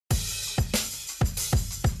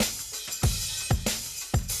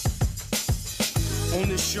On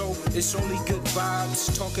this show, it's only good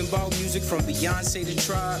vibes. Talking about music from Beyonce to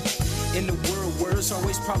Tribe. In the world where it's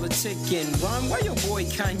always politicking. Ron, why your boy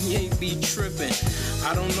Kanye be tripping?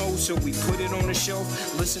 I don't know, so we put it on the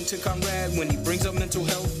shelf. Listen to Conrad when he brings up mental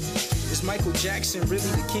health. Is Michael Jackson really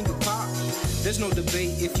the king of pop? There's no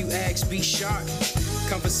debate if you ask, be shocked.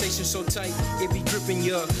 Conversation so tight, it be gripping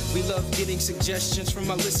ya. We love getting suggestions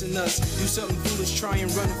from our listeners. Do something foolish, try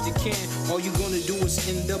and run if you can. All you gonna do is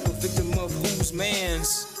end up a victim of Who's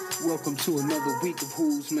Mans. Welcome to another week of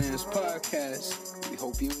Who's Mans podcast. We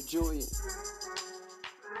hope you enjoy it.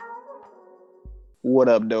 What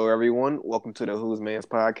up, though, everyone? Welcome to the Who's Mans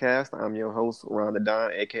podcast. I'm your host, Ron the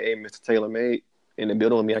Don, a.k.a. Mr. Taylor Made. In the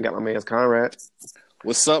building with me, I got my man's Conrad.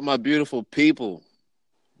 What's up, my beautiful people?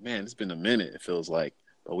 Man, it's been a minute, it feels like.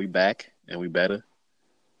 But we back, and we better.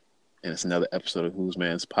 And it's another episode of Who's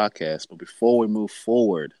Mans podcast. But before we move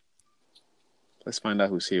forward, let's find out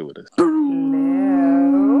who's here with us.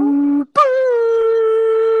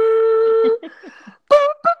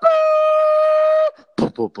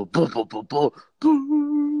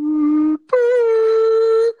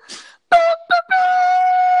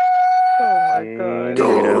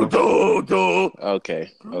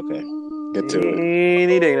 Okay. Get to it.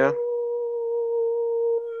 Any day now.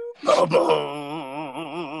 So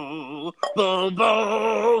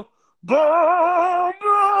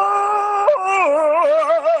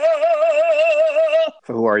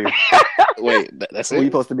who are you? Wait, that's who it? Who you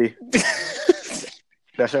supposed to be?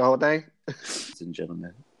 That's your whole thing? Ladies and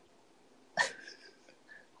gentlemen.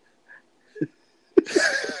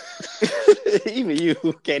 Even you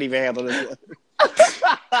can't even handle this one. What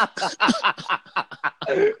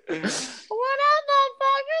up,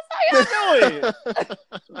 motherfuckers? How y'all doing?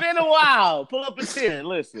 Been a while. Pull up a chair.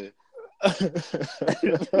 Listen.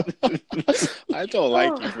 I don't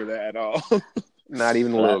like you for that at all. Not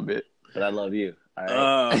even a little bit. But I love you. All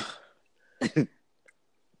right.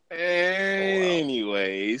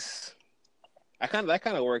 Anyways, that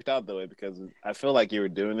kind of worked out the way because I feel like you were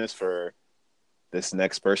doing this for this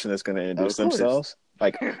next person that's going to introduce themselves.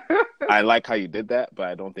 Like, I like how you did that, but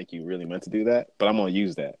I don't think you really meant to do that. But I'm going to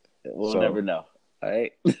use that. We'll never know. All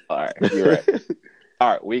right. You're right. All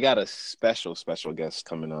right, we got a special guest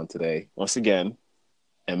coming on today. Once again,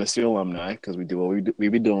 MSU alumni, because we do what we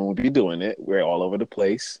be doing it. We're all over the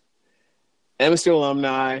place. MSU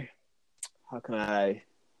alumni. How can I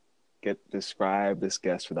describe this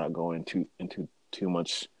guest without going into too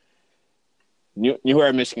much? New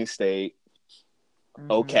at Michigan State.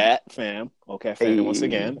 OCAT fam. OCAT fam once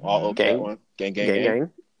again. All OCAT one. Gang.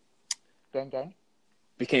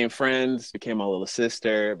 Became friends, became my little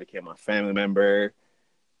sister, became my family member.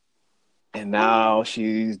 And now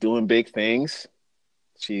she's doing big things.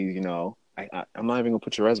 She, I'm not even going to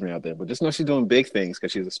put your resume out there, but just know she's doing big things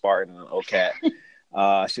because she's a Spartan and an OCAT.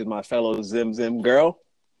 She's my fellow Zim girl.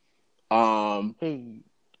 I'm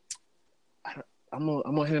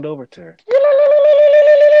gonna hand it over to her.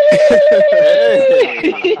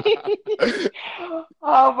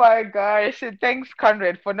 Oh my gosh. Thanks,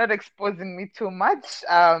 Conrad, for not exposing me too much.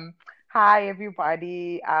 Hi,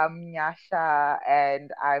 everybody. I'm Nyasha,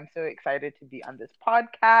 and I'm so excited to be on this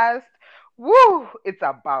podcast. Woo! It's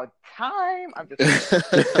about time. I'm just so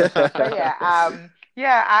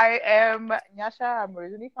I am Nyasha. I'm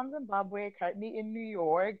originally from Zimbabwe, currently in New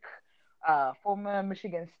York, former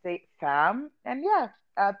Michigan State fam. And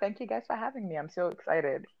thank you guys for having me. I'm so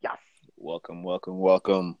excited. Yes. Welcome.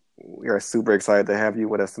 We are super excited to have you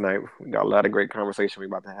with us tonight. We got a lot of great conversation we're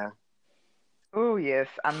about to have. Oh, yes.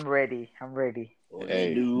 I'm ready.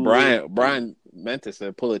 Hey, Brian meant to say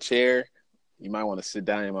pull a chair. You might want to sit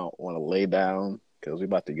down. You might want to lay down because we're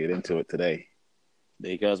about to get into it today.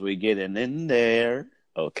 Because we're getting in there.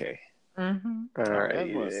 Okay. Mm-hmm. All right.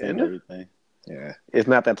 Everything. Yeah. It's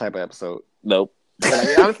not that type of episode. Nope.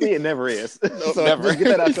 Honestly, it never is. Nope, so never.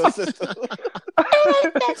 Get that out your system. I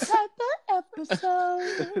like that type of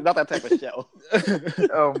episode. Not that type of show.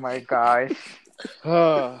 Oh my gosh.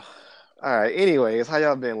 All right. Anyways, how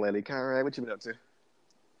y'all been lately? Conrad, what you been up to?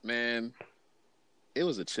 Man, it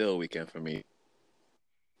was a chill weekend for me.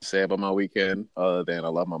 Say about my weekend, other than I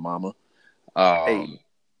love my mama.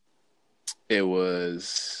 It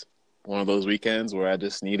was one of those weekends where I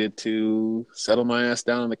just needed to settle my ass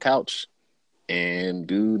down on the couch and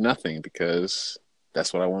do nothing because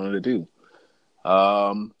that's what I wanted to do.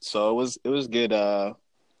 So it was good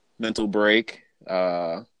mental break.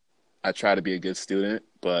 I tried to be a good student,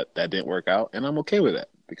 but that didn't work out, and I'm okay with that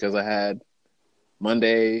because I had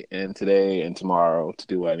Monday and today and tomorrow to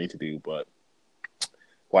do what I need to do. But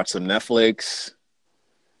watch some Netflix,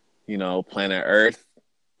 Planet Earth.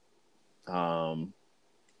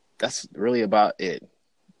 that's really about it.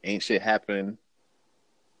 Ain't shit happening.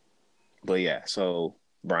 But yeah, so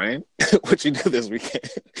Brian, what you do this weekend?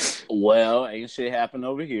 Well, ain't shit happen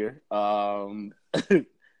over here. My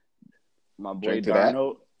boy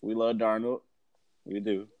Darnold, we love Darnold. We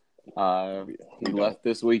do. He left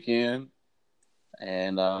this weekend.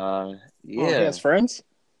 And he has friends?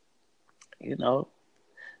 You know.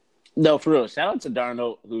 No, for real. Shout out to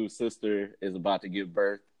Darnold, whose sister is about to give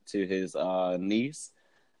birth to his niece.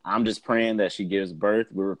 I'm just praying that she gives birth.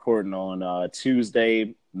 We're recording on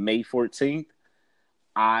Tuesday, May 14th.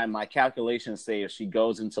 My calculations say if she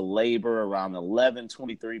goes into labor around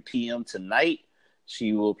 11:23 p.m. tonight,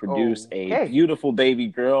 she will produce a beautiful baby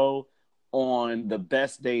girl on the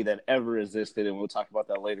best day that ever existed. And we'll talk about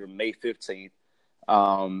that later, May 15th.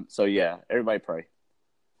 So yeah, everybody pray.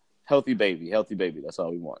 Healthy baby. That's all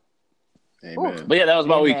we want. Amen. But yeah, that was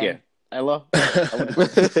my weekend. Hello.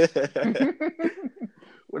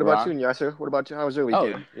 What about you, Nyasha? What about you? How was your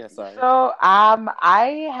weekend? Yeah, sorry. So,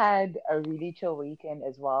 I had a really chill weekend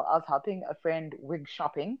as well. I was helping a friend wig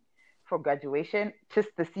shopping for graduation. 'Tis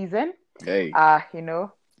the season. Hey. You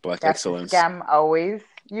know. Black That's excellence. Scam always.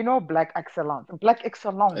 You know, black excellence. Black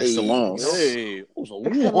excellence. Excellence. Hey.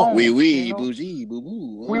 Excellence, Oui, oui, you know? bougie, boo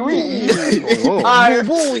boo. Oui, oui.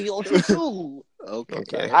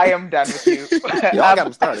 Okay. I am done with you. Y'all got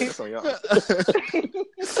them started. That's on y'all.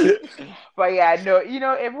 But yeah, no, you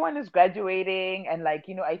know, everyone is graduating, and like,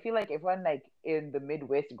 you know, I feel like everyone like in the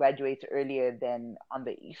Midwest graduates earlier than on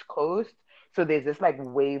the East Coast. So there's this like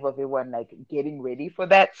wave of everyone like getting ready for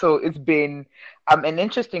that. So it's been an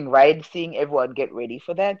interesting ride seeing everyone get ready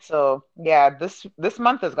for that. So yeah, this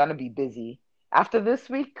month is gonna be busy. After this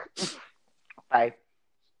week, bye.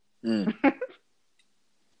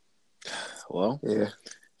 Well, Yeah.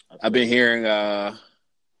 I've been hearing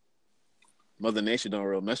Mother Nature don't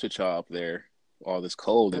real mess with y'all up there. All this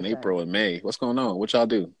cold in Listen. April and May. What's going on? What y'all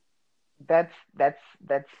do? That's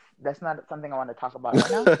not something I want to talk about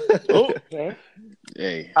right now. Okay.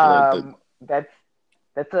 Hey.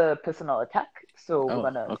 That's a personal attack. So we're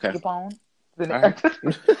gonna skip on to the next.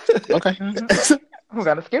 Okay. We're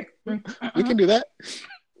gonna skip. We can do that.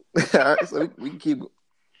 All right, so we can keep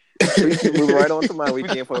moving right on to my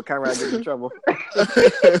weekend before Conrad gets in trouble.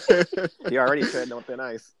 He already treading on thin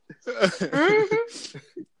ice.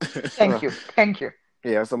 Thank you.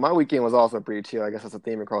 Yeah, so my weekend was also pretty chill. I guess that's a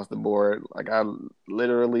theme across the board. Like I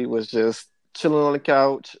literally was just chilling on the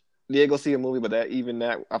couch. Did go see a movie, but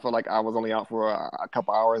I felt like I was only out for a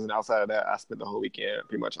couple hours, and outside of that, I spent the whole weekend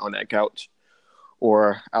pretty much on that couch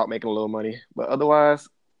or out making a little money. But otherwise,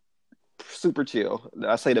 super chill.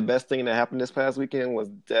 I say the best thing that happened this past weekend was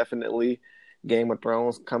definitely Game of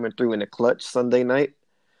Thrones coming through in the clutch Sunday night.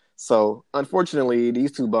 So unfortunately,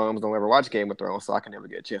 these two bums don't ever watch Game of Thrones, so I can never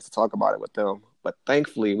get a chance to talk about it with them. But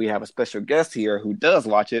thankfully, we have a special guest here who does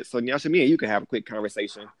watch it. So Nyasha, me and you can have a quick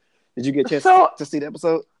conversation. Did you get a chance to see the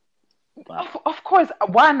episode? Of course,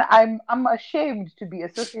 one, I'm ashamed to be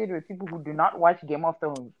associated with people who do not watch Game of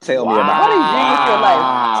Thrones. Tell me about What are you doing with your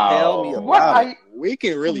life? Tell me about it. We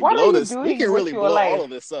can really what blow are you this. doing We can with really your blow life? all of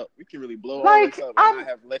this up. We can really blow all Like, this up. And I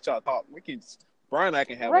have let y'all talk. We can. Brian and I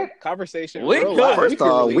can have Right. a conversation. We real could. live. First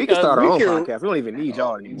off, we can start our own can- podcast. We don't even need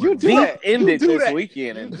y'all anymore. You do Beef that. ended You do this that.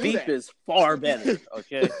 weekend, and You do beef that. is far better.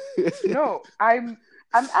 Okay. No, I'm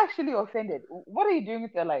actually offended. What are you doing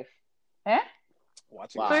with your life? Eh?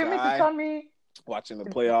 Watching So you mean to Shy, tell me? watching the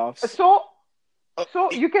playoffs.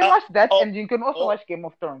 So you can watch that, oh, and you can also oh. watch Game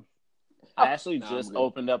of Thrones. I actually Nah, just I'm good.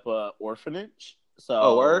 opened up a orphanage. So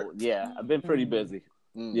Oh, word? yeah, I've been pretty busy.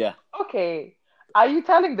 Yeah. Okay, are you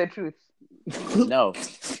telling the truth? No.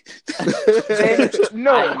 Then,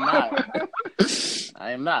 no.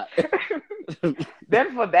 I am not.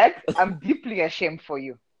 Then for that, I'm deeply ashamed for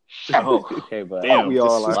you. Oh, okay, but Damn, we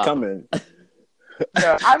all this is are. coming.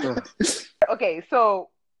 No, okay. So,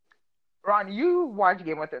 Ron, you watch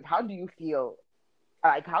Game of Thrones. How do you feel?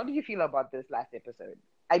 Like, how do you feel about this last episode?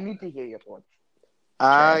 I need to hear your thoughts.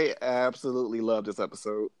 I absolutely love this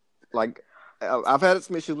episode. Like, I've had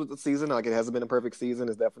some issues with the season. Like, it hasn't been a perfect season.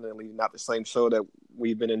 It's definitely not the same show that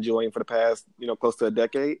we've been enjoying for the past, close to a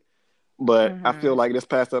decade. But I feel like this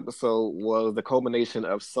past episode was the culmination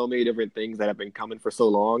of so many different things that have been coming for so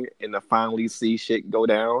long, and to finally see shit go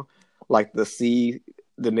down, like to see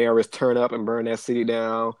Daenerys turn up and burn that city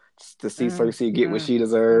down, to see Cersei get what she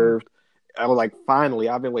deserved. I was like, finally,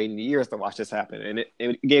 I've been waiting years to watch this happen, and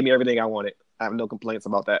it gave me everything I wanted. I have no complaints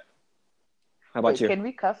about that. How about you? Can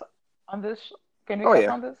we cuss on this? Can we Oh, cuss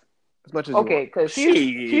yeah. on this? As much as you Okay, want. because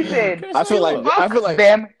she said, I feel like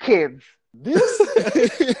them kids. this.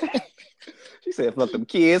 She said, "Fuck them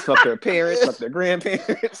kids, fuck their parents, fuck their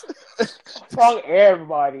grandparents." Fuck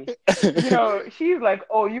everybody. She's like,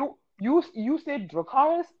 "Oh, you said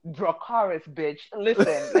Dracarys? Dracarys, bitch.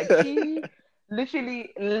 Listen, like she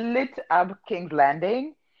literally lit up King's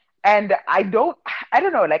Landing, and I don't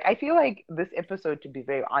know. Like I feel like this episode, to be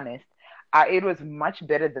very honest, it was much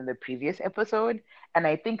better than the previous episode, and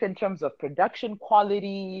I think in terms of production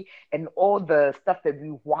quality and all the stuff that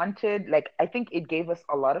we wanted, like I think it gave us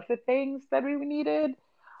a lot of the things that we needed.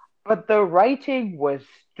 But the writing was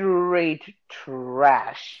straight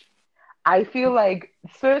trash. I feel like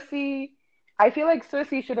Cersei. I feel like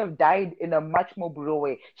Cersei should have died in a much more brutal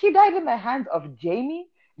way. She died in the hands of Jamie.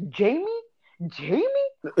 Jamie. Jamie.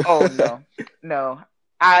 Oh no, no.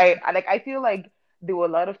 I feel like there were a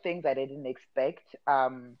lot of things that I didn't expect.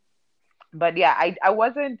 But yeah, I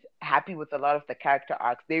wasn't happy with a lot of the character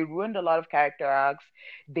arcs. They ruined a lot of character arcs.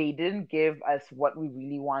 They didn't give us what we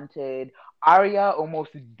really wanted. Arya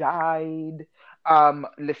almost died.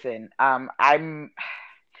 Listen, I'm.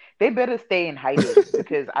 They better stay in hiding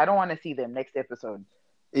because I don't want to see them next episode.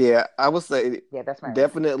 Yeah, I would say Yeah, that's my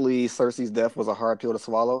definitely Cersei's death was a hard pill to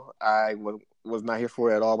swallow. I was not here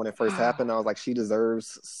for it at all when it first happened. I was like, she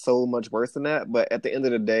deserves so much worse than that. But at the end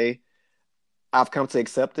of the day, I've come to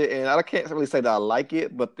accept it, and I can't really say that I like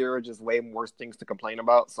it, but there are just way worse things to complain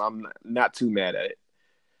about, so I'm not too mad at it.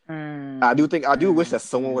 I do wish that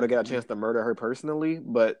someone would have got a chance to murder her personally,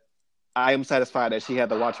 but I am satisfied that she had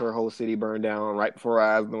to watch her whole city burn down right before her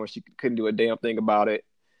eyes, knowing she couldn't do a damn thing about it,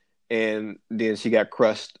 and then she got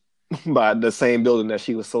crushed by the same building that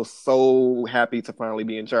she was so happy to finally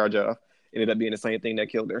be in charge of. Ended up being the same thing that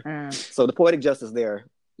killed her. So the poetic justice there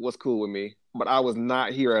was cool with me, but I was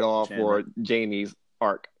not here at all for Jaime's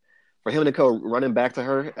arc. For him to go running back to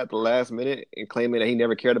her at the last minute and claiming that he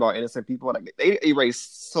never cared about innocent people, like they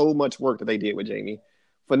erased so much work that they did with Jaime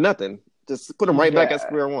for nothing. Just put him right back at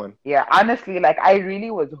square one. Yeah, honestly, like I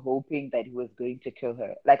really was hoping that he was going to kill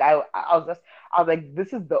her. Like I was like,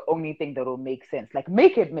 this is the only thing that will make sense. Like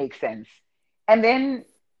make it make sense. And then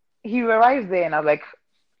he arrives there, and I was like,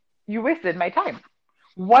 you wasted my time.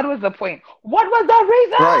 What was the point? What was the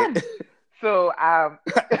reason? Right. So,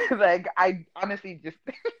 like, I honestly just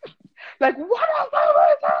like, what was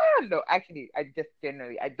the reason? No, actually, I just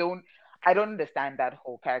generally, I don't understand that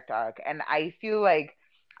whole character arc, and I feel like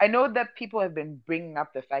I know that people have been bringing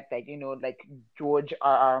up the fact that like George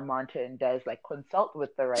R.R. Martin does like consult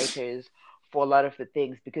with the writers for a lot of the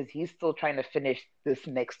things because he's still trying to finish this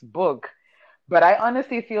next book. But I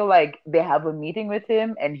honestly feel like they have a meeting with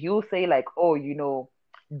him, and he'll say like, oh,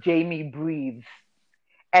 Jaime breathes.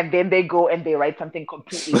 And then they go and they write something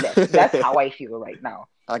completely left. That's how I feel right now.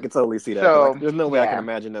 I can totally see that. So, there's no way I can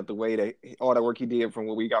imagine that the way that all the work he did from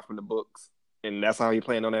what we got from the books, and that's how he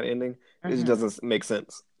planned on that ending, it just doesn't make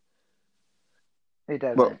sense. It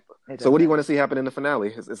doesn't. So what do you want to see happen in the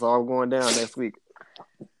finale? It's all going down next week.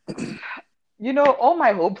 All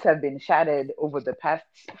my hopes have been shattered over the past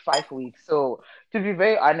 5 weeks. So to be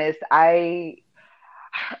very honest, my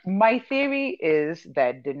theory is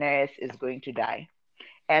that Daenerys is going to die.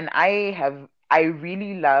 And I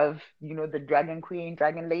really love, the Dragon Queen,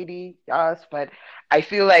 Dragon Lady, yes, but I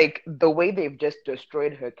feel like the way they've just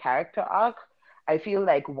destroyed her character arc, I feel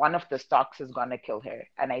like one of the Starks is gonna kill her.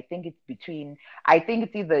 And I think it's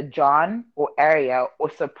either Jon or Arya, or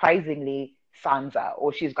surprisingly Sansa,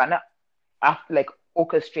 or she's gonna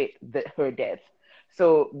orchestrate her death.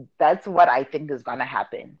 So that's what I think is gonna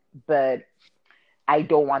happen. But I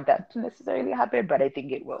don't want that to necessarily happen, but I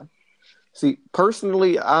think it will. See,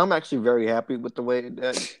 personally, I'm actually very happy with the way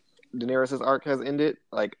that Daenerys' arc has ended.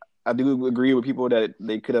 Like, I do agree with people that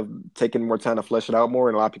they could have taken more time to flesh it out more,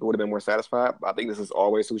 and a lot of people would have been more satisfied. But I think this is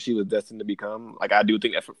always who she was destined to become. Like, I do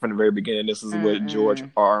think that from the very beginning, this is what George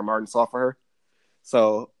R.R. Martin saw for her.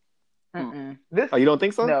 So, you don't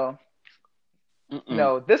think so? No.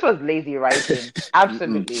 No, this was lazy writing.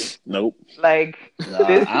 Absolutely. Nope. Like,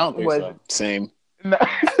 I don't think so. Same. No.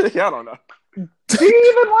 Yeah, I don't know. Do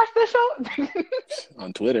you even watch the show?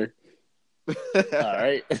 On Twitter. All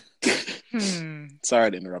right.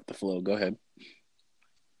 Sorry to interrupt the flow. Go ahead.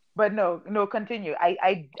 But no, continue.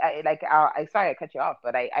 I sorry I cut you off,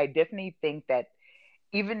 but I definitely think that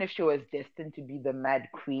even if she was destined to be the Mad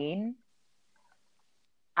Queen,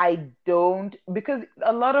 because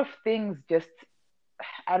a lot of things just,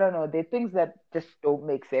 I don't know, they're things that just don't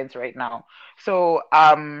make sense right now. So,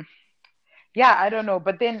 yeah, I don't know.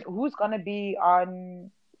 But then who's going to be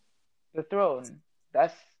on the throne?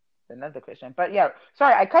 That's another question. But yeah,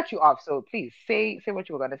 sorry, I cut you off. So please say what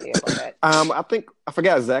you were going to say about that. I think I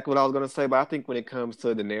forgot exactly what I was going to say, but I think when it comes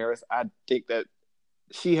to Daenerys, I think that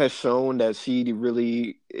she has shown that she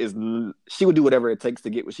really is. She would do whatever it takes to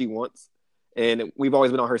get what she wants, and we've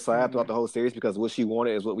always been on her side throughout the whole series because what she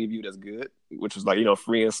wanted is what we viewed as good, which was like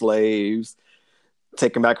freeing slaves,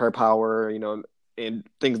 taking back her power, and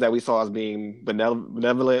things that we saw as being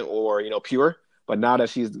benevolent or pure. But now that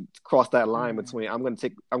she's crossed that line between I'm going to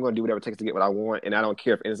do whatever it takes to get what I want, and I don't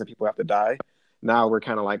care if innocent people have to die. Now we're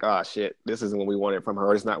kind of like, oh shit, this isn't what we wanted from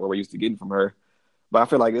her. It's not what we're used to getting from her. But I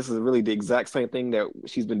feel like this is really the exact same thing that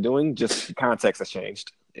she's been doing, just the context has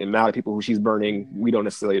changed. And now the people who she's burning, we don't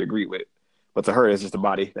necessarily agree with. But to her, it's just a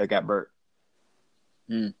body that got burnt.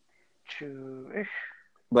 True.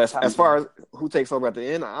 But as far as who takes over at the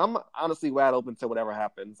end, I'm honestly wide open to whatever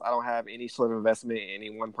happens. I don't have any sort of investment in any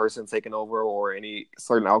one person taking over or any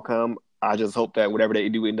certain outcome. I just hope that whatever they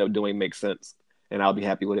do end up doing makes sense, and I'll be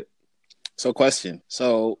happy with it. So, question.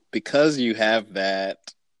 So, because you have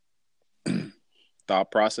that thought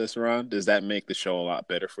process, Ron, does that make the show a lot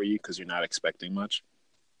better for you because you're not expecting much?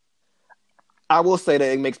 I will say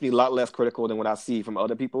that it makes me a lot less critical than what I see from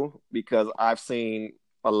other people because I've seen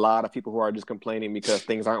a lot of people who are just complaining because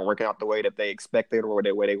things aren't working out the way that they expected or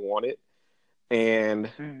the way they wanted. And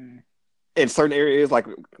in certain areas, like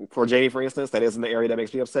for Janie, for instance, that isn't the area that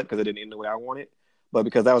makes me upset because it didn't end the way I wanted. But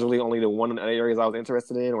because that was really only the one of the areas I was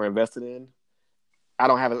interested in or invested in, I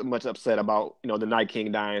don't have as much upset about, the Night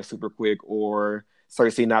King dying super quick or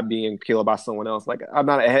Cersei not being killed by someone else. Like, I'm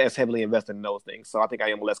not as heavily invested in those things. So I think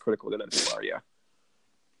I am less critical than other people are, yeah.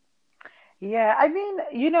 Yeah, I mean,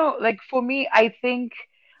 like for me, I think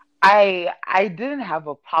I didn't have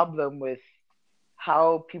a problem with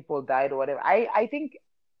how people died or whatever. I think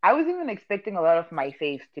I was even expecting a lot of my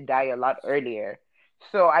faves to die a lot earlier.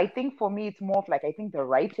 So I think for me, it's more of like I think the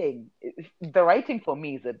writing for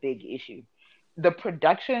me is a big issue. The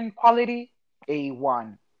production quality,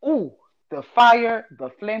 A1. Ooh, the fire, the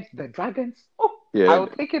flames, the dragons. Oh, Yeah, I'll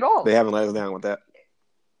take it all. they haven't let us down with that.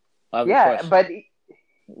 I have a Yeah, question. but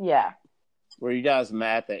yeah. Were you guys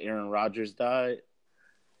mad that Aaron Rodgers died?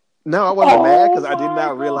 No, I wasn't mad because I did my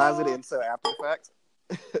not realize it God. until after the fact.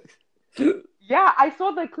 Yeah, I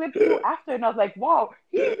saw the clip too after, and I was like, "Wow,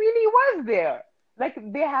 he really was there." Like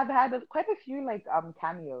they have had quite a few like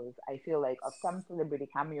cameos. I feel like of some celebrity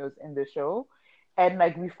cameos in the show, and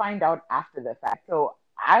like we find out after the fact. So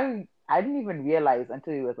I didn't even realize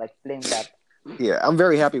until he was like flamed up. Yeah, I'm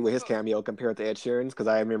very happy with his cameo compared to Ed Sheeran's because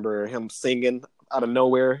I remember him singing out of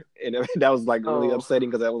nowhere, and that was like really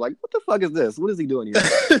upsetting because I was like, "What the fuck is this? What is he doing here?"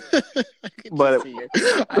 But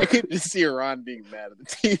I could just see Ron being mad at the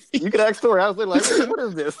TV. you could ask Tori. I was like, "What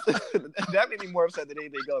is this?" That made me more upset than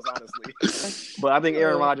anything else, honestly. But I think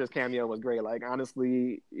Aaron Rodgers' cameo was great. Like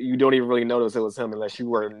honestly, you don't even really notice it was him unless you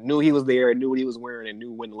knew he was there, and knew what he was wearing, and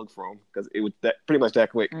knew when to look for him because it was pretty much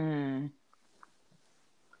that quick.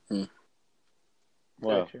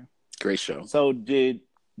 Well, great show. So did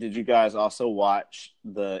you guys also watch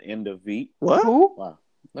the end of Veep? What? Who? Wow.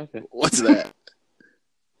 Okay. What's that?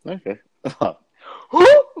 Okay. Who?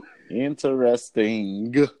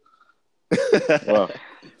 Interesting. Well,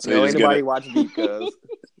 So ain't nobody watch Veep because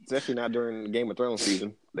especially not during Game of Thrones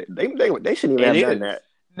season. They shouldn't even have done that.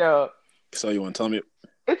 No, So you want to tell me?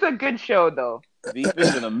 it's a good show though. Veep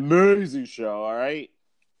is an amazing show. All right.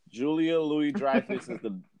 Julia Louis-Dreyfus is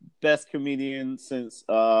the best comedian since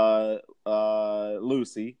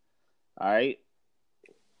Lucy. All right.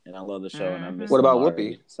 And I love the show, and I miss. What them about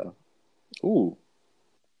already, Whoopi? So, ooh.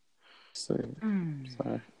 Sorry.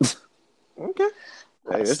 Okay.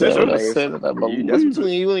 Hey, that's Said your what I faves. said, and I believe That's it.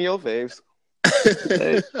 between you and your faves.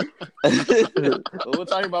 We're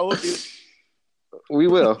talking about Whoopi. We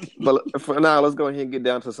will. But for now, let's go ahead and get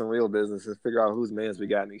down to some real business and figure out whose mans we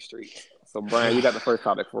got in these streets. So, Brian, you got the first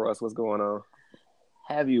topic for us. What's going on?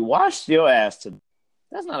 Have you washed your ass today?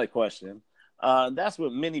 That's not a question. That's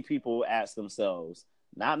what many people ask themselves.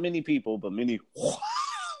 Not many people, but many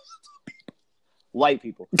white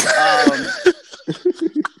people.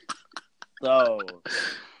 So,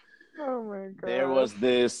 Oh my god. there was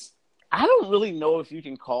this. I don't really know if you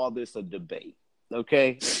can call this a debate.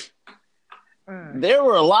 Okay. There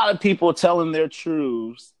were a lot of people telling their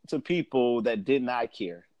truths to people that did not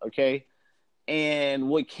care. Okay. And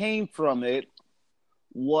what came from it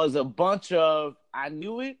was a bunch of, I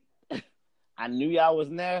knew it. I knew y'all was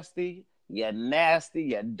nasty. You're nasty.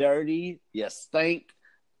 You're dirty. You stink.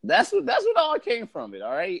 That's what all came from it.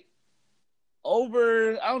 All right. I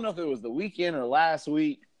don't know if it was the weekend or last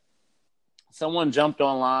week, someone jumped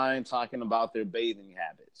online talking about their bathing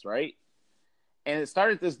habits, right? And it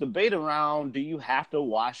started this debate around, do you have to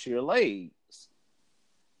wash your legs?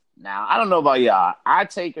 Now, I don't know about y'all. I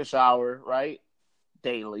take a shower, right?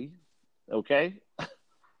 Daily. Okay.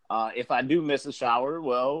 If I do miss a shower,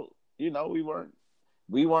 well, we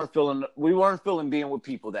weren't feeling being with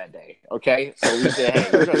people that day. Okay, so we said, hey,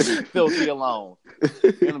 we're gonna be filthy alone.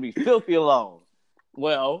 We're gonna be filthy alone.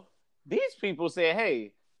 Well, these people said,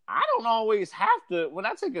 hey, I don't always have to. When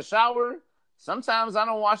I take a shower, sometimes I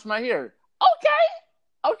don't wash my hair.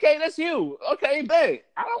 Okay, that's you. Okay, babe.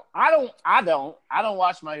 I don't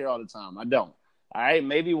wash my hair all the time. I don't. All right,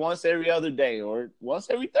 maybe once every other day or once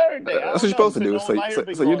every third day. That's what you're supposed to do.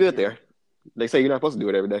 So you're good there. They say you're not supposed to do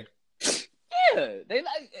it every day. Yeah. Then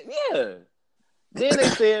they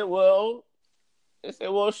said, well,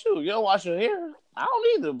 shoot, you don't wash your hair. I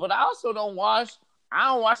don't either, but I also don't wash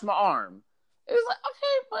my arm. It's like,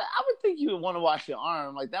 okay, but I would think you would want to wash your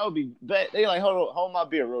arm. Like, that would be bad. They like, hold my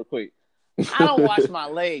beer real quick. I don't wash my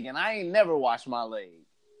leg, and I ain't never washed my leg.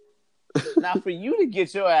 Now, for you to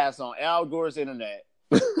get your ass on Al Gore's internet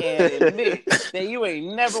and admit that you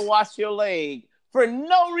ain't never washed your leg for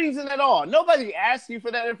no reason at all. Nobody asked you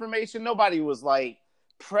for that information. Nobody was like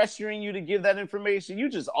pressuring you to give that information. You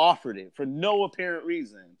just offered it for no apparent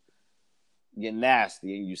reason. You're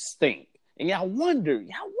nasty and you stink. And y'all wonder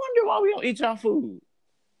why we don't eat y'all food.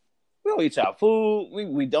 We don't eat y'all food.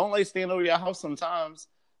 We don't like staying over your house sometimes.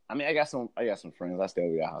 I mean, I got some friends. I stay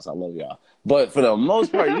over your house. I love y'all. But for the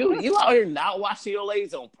most part, you out here not washing your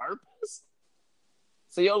legs on purpose.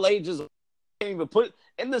 So your leg just can't even put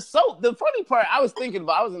in the soap. The funny part, I was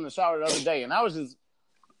in the shower the other day, and I was just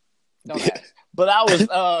don't ask. But I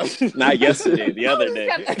was not yesterday, the other day.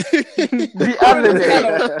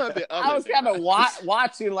 I was kind of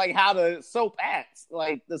watching like how the soap acts.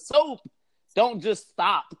 Like the soap don't just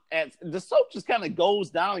stop the soap just kind of goes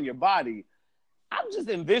down your body. I'm just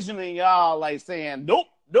envisioning y'all like saying, nope,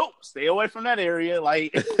 stay away from that area.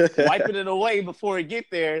 Like wiping it away before it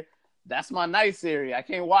get there. That's my nice area. I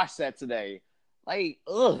can't wash that today. Like,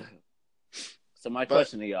 ugh. So my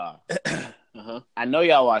question to y'all. I know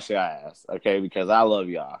y'all wash your ass, okay, because I love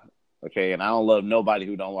y'all. Okay, and I don't love nobody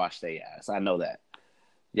who don't wash their ass. I know that.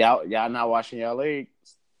 Y'all not washing y'all legs?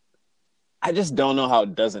 I just don't know how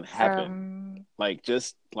it doesn't happen.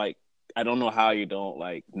 I don't know how you don't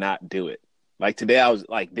like not do it. Like today, I was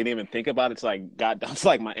like, didn't even think about it. It's like got down to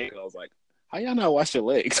like my ankle. I was like, how y'all not wash your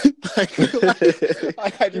legs? like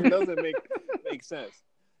it just doesn't make sense.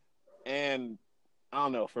 And I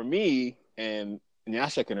don't know. For me, and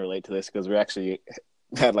Nyasha can relate to this because we actually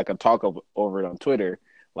had like a talk over it on Twitter.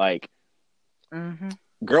 Like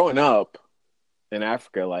growing up in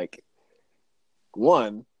Africa, like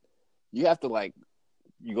one, you have to like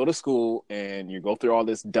you go to school and you go through all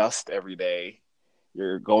this dust every day.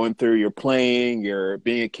 You're playing, you're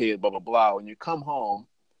being a kid, blah, blah, blah. When you come home,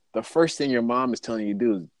 the first thing your mom is telling you to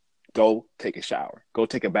do is go take a shower, go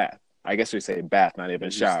take a bath. I guess we say bath, not even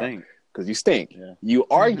shower. Because you stink. Yeah. You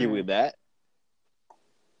argue with that.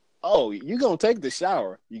 Oh, you're going to take the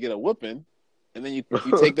shower. You get a whooping, and then you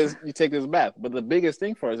take this bath. But the biggest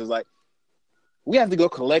thing for us is like, we have to go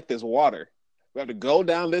collect this water. We have to go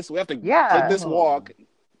down this. We have to take this walk,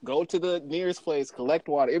 go to the nearest place, collect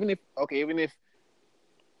water. Even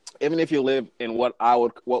if you live in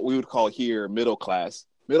what we would call here middle class,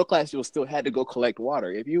 you still had to go collect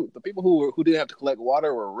water. The people who didn't have to collect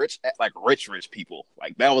water were rich people.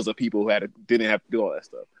 Like that was the people who didn't have to do all that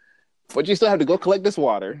stuff. But you still have to go collect this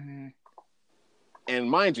water. Mm-hmm.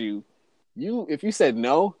 And mind you, if you said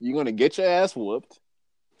no, you're gonna get your ass whooped,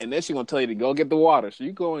 and then she's gonna tell you to go get the water. So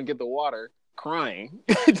you go and get the water, crying,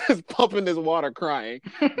 just pumping this water, crying.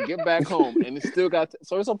 Get back home, and it's still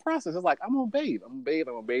so it's a process. It's like I'm gonna bathe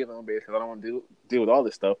because I don't want to deal with all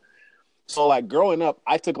this stuff. So like growing up,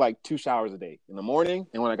 I took like 2 showers a day in the morning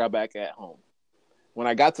and when I got back at home. When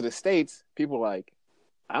I got to the States, people were like,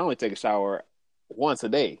 I only take a shower once a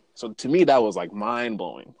day. So to me, that was like mind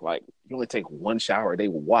blowing. Like you only take 1 shower a day.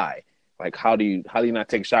 Why? Like how do you not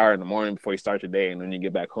take a shower in the morning before you start your day and then you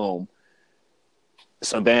get back home?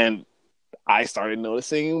 So then I started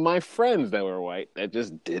noticing my friends that were white that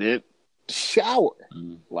just didn't shower.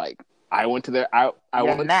 Mm. Like I went to I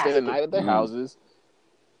went to stay the night at their houses,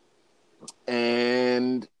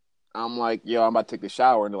 and I'm like, yo, I'm about to take a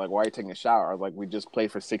shower. And they're like, why are you taking a shower? I was like, we just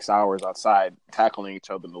played for 6 hours outside tackling each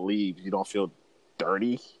other in the leaves. You don't feel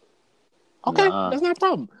dirty? Okay, that's not a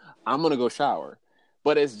problem. I'm going to go shower.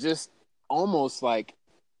 But it's just almost like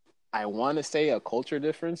I want to say a culture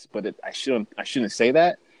difference, but I shouldn't say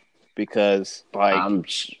that because like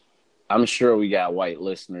I'm sure we got white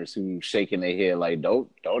listeners who shaking their head like, don't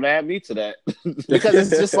add me to that. Because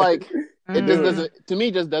it's just like it just doesn't, to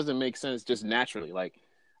me, just doesn't make sense just naturally. Like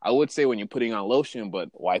I would say when you're putting on lotion, but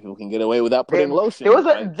white people can get away without putting lotion.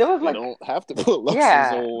 They don't have to put lotion.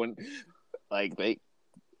 Yeah. So when like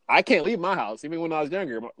I can't leave my house. Even when I was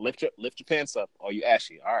younger, lift your pants up. Oh, you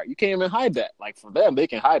ashy. All right. You can't even hide that. Like, for them, they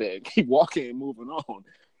can hide it and keep walking and moving on.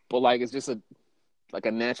 But, like, it's just a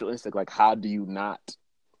natural instinct. Like, how do you not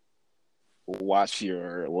wash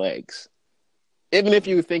your legs? Even if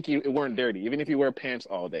you think it weren't dirty. Even if you wear pants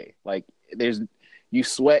all day. Like, you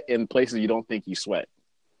sweat in places you don't think you sweat.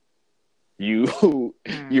 You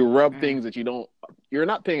rub things that you're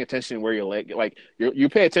not paying attention where your leg, like you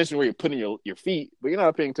pay attention where you're putting your feet, but you're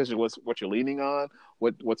not paying attention to what you're leaning on,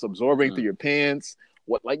 what's absorbing through your pants,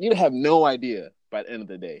 like you have no idea by the end of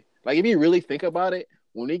the day. Like if you really think about it,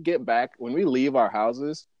 when we leave our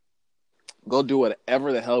houses, go do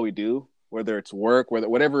whatever the hell we do, whether it's work,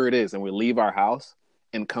 whatever it is, and we leave our house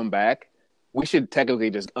and come back, we should technically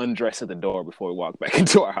just undress at the door before we walk back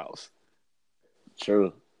into our house.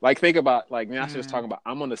 True. Like, think about, like, Nyasha was talking about,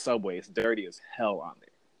 I'm on the subway. It's dirty as hell on there.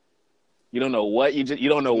 You don't know what you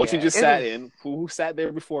just sat in, who sat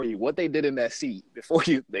there before you, what they did in that seat before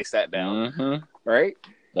they sat down, right?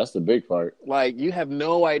 That's the big part. Like, you have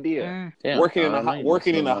no idea. Damn,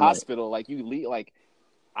 working in a hospital, like, you leave, like,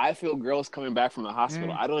 I feel girls coming back from the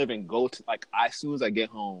hospital. I don't even go to, like, as soon as I get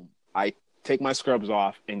home, I take my scrubs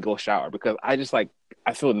off and go shower because I just, like,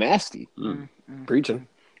 I feel nasty. Preaching.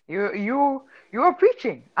 You are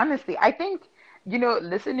preaching, honestly. I think,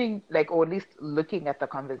 listening, like, or at least looking at the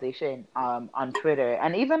conversation on Twitter,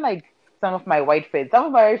 and even, like, some of my white friends,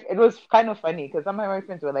 it was kind of funny because some of my white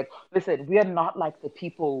friends were like, listen, we are not like the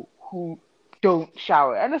people who don't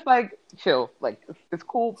shower. And it's like, chill, like, it's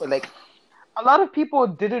cool, but, like, a lot of people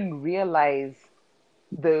didn't realize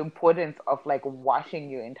the importance of, like, washing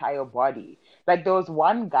your entire body. Like, there was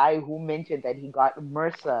one guy who mentioned that he got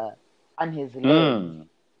MRSA on his legs.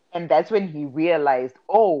 And that's when he realized,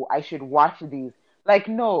 oh, I should wash these. Like,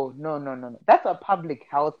 no. That's a public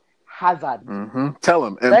health hazard. Tell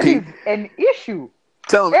him, MP. That is an issue.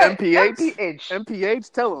 Tell him, MPH.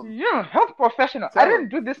 MPH, tell him. Yeah, health professional. I didn't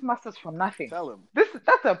do this master's for nothing. Tell him.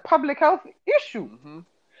 That's a public health issue.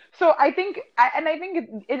 So I think,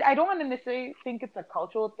 I don't want to necessarily think it's a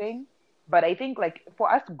cultural thing, but I think, like,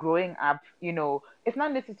 for us growing up, it's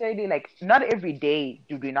not necessarily, like, not every day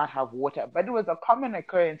do we not have water, but it was a common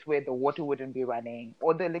occurrence where the water wouldn't be running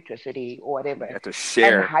or the electricity or whatever. You have to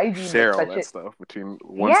share all that stuff between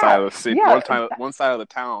one side of the city. One side of the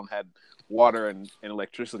town had water and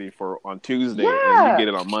electricity on Tuesday, and you get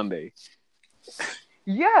it on Monday.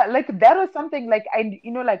 Yeah, like, that was something, like, I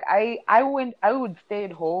would stay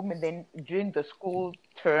at home, and then during the school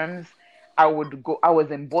terms, I was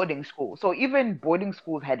in boarding school. So even boarding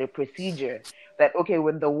schools had a procedure that, okay,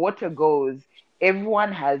 when the water goes,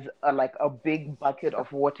 everyone has a big bucket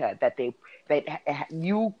of water that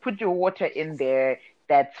you put your water in there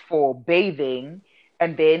that's for bathing.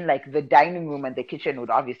 And then, like, the dining room and the kitchen would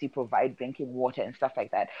obviously provide drinking water and stuff like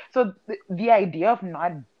that. So the idea of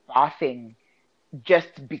not bathing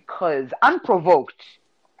just because, unprovoked,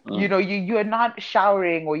 you're not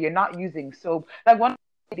showering or you're not using soap. Like, one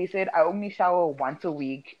they said, I only shower once a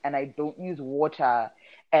week and I don't use water,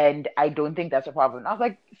 and I don't think that's a problem. I was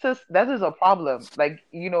like, sis, that is a problem. Like,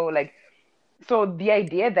 so the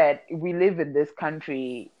idea that we live in this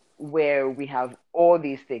country where we have all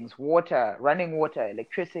these things, water, running water,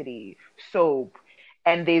 electricity, soap,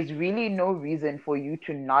 and there's really no reason for you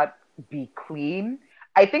to not be clean.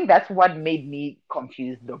 I think that's what made me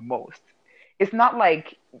confused the most. It's not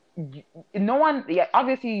like no one,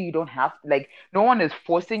 obviously you don't have, like, no one is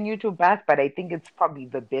forcing you to bath, but I think it's probably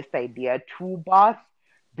the best idea to bath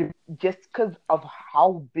just because of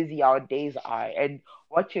how busy our days are and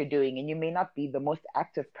what you're doing. And you may not be the most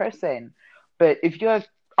active person, but if you're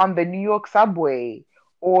on the New York subway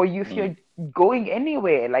or if you're going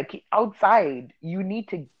anywhere, like outside, you need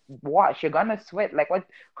to wash. You're gonna sweat. Like what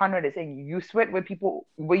Conrad is saying, you sweat where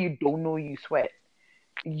you don't know you sweat.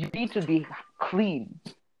 You need to be clean.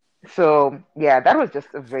 So yeah, that was just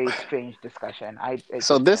a very strange discussion.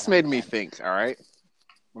 So this made me think. All right,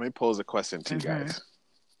 let me pose a question to you guys.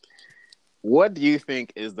 What do you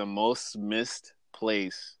think is the most missed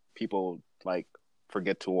place people like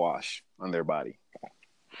forget to wash on their body?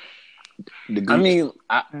 I mean,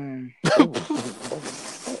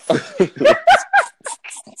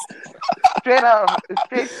 straight out of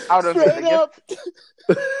Straight up.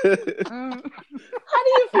 How do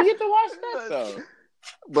you forget to wash that though?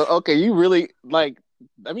 But okay, you really like.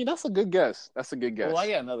 I mean, that's a good guess. That's a good guess. Well, I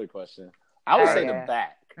got another question. I would say the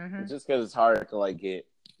back, just because it's hard to like get.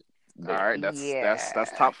 All right, that's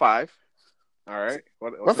top 5. All right,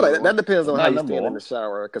 I feel like that depends on how you stand in the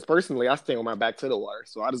shower. Because personally, I stand with my back to the water,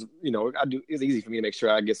 so I just I do. It's easy for me to make sure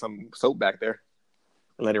I get some soap back there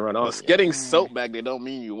and let it run off. Getting soap back there don't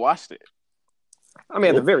mean you washed it. I mean,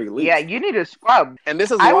 at the very least. Yeah, you need to scrub. And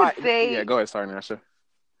this is I why. would say. Yeah, go ahead. Sorry, Nasha.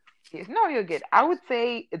 Yes, no, you're good. I would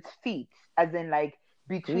say it's feet, as in like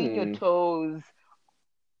between your toes,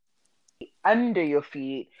 under your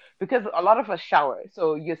feet, because a lot of us shower,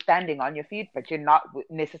 so you're standing on your feet, but you're not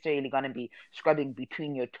necessarily going to be scrubbing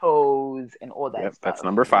between your toes and all that Yep, stuff. that's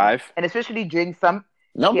number 5. And especially during summertime.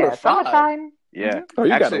 Yeah. Oh, you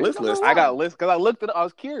got a Actually, list. I got a list because I looked at it. I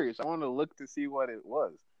was curious. I wanted to look to see what it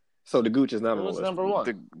was. So the Gooch is not on the What's list. number 1?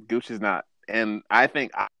 The Gooch is not. And I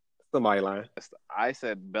think Somebody lying. I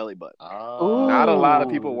said belly button. Oh. Not a lot of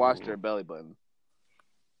people wash their belly button.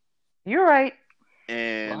 You're right.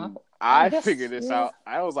 And Well, I guess, figured this yeah. out.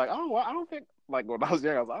 I was like, oh, well, I don't think, like when I was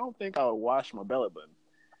young, I was like, I don't think I would wash my belly button.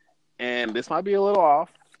 And this might be a little off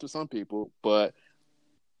to some people, but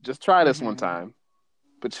just try this one time.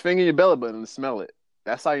 Put your finger in your belly button and smell it.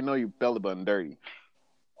 That's how you know your belly button dirty.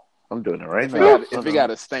 I'm doing it right If now. it got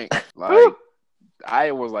a stink. Like,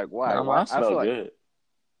 I was like, why? Nah, I smell feel like, good.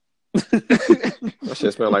 That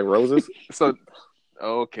shit smell like roses. So,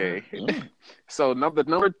 okay. So number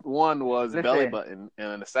 1 was Listen. belly button,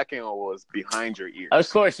 and then the second one was behind your ears. Of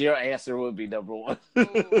course, your answer would be number 1.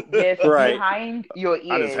 Yes, Right. behind your ears.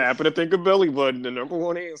 I just happen to think of belly button, the number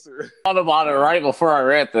 1 answer. Thought about it right before I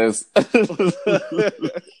read this.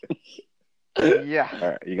 Yeah. All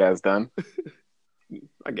right, you guys done?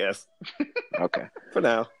 I guess. Okay. For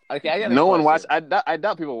now. Okay, I got a No one watch. question. I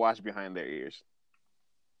doubt people watch behind their ears.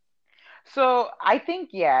 So I think,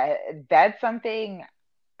 yeah, that's something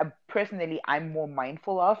personally I'm more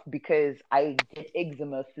mindful of because I get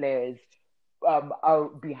eczema flares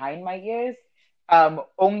behind my ears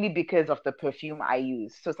only because of the perfume I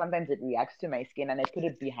use. So sometimes it reacts to my skin and I put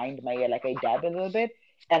it behind my ear, like I dab a little bit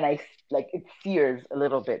and it sears a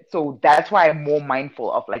little bit. So that's why I'm more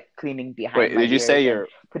mindful of like cleaning behind Wait, my did you ears say and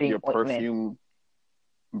putting your ointment. perfume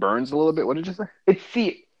burns a little bit? What did you say? It's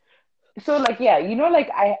so like yeah,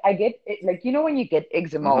 like I get it, like when you get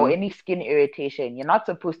eczema or any skin irritation, you're not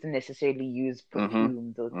supposed to necessarily use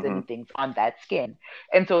perfumes or certain things on that skin.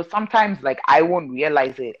 And so sometimes like I won't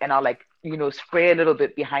realize it and I'll like spray a little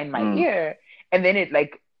bit behind my ear and then it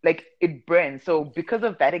like it burns. So because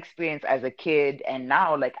of that experience as a kid and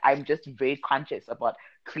now like I'm just very conscious about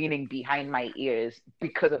cleaning behind my ears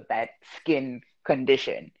because of that skin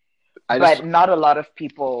condition. But not a lot of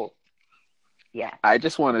people. Yeah. I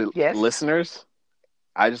just wanted Yes? listeners.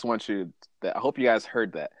 I just want you. I hope you guys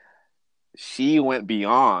heard that. She went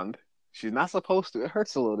beyond. She's not supposed to. It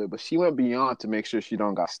hurts a little bit, but she went beyond to make sure she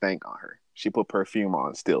don't got stank on her. She put perfume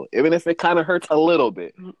on still, even if it kind of hurts a little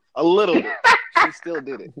bit. A little bit. She still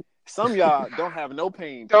did it. Some of y'all don't have no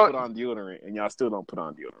pain to put on deodorant, and y'all still don't put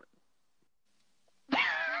on deodorant.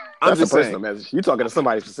 That's a personal message. You're talking to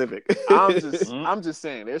somebody specific. I'm just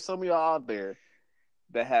saying. There's some of y'all out there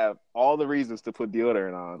that have all the reasons to put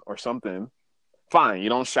deodorant on or something. Fine, you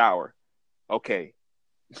don't shower. Okay.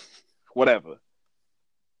 Whatever.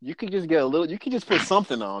 You can just get a little. You can just put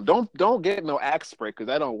something on. Don't get no Axe spray because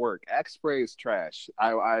that don't work. Axe spray is trash.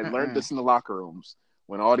 I learned this in the locker rooms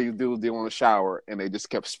when all these dudes didn't want to shower and they just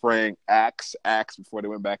kept spraying Axe before they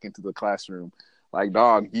went back into the classroom. Like,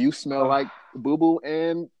 dog, you smell like boo boo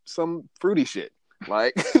and some fruity shit.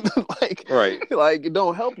 Like, right. Like it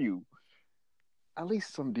don't help you. At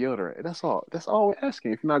least some deodorant. That's all. That's all we're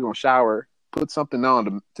asking. If you're not gonna shower, put something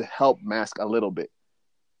on to help mask a little bit.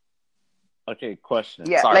 Okay, question.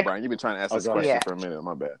 Yeah, Sorry, like, Brian. You've been trying to ask this go question ahead. for a minute.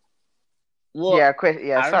 My bad. Well, yeah,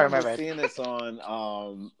 I sorry, my remember bad. seeing this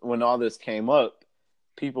on when all this came up.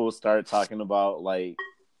 People started talking about like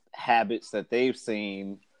habits that they've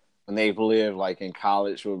seen when they've lived like in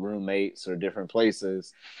college with roommates or different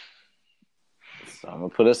places. So I'm gonna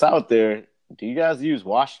put us out there. Do you guys use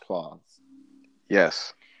washcloths?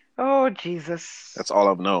 Yes, Oh Jesus. that's all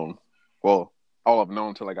I've known. Well, all I've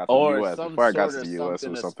known till I got to Or the U.S. some Before I got sort to of the U.S., it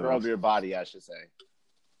something was to something scrub else. your body, I should say.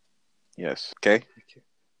 Yes. Okay.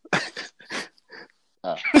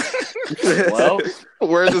 Well,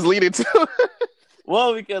 where is this leading to?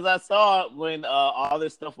 well, because I saw when all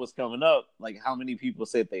this stuff was coming up, like how many people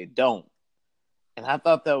said they don't, and I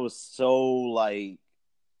thought that was so like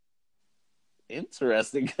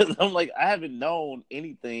interesting because I'm like, I haven't known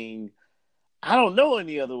anything. I don't know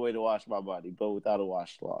any other way to wash my body, but without a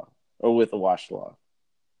washcloth or with a washcloth.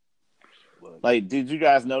 Like, did you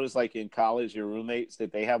guys notice, like in college, your roommates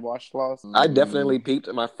that they have washcloths? I definitely peeped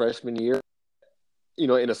in my freshman year.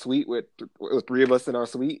 In a suite with 3 of us in our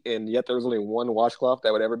suite, and yet there was only one washcloth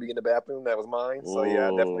that would ever be in the bathroom. That was mine. So yeah,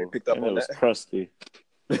 I definitely picked up and on it was that. crusty.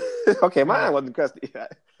 Okay, mine wasn't crusty.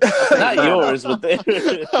 Not yours, but they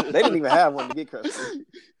They didn't even have one to get crusty.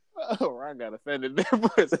 Ryan got offended there.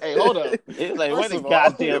 Hey, hold up. It's like, First wait a of all,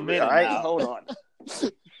 goddamn minute All right, now. hold on.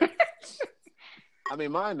 I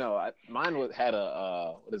mean, mine had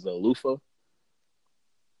a what is it, a loofah.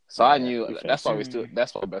 So I knew that's why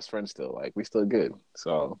that's why we're best friends still. Like we still good.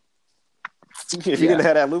 So If you didn't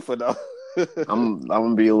have that loofah though, I'm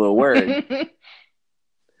gonna be a little worried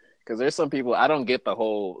because there's some people I don't get the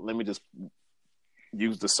whole. Let me just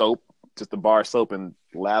use the soap, just the bar soap, and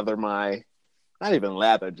lather my, not even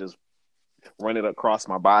lather, just run it across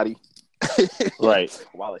my body, Right.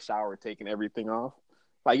 while the shower taking everything off.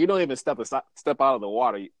 Like you don't even step out of the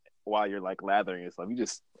water while you're like lathering it. So you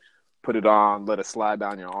just put it on, let it slide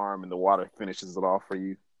down your arm, and the water finishes it off for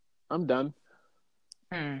you. I'm done.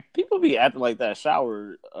 People be acting like that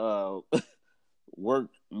shower work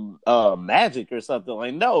magic or something.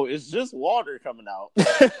 Like, no, it's just water coming out.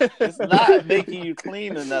 It's not making you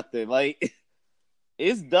clean or nothing. Like,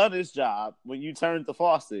 it's done its job when you turn the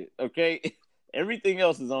faucet. Okay, everything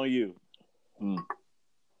else is on you.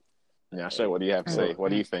 Yeah, sure. What do you have to say? What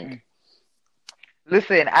do you think?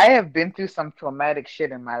 Listen, I have been through some traumatic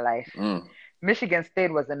shit in my life. Michigan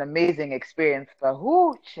State was an amazing experience, but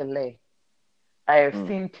Chile. I have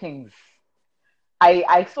seen things.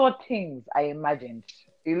 I saw things I imagined.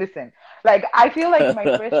 You listen, like I feel like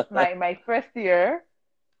my first year.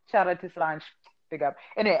 Shout out to Solange, big up.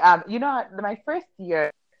 Anyway, my first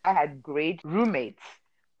year I had great roommates,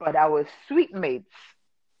 but our suite mates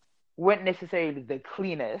weren't necessarily the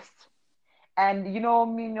cleanest. And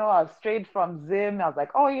me, I was straight from Zim. I was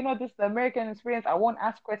like, oh, this is the American experience. I won't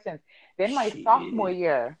ask questions. Then my sophomore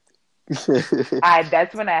year,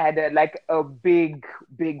 that's when I had a big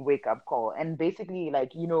wake up call. And basically,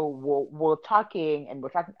 we're talking and we're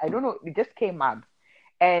talking. I don't know. It just came up,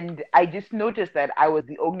 and I just noticed that I was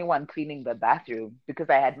the only one cleaning the bathroom because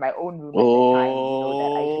I had my own room at the time.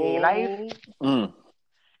 That I realized,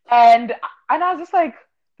 and I was just like,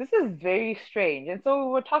 this is very strange. And so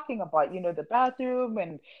we were talking about, the bathroom,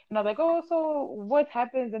 and I was like, oh, so what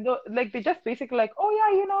happens? And they just basically like, oh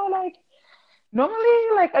yeah,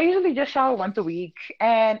 normally, I usually just shower once a week.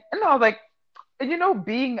 And I was like,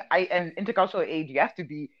 being an intercultural age, you have to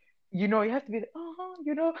be,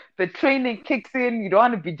 the training kicks in. You don't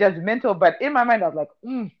want to be judgmental. But in my mind, I was like,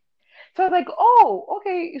 So I was like, oh,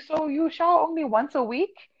 okay. So you shower only once a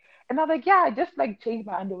week? And I was like, yeah, I just change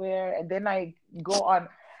my underwear and then I go on.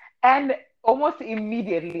 And almost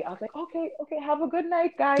immediately, I was like, okay, have a good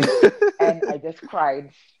night, guys. And I just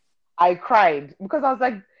cried. I cried because I was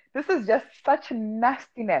like, this is just such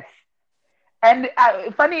nastiness. And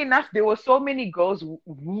funny enough, there were so many girls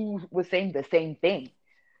who were saying the same thing.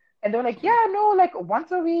 And they're like, yeah, no,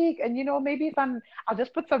 once a week. And, maybe if I'll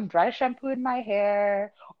just put some dry shampoo in my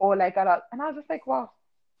hair or and I was just like, wow,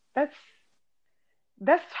 that's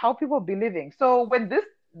how people be living. So when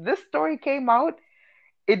this story came out,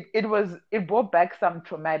 it brought back some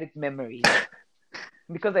traumatic memories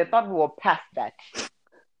because I thought we were past that.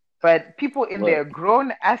 But people in their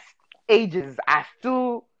grown ass ages are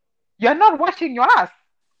still, you're not washing your ass.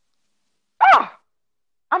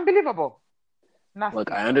 Unbelievable. Nasty.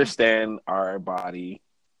 Look, I understand our body.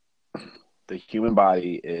 The human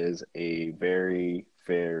body is a very,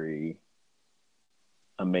 very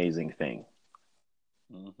amazing thing.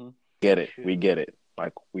 Get it. We get it.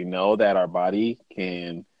 We know that our body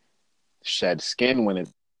can shed skin when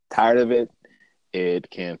it's tired of it. It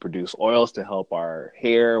can produce oils to help our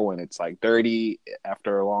hair when it's dirty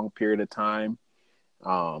after a long period of time.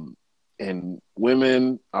 And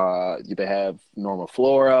women, they have normal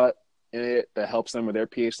flora in it that helps them with their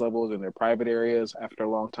pH levels in their private areas after a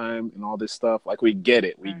long time and all this stuff. We get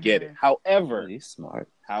it. We get it. However, he's smart.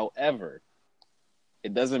 However,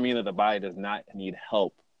 it doesn't mean that the body does not need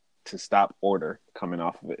help to stop odor coming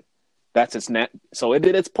off of it. That's its so it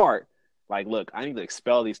did its part. Look, I need to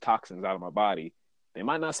expel these toxins out of my body. They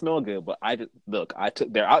might not smell good, but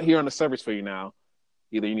they're out here on the surface for you now.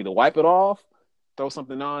 Either you need to wipe it off, throw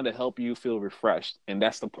something on to help you feel refreshed. And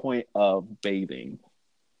that's the point of bathing.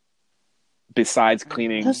 Besides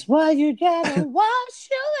cleaning. That's why you gotta wash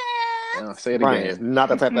your ass. Say it Brian, again. it's not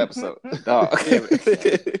that type of episode.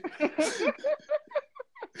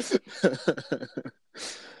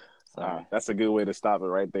 Sorry. That's a good way to stop it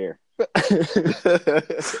right there.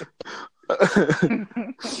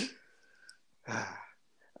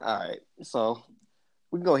 All right, so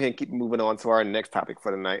we can go ahead and keep moving on to our next topic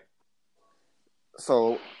for the night.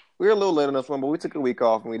 So we were a little late on this one, but we took a week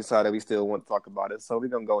off and we decided we still want to talk about it. So we're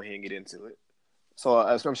going to go ahead and get into it. So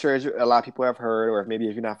as I'm sure a lot of people have heard, or maybe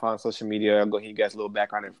if you're not following social media, I'll go ahead and get a little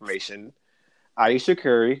background information. Ayesha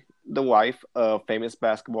Curry, the wife of famous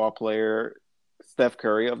basketball player Steph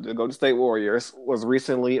Curry of the Golden State Warriors, was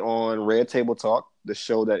recently on Red Table Talk, the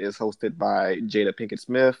show that is hosted by Jada Pinkett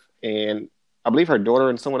Smith and I believe her daughter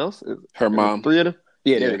and someone else. Her mom. Three of them.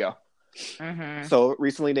 Yeah, there Yeah. we go. Mm-hmm. So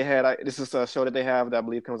recently they had this is a show that they have that I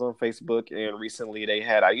believe comes on Facebook, and recently they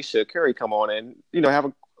had Ayesha Curry come on and have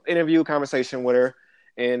an interview conversation with her.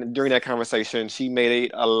 And during that conversation, she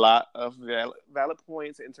made a lot of valid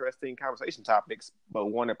points, interesting conversation topics, but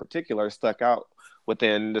one in particular stuck out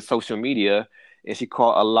within the social media, and she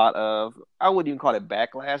caught a lot of, I wouldn't even call it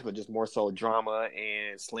backlash, but just more so drama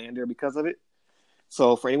and slander because of it.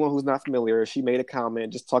 So for anyone who's not familiar, she made a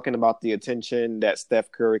comment just talking about the attention that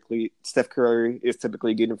Steph Curry is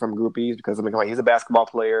typically getting from groupies because he's a basketball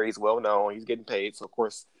player, he's well known, he's getting paid, so of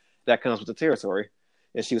course that comes with the territory.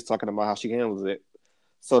 And she was talking about how she handles it.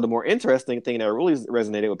 So the more interesting thing that really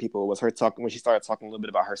resonated with people was her talking when she started talking a little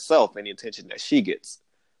bit about herself and the attention that she gets.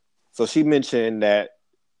 So she mentioned that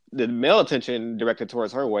the male attention directed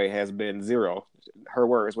towards her way has been zero. Her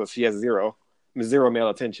words was she has zero male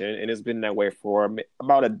attention, and it's been that way for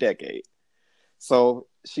about a decade. So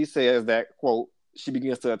she says that, quote, she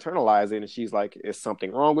begins to internalize it, and she's like, is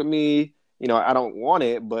something wrong with me? I don't want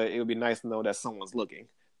it, but it would be nice to know that someone's looking.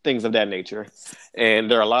 Things of that nature. And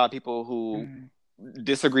there are a lot of people who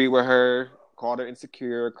disagree with her, called her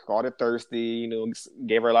insecure, called her thirsty,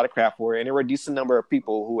 gave her a lot of crap for it. And there were a decent number of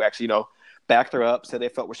people who actually, backed her up, said they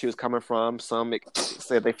felt where she was coming from. Some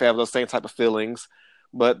said they felt those same type of feelings.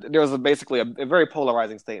 But there was basically a very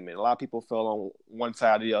polarizing statement. A lot of people fell on one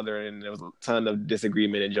side or the other, and there was a ton of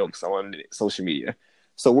disagreement and jokes on social media.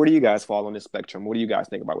 So where do you guys fall on this spectrum? What do you guys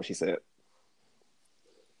think about what she said?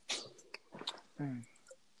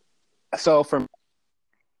 So from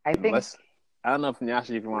I think I don't know if Nyasha,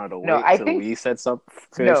 if you wanted to wait think we said something,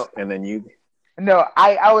 and then you. No,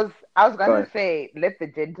 I was Go gonna ahead. say let the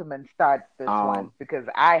gentleman start this one because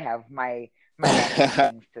I have my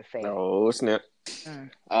things to say. Oh snap!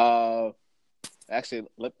 Actually,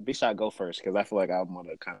 let B-Shot go first because I feel like I'm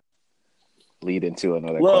gonna kind of lead into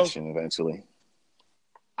another question eventually.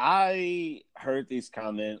 I heard these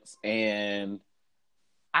comments and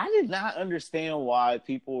I did not understand why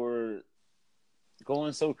people were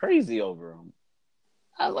going so crazy over them.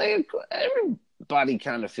 I was like, everybody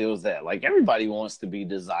kind of feels that. Like, everybody wants to be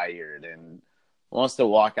desired and wants to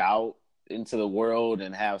walk out into the world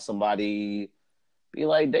and have somebody be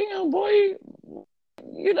like, damn, boy,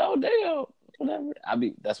 damn, whatever.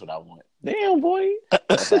 That's what I want. Damn, boy.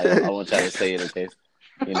 That's how I want y'all to say it in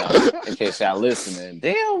case y'all listening.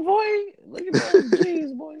 Damn, boy, look at those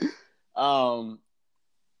G's, boy.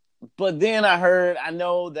 But then I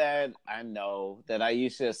know that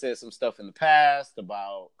Ayesha said some stuff in the past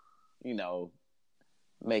about,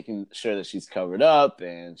 making sure that she's covered up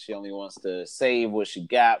and she only wants to save what she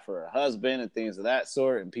got for her husband and things of that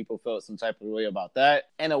sort. And people felt some type of way about that.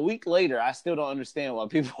 And a week later, I still don't understand why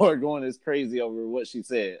people are going this crazy over what she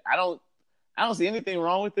said. I don't see anything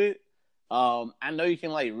wrong with it. I know you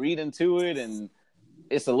can read into it and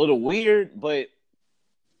it's a little weird, but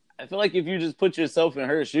I feel like if you just put yourself in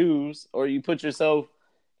her shoes or you put yourself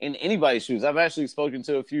in anybody's shoes, I've actually spoken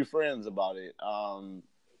to a few friends about it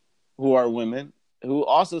who are women who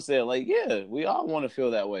also said, yeah, we all want to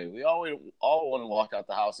feel that way. We all want to walk out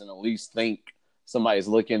the house and at least think somebody's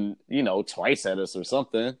looking, twice at us or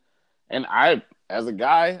something. And I, as a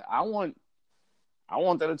guy, I want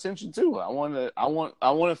that attention too. I want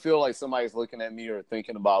to feel like somebody's looking at me or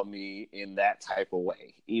thinking about me in that type of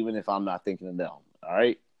way, even if I'm not thinking of them. All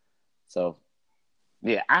right. So,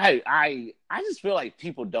 yeah, I just feel like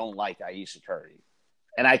people don't like Ayesha Curry,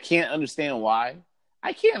 and I can't understand why.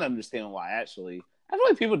 Actually. I feel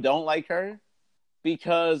like people don't like her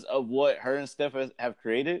because of what her and Steph have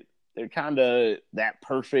created. They're kind of that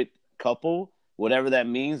perfect couple, whatever that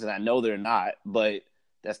means, and I know they're not, but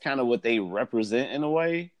that's kind of what they represent in a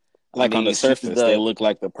way. On the surface, they look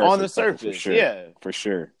like the perfect on the couple, surface, for sure. yeah, for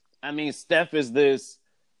sure. I mean, Steph is this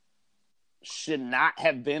should not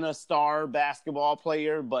have been a star basketball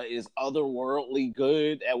player, but is otherworldly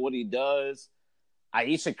good at what he does.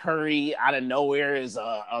 Ayesha Curry, out of nowhere, is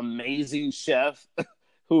an amazing chef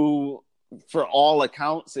who, for all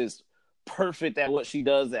accounts, is perfect at what she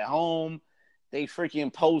does at home. They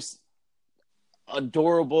freaking post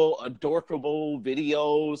adorable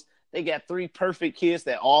videos. They got 3 perfect kids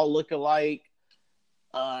that all look alike.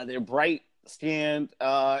 They're bright skinned.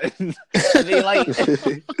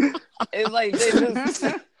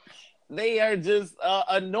 They are just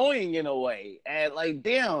annoying in a way. And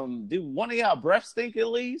damn, do one of y'all breath stink at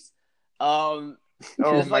least? Oh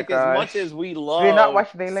as my gosh. As much as we love Do you not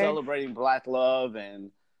watch Daylight? celebrating Black love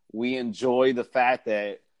and we enjoy the fact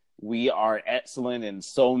that we are excellent in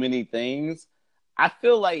so many things, I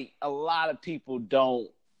feel like a lot of people don't.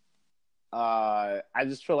 I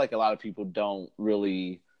just feel like a lot of people don't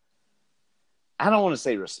really. I don't want to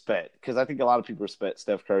say respect, because I think a lot of people respect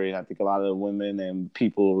Steph Curry, and I think a lot of the women and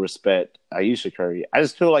people respect Ayesha Curry. I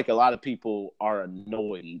just feel like a lot of people are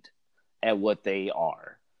annoyed at what they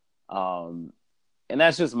are. And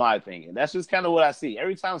that's just my opinion. That's just kind of what I see.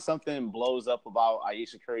 Every time something blows up about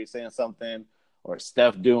Ayesha Curry saying something or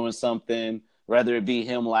Steph doing something, whether it be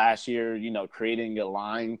him last year, creating a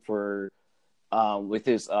line for with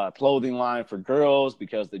his clothing line for girls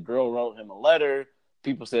because the girl wrote him a letter.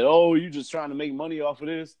 People said, "Oh, you just trying to make money off of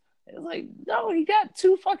this?" It's like, no, he got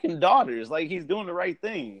 2 fucking daughters. Like, he's doing the right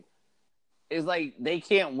thing. It's like they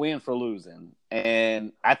can't win for losing.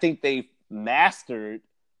 And I think they mastered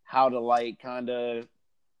how to kind of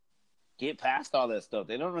get past all that stuff.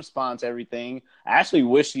 They don't respond to everything. I actually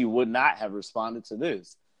wish she would not have responded to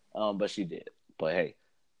this, but she did. But hey,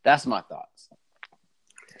 that's my thoughts.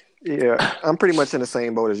 Yeah, I'm pretty much in the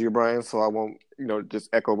same boat as you, Brian, so I won't, just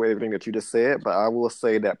echo everything that you just said. But I will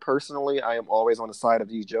say that personally, I am always on the side of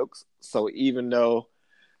these jokes. So even though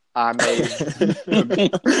I may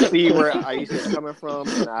see where Ayesha is coming from,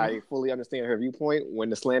 and I fully understand her viewpoint,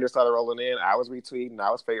 when the slander started rolling in, I was retweeting,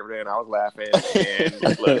 I was favoriting, I was laughing.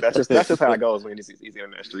 And look, that's just how it goes when it's easy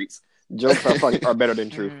on the streets. Jokes are better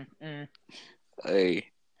than truth. Hey.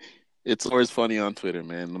 It's always funny on Twitter,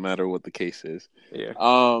 man, no matter what the case is. Yeah.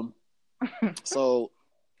 So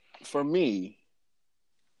for me,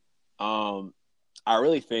 I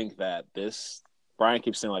really think that Brian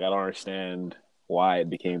keeps saying, I don't understand why it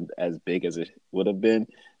became as big as it would have been,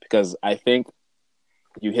 because I think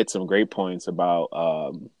you hit some great points about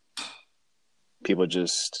people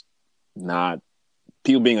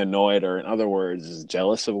being annoyed, or in other words,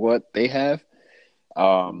 jealous of what they have.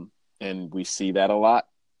 And we see that a lot.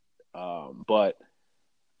 But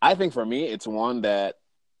I think for me, it's one that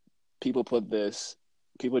people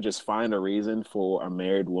just find a reason for a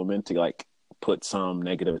married woman to put some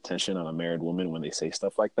negative attention on a married woman when they say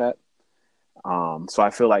stuff like that. So I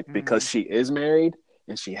feel like because she is married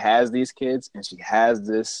and she has these kids and she has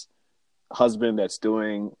this husband that's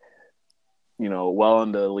doing, well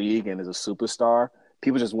in the league and is a superstar,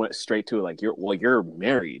 people just went straight to it. You're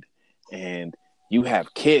married and you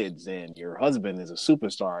have kids and your husband is a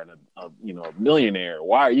superstar and a millionaire.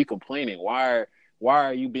 Why are you complaining? Why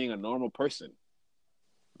are you being a normal person?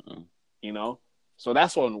 So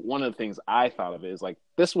that's one of the things I thought of is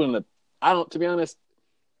this one. To be honest,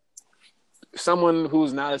 someone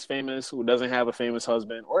who's not as famous, who doesn't have a famous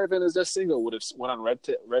husband, or even is just single, would have went on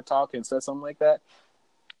Red Talk and said something like that.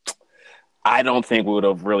 I don't think we would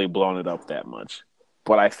have really blown it up that much.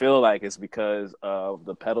 But I feel like it's because of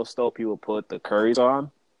the pedestal people put the Currys on,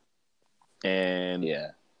 and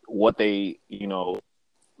what they,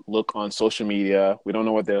 look on social media. We don't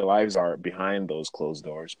know what their lives are behind those closed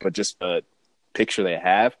doors, but just the picture they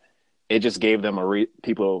have, it just gave them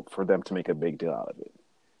people for them to make a big deal out of it.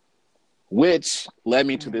 Which led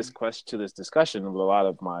me to this discussion with a lot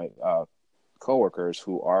of my coworkers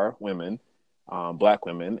who are women, Black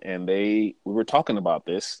women, and we were talking about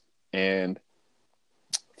this, and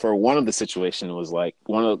for one of the situation was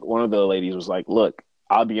one of the ladies was like, "Look,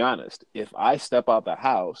 I'll be honest. If I step out the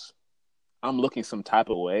house, I'm looking some type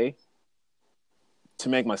of way to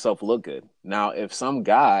make myself look good. Now, if some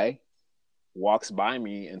guy walks by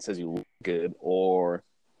me and says you look good,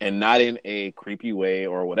 and not in a creepy way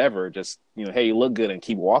or whatever, just hey, you look good and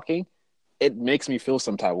keep walking, it makes me feel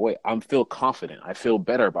some type of way. I feel confident. I feel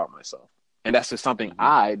better about myself, and that's just something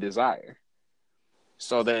I desire.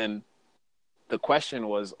 So then." The question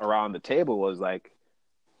was around the table was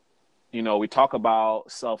we talk about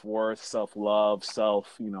self-worth, self-love,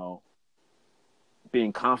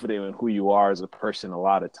 being confident in who you are as a person a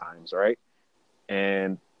lot of times, right?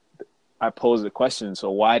 And I posed the question, so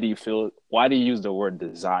why do you use the word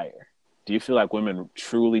desire? Do you feel like women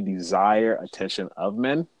truly desire attention of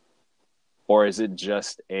men? Or is it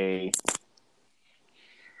just a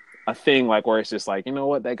thing where it's just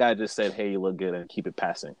what, that guy just said, hey, you look good, and keep it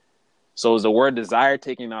passing? So is the word desire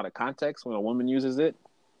taken out of context when a woman uses it?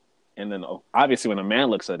 And then obviously when a man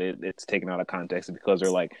looks at it, it's taken out of context because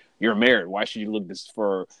they're like, you're married. Why should you look this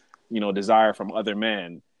for, desire from other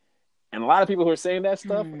men? And a lot of people who are saying that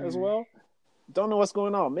stuff as well don't know what's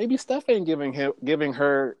going on. Maybe Steph ain't giving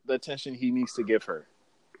her the attention he needs to give her.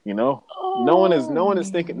 No one is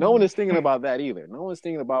thinking about that either. No one's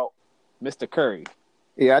thinking about Mr. Curry.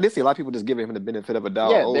 Yeah, I did see a lot of people just giving him the benefit of a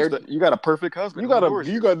doubt. Yeah, you got a perfect husband.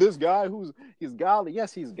 You got this guy he's godly.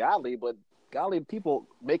 Yes, he's godly, but godly people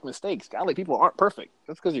make mistakes. Godly people aren't perfect.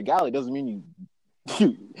 Just because you're godly doesn't mean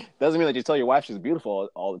that you tell your wife she's beautiful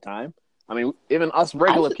all the time. I mean, even us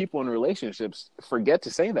regular people in relationships forget to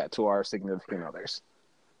say that to our significant others,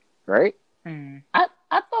 right? I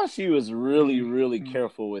thought she was really, really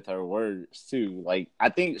careful with her words too. Like, I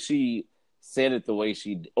think she said it the way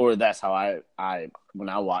or that's how I when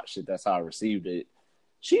I watched it, that's how I received it.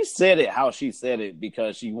 She said it how she said it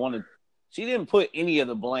because she didn't put any of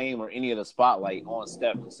the blame or any of the spotlight on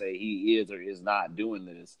Steph to say he is or is not doing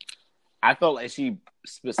this. I felt like she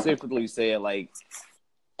specifically said like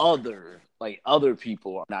other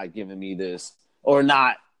people are not giving me this or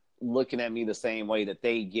not looking at me the same way that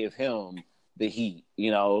they give him the heat. You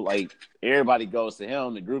know, like everybody goes to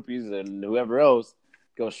him, the groupies and whoever else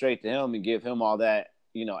go straight to him and give him all that,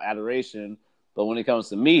 you know, adoration. But when it comes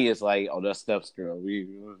to me, it's like, oh, that's Steph's girl. We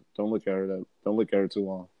don't look at her. Don't look at her too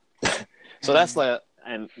long. So that's like,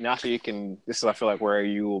 and Nyasha, this is, I feel like, where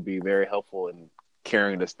you will be very helpful in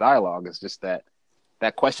carrying this dialogue. Is just that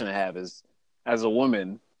question I have is, as a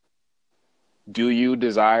woman, do you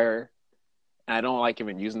desire? And I don't like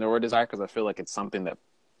even using the word desire because I feel like it's something that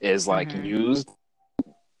is like used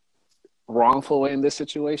wrongful in this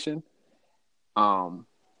situation.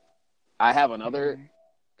 I have another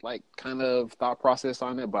like kind of thought process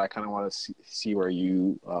on it, but I kind of want to see where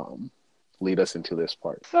you lead us into this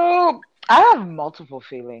part. So I have multiple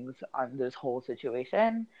feelings on this whole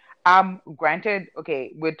situation. Granted,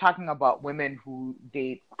 okay, we're talking about women who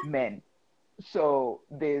date men. So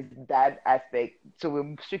there's that aspect. So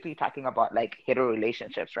we're strictly talking about like hetero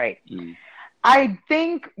relationships, right? I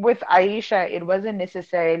think with Aisha, it wasn't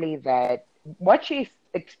necessarily that what she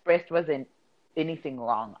expressed wasn't anything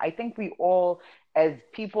wrong. I think we all, as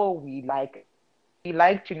people, we like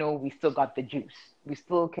to know we still got the juice. We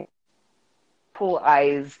still can pull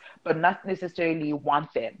eyes, but not necessarily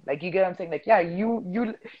want them. Like, you get what I'm saying? Like, yeah,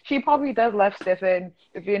 she probably does love Stefan.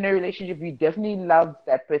 If you're in a relationship, you definitely love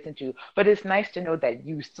that person too. But it's nice to know that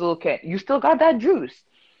you still got that juice.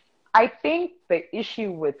 I think the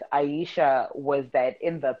issue with Aisha was that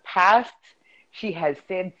in the past, she has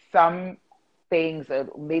said some things or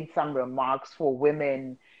made some remarks for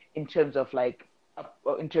women in terms of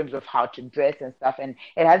how to dress and stuff, and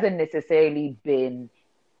it hasn't necessarily been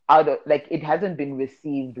it hasn't been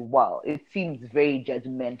received well. It seems very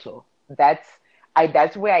judgmental. That's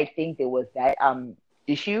where I think there was that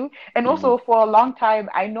issue. And also for a long time,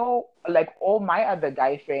 I know like all my other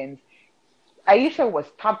guy friends, Aisha was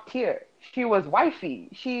top tier. She was wifey.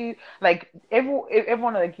 She like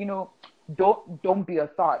everyone like, you know, don't be a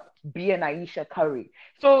thought. Be an Aisha Curry.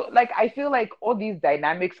 So like I feel like all these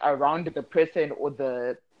dynamics around the person or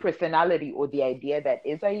the personality or the idea that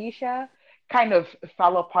is Aisha kind of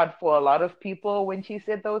fell apart for a lot of people when she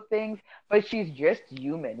said those things, but she's just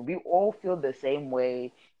human. We all feel the same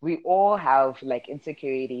way. We all have like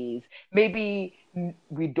insecurities. Maybe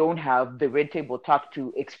we don't have the red table talk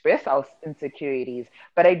to express our insecurities,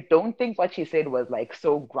 but I don't think what she said was like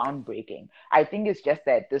so groundbreaking. I think it's just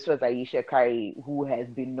that this was Aisha Curry, who has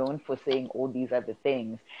been known for saying all these other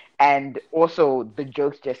things, and also the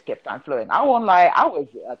jokes just kept on flowing. I won't lie, I was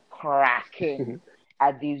cracking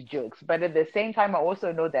at these jokes, but at the same time, I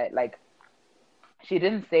also know that like she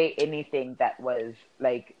didn't say anything that was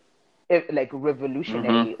like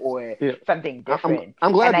revolutionary or something different.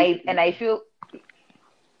 I'm glad. I feel.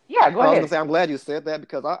 Yeah, go ahead. I was gonna say I'm glad you said that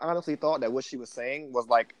because I honestly thought that what she was saying was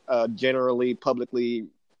like a generally publicly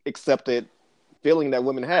accepted feeling that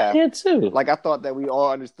women have. Yeah, too. Like I thought that we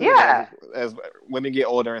all understood as women get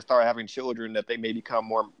older and start having children that they may become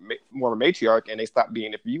more of a matriarch and they stop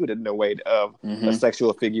being viewed in the way of a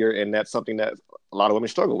sexual figure, and that's something that a lot of women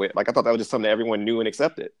struggle with. Like I thought that was just something that everyone knew and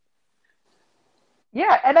accepted.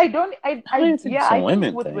 Yeah, and I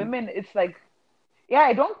think with thing. women it's like, yeah,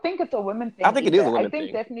 I don't think it's a women thing. I think it is a women thing.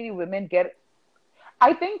 I think thing. definitely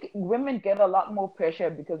women get a lot more pressure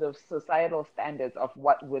because of societal standards of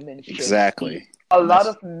what women should be. A lot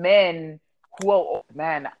of men who are,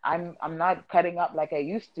 man, I'm not cutting up like I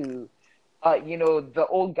used to. You know, the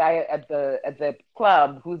old guy at the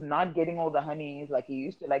club who's not getting all the honeys like he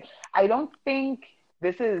used to. Like, I don't think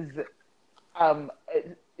this is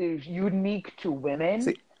unique to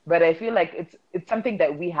women. But I feel like it's something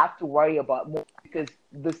that we have to worry about more because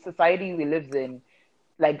the society we live in,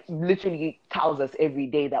 like, literally tells us every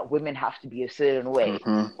day that women have to be a certain way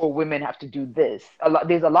or women have to do this.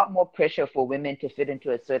 There's a lot more pressure for women to fit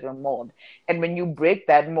into a certain mold. And when you break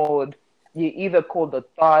that mold, you're either called a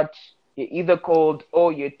thought, you're either called, oh,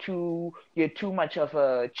 you're too much of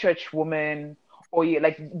a church woman, or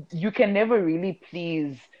you can never really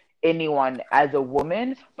please anyone as a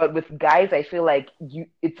woman. But with guys, I feel like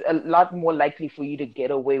it's a lot more likely for you to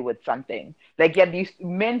get away with something. Like, yeah, these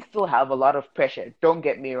men still have a lot of pressure, don't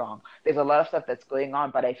get me wrong, there's a lot of stuff that's going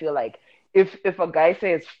on, but I feel like if a guy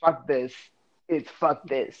says fuck this, it's fuck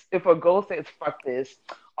this. If a girl says fuck this,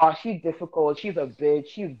 oh, she's difficult, she's a bitch,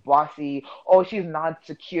 she's bossy, oh, she's not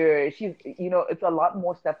secure, she's, it's a lot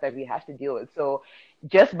more stuff that we have to deal with. So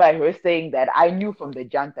just by her saying that, I knew from the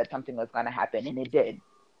jump that something was going to happen, and it did.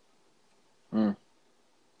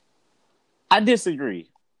 I disagree.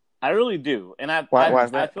 I really do. And Why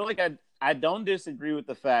is that? I feel like I don't disagree with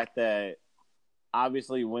the fact that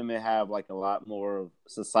obviously women have like a lot more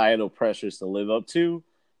societal pressures to live up to.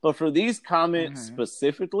 But for these comments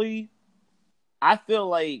specifically, I feel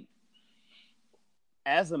like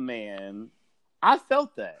as a man, I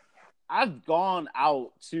felt that. I've gone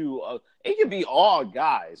out to it could be all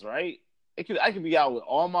guys, right? I could be out with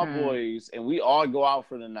all my boys and we all go out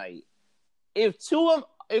for the night. If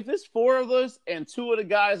it's 4 of us and 2 of the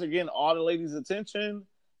guys are getting all the ladies' attention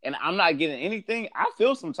and I'm not getting anything, I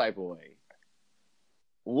feel some type of way.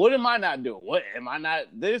 What am I not doing? What am I not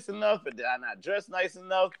this enough? Did I not dress nice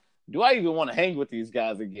enough? Do I even want to hang with these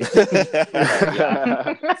guys again?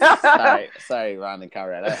 Sorry, Ron and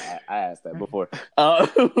Conrad. I asked that before.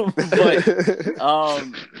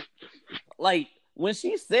 Like when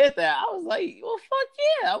she said that, I was like, well, fuck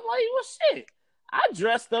yeah. I'm like, well, shit. I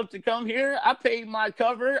dressed up to come here. I paid my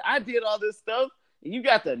cover. I did all this stuff. And you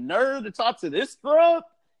got the nerve to talk to this scrub?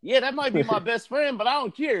 Yeah, that might be my best friend, but I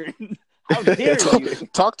don't care. How dare you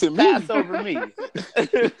talk to me? Pass over me. I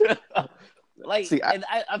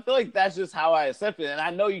feel like that's just how I accept it. And I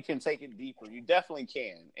know you can take it deeper. You definitely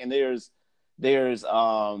can. And there's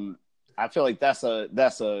I feel like that's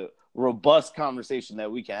a robust conversation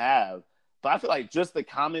that we can have. But I feel like just the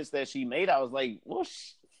comments that she made, I was like, well,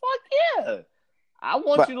 fuck yeah. I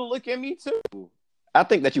want you to look at me too. I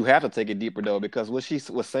think that you have to take it deeper though, because what she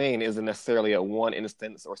was saying isn't necessarily a one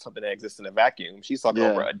instance or something that exists in a vacuum. She's talking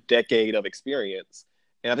over a decade of experience.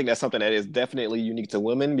 And I think that's something that is definitely unique to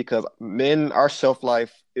women, because men, our shelf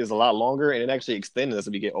life is a lot longer and it actually extends as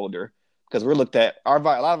we get older. Because we're looked at, a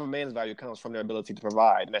lot of a man's value comes from their ability to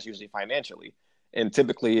provide, and that's usually financially. And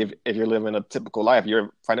typically, if you're living a typical life,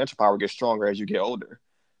 your financial power gets stronger as you get older.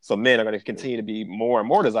 So men are going to continue to be more and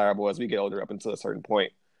more desirable as we get older up until a certain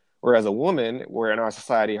point. Whereas a woman, where in our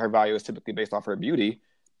society, her value is typically based off her beauty,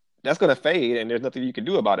 that's going to fade and there's nothing you can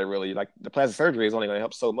do about it, really. Like the plastic surgery is only going to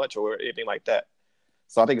help so much or anything like that.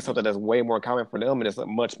 So I think it's something that's way more common for them and it's a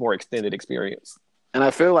much more extended experience. And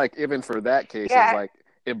I feel like even for that case, it's like,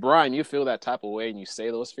 if Brian, you feel that type of way and you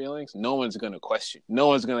say those feelings, no one's going to question. No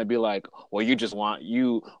one's going to be like, well, you just want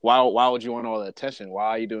why would you want all the attention? Why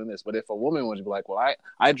are you doing this? But if a woman would be like, well,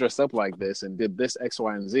 I dressed up like this and did this X,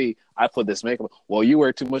 Y, and Z, I put this makeup. Well, you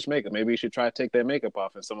wear too much makeup. Maybe you should try to take that makeup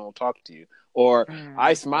off and someone will talk to you. Or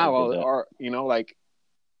I smile, or, like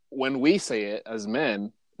when we say it as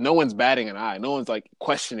men, no one's batting an eye. No one's like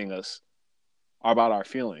questioning us about our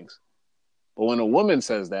feelings. But when a woman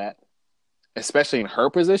says that, especially in her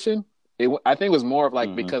position, I think it was more of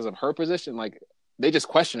like because of her position, like they just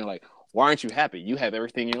question her, like, why aren't you happy? You have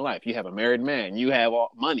everything in your life. You have a married man. You have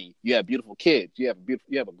all money. You have beautiful kids. You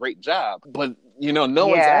have a great job. But no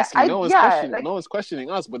one's asking. No one's questioning. No one's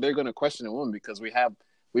questioning us. But they're going to question a woman because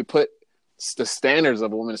we put the standards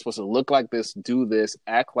of a woman is supposed to look like this, do this,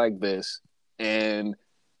 act like this, and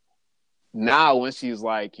now when she's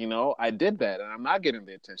like, I did that and I'm not getting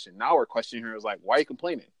the attention. Now we're questioning her. It's like, why are you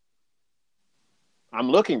complaining? I'm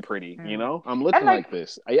looking pretty, I'm looking like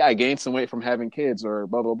this. I gained some weight from having kids or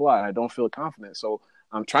blah, blah, blah. And I don't feel confident. So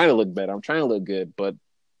I'm trying to look better. I'm trying to look good, but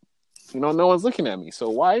no one's looking at me. So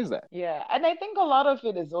why is that? Yeah. And I think a lot of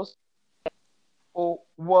it is also, oh,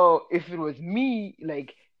 well, if it was me,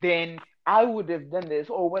 like, then I would have done this.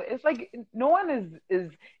 Or well, it's like, no one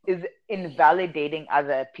is invalidating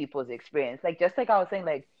other people's experience. Like, just like I was saying,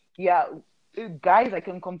 like, yeah, guys, I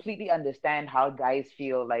can completely understand how guys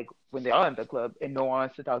feel like when they are in the club and no one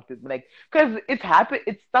wants to talk to them, like, because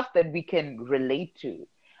it's stuff that we can relate to.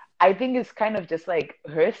 I think it's kind of just like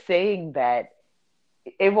her saying that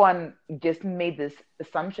everyone just made this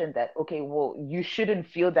assumption that, okay, well, you shouldn't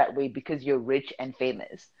feel that way because you're rich and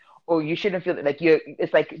famous, or you shouldn't feel like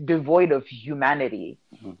it's like devoid of humanity,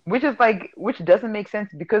 which doesn't make sense,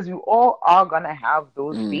 because we all are gonna have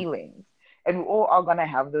those feelings. And we all are going to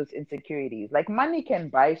have those insecurities. Like, money can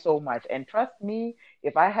buy so much. And trust me,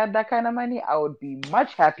 if I had that kind of money, I would be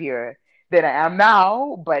much happier than I am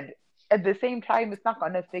now. But at the same time, it's not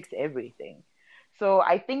going to fix everything. So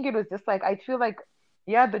I think it was just like, I feel like,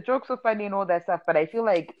 yeah, the jokes were funny and all that stuff. But I feel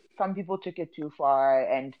like some people took it too far.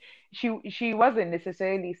 And she wasn't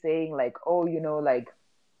necessarily saying like, oh, like,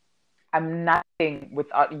 I'm nothing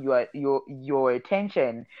without your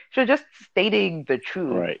attention. She was just stating the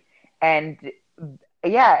truth. Right. And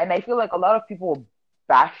yeah, and I feel like a lot of people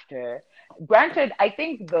bashed her. granted, I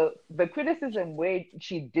think the criticism where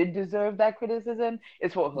she did deserve that criticism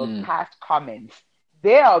is for her past comments.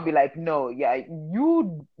 There, I'll be like, no, yeah, as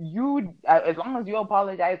long as you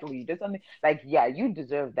apologize or you did something, like, yeah, you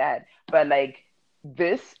deserve that. But like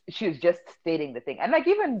this, she's just stating the thing, and like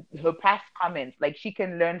even her past comments, like she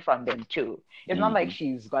can learn from them too. It's not like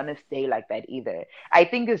she's gonna stay like that either. I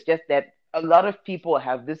think it's just that a lot of people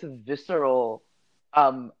have this visceral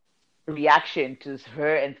reaction to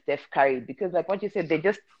her and Steph Curry because, like what you said, they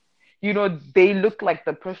just, they look like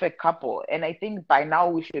the perfect couple. And I think by now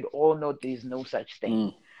we should all know there's no such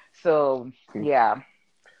thing. So, yeah.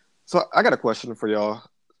 So I got a question for y'all.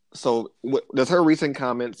 So does her recent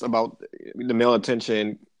comments about the male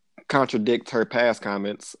attention contradict her past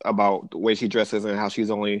comments about the way she dresses and how she's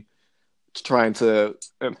only trying to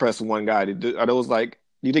impress one guy? Are those like,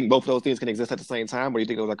 do you think both of those things can exist at the same time, or do you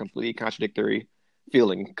think those are completely contradictory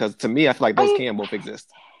feeling? Because to me, I feel like those can both exist.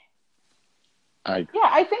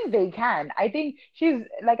 I think they can. I think she's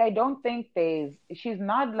like, I don't think she's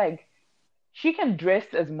not like, she can dress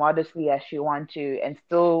as modestly as she wants to and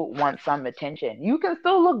still want some attention. You can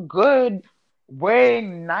still look good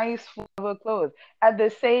wearing nice clothes. At the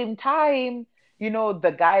same time,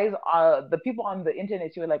 the people on the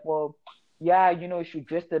internet, you were like, well, yeah, she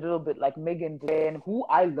dressed a little bit like Megan Glenn, who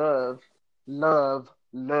I love.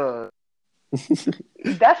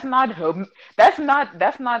 That's not her. That's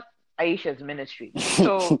not Aisha's ministry.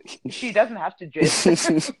 So she doesn't have to dress.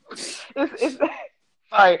 it's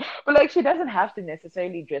sorry, but like she doesn't have to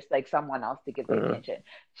necessarily dress like someone else to get the attention.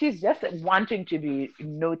 She's just wanting to be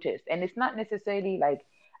noticed, and it's not necessarily like.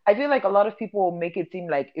 I feel like a lot of people make it seem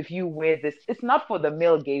like if you wear this, it's not for the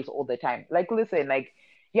male gaze all the time. Like, listen, like,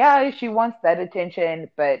 yeah, she wants that attention,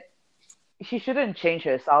 but she shouldn't change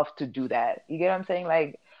herself to do that. You get what I'm saying?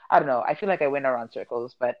 Like, I don't know. I feel like I went around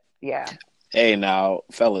circles, but yeah. Hey, now,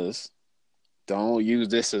 fellas, don't use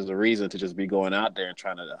this as a reason to just be going out there and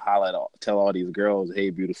trying to tell all these girls, hey,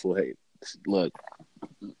 beautiful, hey, look.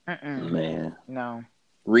 Man. No.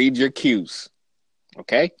 Read your cues.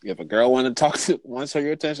 Okay? If a girl wants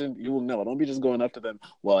your attention, you will know. Don't be just going up to them.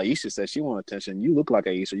 Well, Aisha said she wants attention. You look like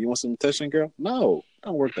Aisha. You want some attention, girl? No.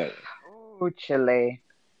 Don't work that way. Oh, Chile.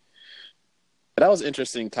 That was an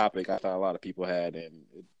interesting topic I thought a lot of people had, and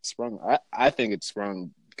it sprung. I think it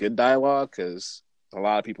sprung good dialogue because a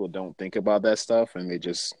lot of people don't think about that stuff and they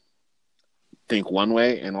just think one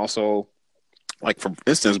way. And also, like for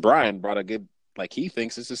instance, Brian brought a good, like he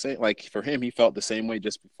thinks it's the same. Like for him, he felt the same way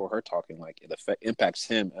just before her talking. Like it impacts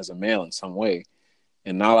him as a male in some way,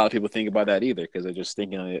 and not a lot of people think about that either because they're just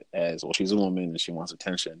thinking of it as, well, she's a woman and she wants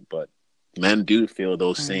attention. But men do feel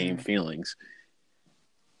those same feelings.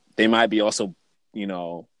 They might be also,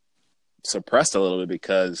 suppressed a little bit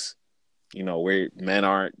because, men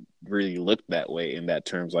aren't really looked that way in that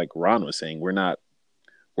terms. Like Ron was saying, we're not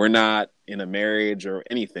in a marriage or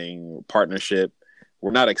anything, partnership.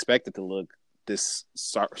 We're not expected to look this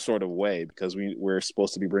sort of way because we're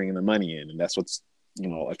supposed to be bringing the money in, and that's what's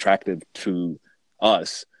attractive to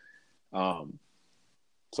us.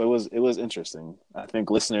 So it was interesting. I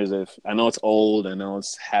think listeners, if I know it's old, I know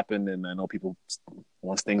it's happened, and I know people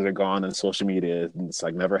once things are gone on social media, it's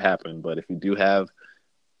like never happened. But if you do have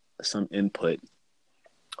some input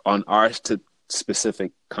on our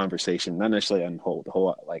specific conversation, not necessarily on the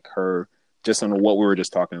whole like her, just on what we were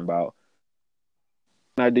just talking about,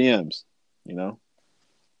 in our DMs,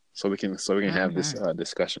 so we can have this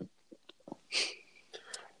discussion.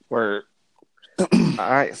 Word. All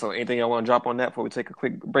right. So, anything I want to drop on that before we take a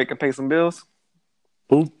quick break and pay some bills?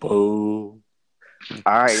 Boop boop. All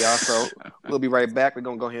right, y'all. So we'll be right back. We're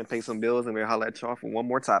gonna go ahead and pay some bills, and we'll holler at y'all for one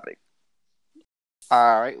more topic.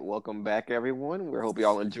 All right, welcome back, everyone. We hope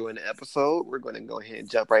y'all enjoying the episode. We're going to go ahead and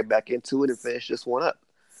jump right back into it and finish this one up.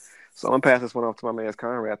 So I'm gonna pass this one off to my man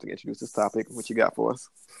Conrad to introduce this topic. What you got for us?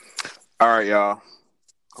 All right, y'all.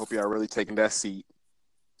 Hope y'all really taking that seat.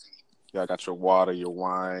 Y'all got your water, your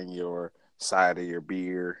wine, your cider, your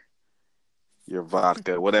beer, your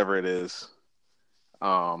vodka, whatever it is.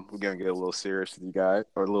 We're gonna get a little serious with you guys,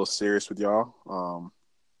 or a little serious with y'all,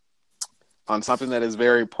 on something that is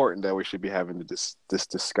very important that we should be having this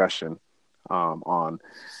discussion on.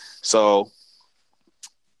 So,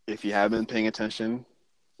 if you have been paying attention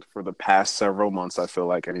for the past several months, I feel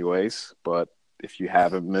like, anyways, but if you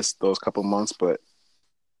haven't missed those couple months, but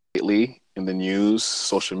lately in the news,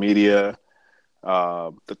 social media,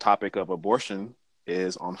 the topic of abortion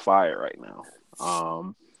is on fire right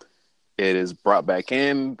now. It is brought back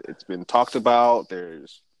in. It's been talked about.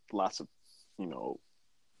 There's lots of,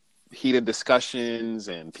 heated discussions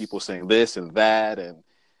and people saying this and that. And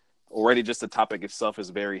already just the topic itself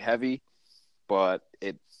is very heavy, but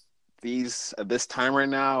it these at this time right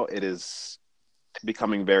now, it is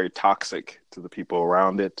becoming very toxic to the people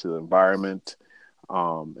around it, to the environment,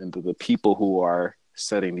 and to the people who are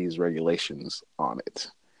setting these regulations on it.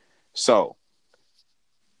 So,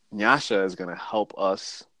 Nyasha is going to help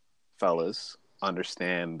us, fellas,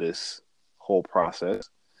 understand this whole process.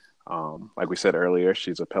 Like we said earlier,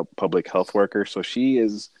 she's a public health worker, so she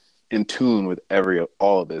is in tune with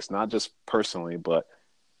all of this, not just personally, but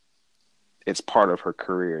it's part of her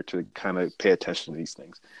career to kind of pay attention to these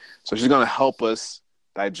things. So she's going to help us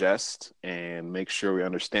digest and make sure we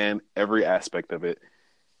understand every aspect of it,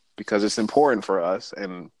 because it's important for us,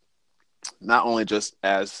 and not only just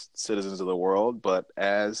as citizens of the world, but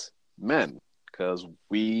as men, because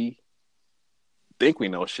we think we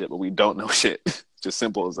know shit, but we don't know shit. Just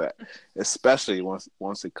simple as that. Especially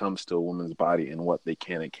once it comes to a woman's body and what they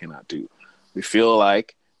can and cannot do. We feel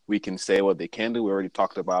like we can say what they can do. We already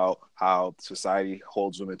talked about how society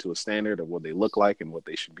holds women to a standard of what they look like and what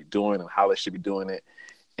they should be doing and how they should be doing it.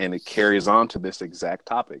 And it carries on to this exact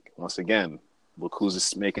topic. Once again, look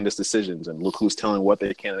who's making these decisions and look who's telling what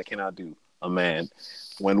they can and cannot do. A man.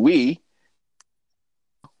 When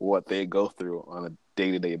what they go through on a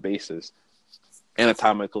day-to-day basis,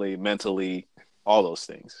 anatomically, mentally, all those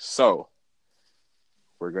things. So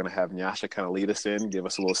we're going to have Nyasha kind of lead us in, give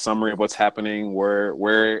us a little summary of what's happening,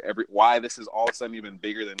 why this is all of a sudden even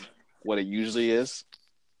bigger than what it usually is.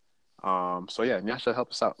 So yeah, Nyasha, help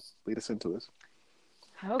us out. Lead us into this.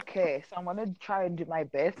 Okay, so I'm gonna try and do my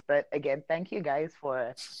best, but again, thank you guys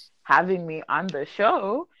for having me on the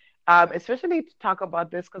show, especially to talk about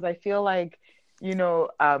this because I feel like,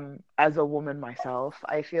 as a woman myself,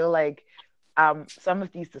 I feel like some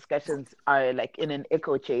of these discussions are like in an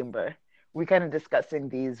echo chamber. We're kind of discussing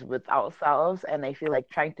these with ourselves, and I feel like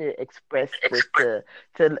trying to express this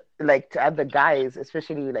to other guys,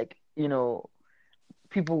 especially like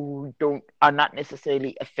people who are not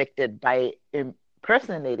necessarily affected by it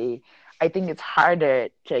personally. I think it's harder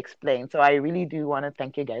to explain. So I really do want to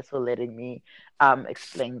thank you guys for letting me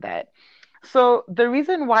explain that. So the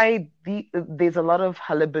reason why there's a lot of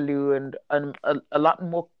hullabaloo and a lot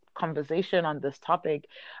more conversation on this topic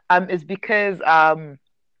is because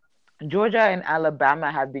Georgia and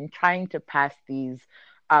Alabama have been trying to pass these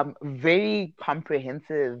very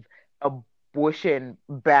comprehensive abortion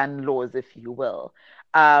ban laws, if you will.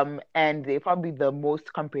 And they're probably the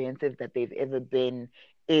most comprehensive that they've ever been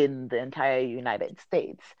in the entire United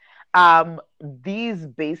States. These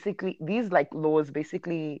like laws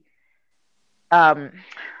basically, how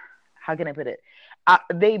can I put it?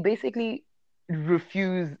 They basically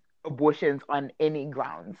refuse abortions on any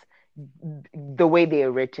grounds the way they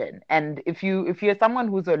are written. And if you're someone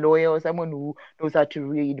who's a lawyer or someone who knows how to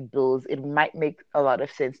read bills, it might make a lot of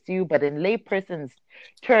sense to you. But in layperson's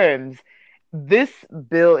terms, this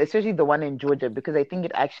bill, especially the one in Georgia, because I think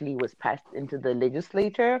it actually was passed into the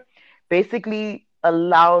legislature, basically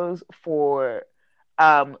allows for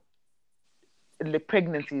the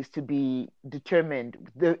pregnancies to be determined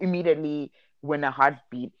immediately when a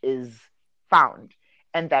heartbeat is found.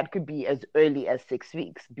 And that could be as early as 6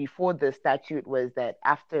 weeks. Before, the statute was that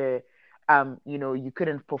after, you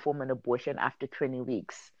couldn't perform an abortion after 20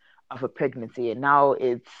 weeks of a pregnancy. And now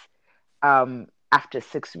it's after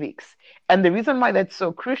 6 weeks. And the reason why that's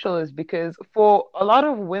so crucial is because for a lot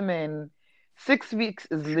of women, 6 weeks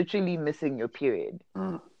is literally missing your period.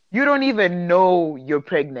 You don't even know you're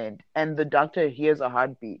pregnant, and the doctor hears a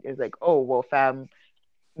heartbeat. It's like, oh, well, fam,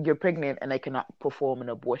 you're pregnant and I cannot perform an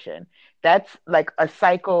abortion. That's like a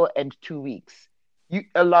cycle and 2 weeks.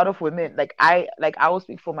 A lot of women, I will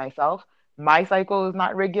speak for myself. My cycle is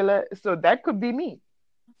not regular, so that could be me.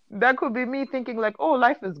 That could be me thinking like, oh,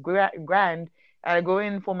 life is grand. And I go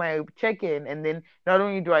in for my check-in, and then not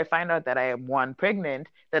only do I find out that I am pregnant,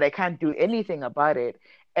 that I can't do anything about it.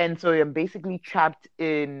 And so I'm basically trapped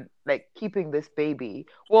in like keeping this baby.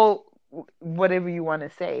 Well, whatever you want to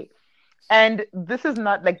say. And this is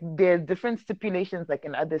not like there's different stipulations like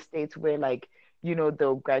in other states where like,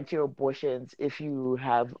 they'll grant you abortions if you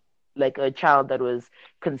have like a child that was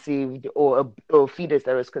conceived or a fetus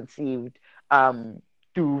that was conceived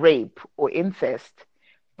through rape or incest.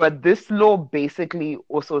 But this law basically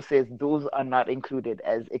also says those are not included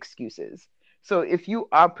as excuses. So if you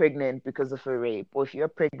are pregnant because of a rape, or if you're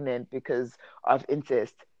pregnant because of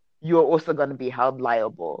incest, you're also going to be held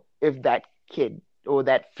liable if that kid or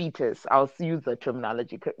that fetus, I'll use the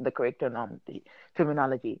terminology, the correct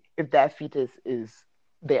terminology, if that fetus is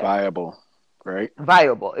there. Viable, right?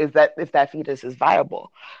 Viable, if that fetus is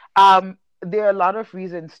viable. There are a lot of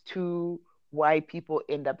reasons to why people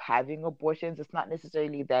end up having abortions. It's not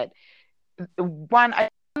necessarily that, one, I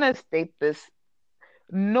want to state this,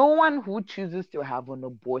 no one who chooses to have an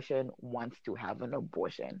abortion wants to have an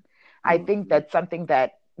abortion. I think Mhm. that's something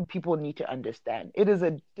that people need to understand. It is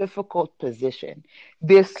a difficult position.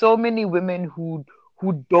 There's so many women who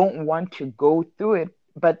don't want to go through it,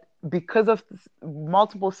 but because of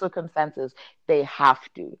multiple circumstances, they have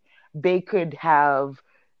to. They could have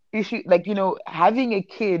issue like having a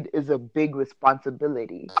kid is a big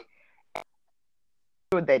responsibility.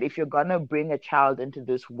 So that if you're gonna bring a child into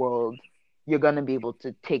this world, you're gonna be able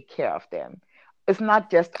to take care of them. It's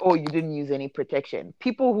not just, oh, you didn't use any protection.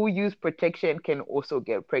 People who use protection can also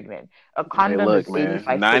get pregnant. A Hey, condom is look, man,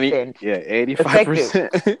 85% yeah, effective. 85%.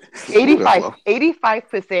 Ooh, that's 85, low.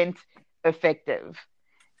 85% effective.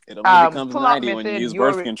 It only becomes Pull out 90 when you method, use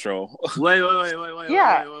birth you're control.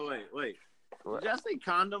 yeah, Wait. Did y'all say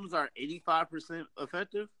condoms are 85%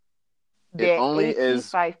 effective? It they're only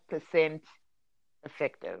is 85%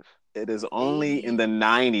 effective. it is only in 80. the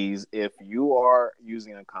 90s if you are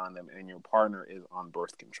using a condom and your partner is on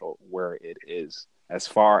birth control where it is as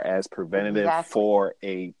far as preventative Exactly. for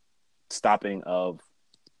a stopping of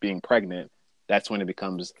being pregnant. That's when it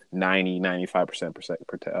becomes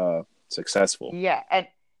 90-95% successful. Yeah, So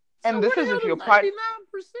and where this the is hell if your does part 99%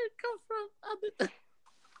 come from? I've been thinking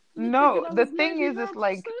no, that the was thing is, it's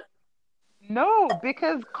like 99%. no,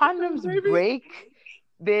 because condoms Baby. break,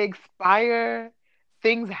 they expire,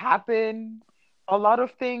 things happen. A lot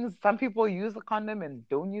of things, some people use a condom and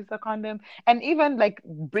don't use a condom. And even like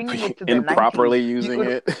bringing it to the 90s, Improperly you using would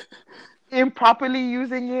it. improperly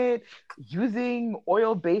using it, using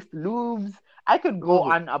oil-based lubes. I could go Well,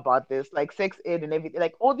 on about this, like sex ed and everything.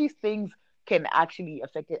 Like all these things can actually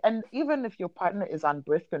affect it. And even if your partner is on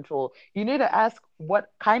birth control, you need to ask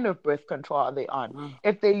what kind of birth control are they on.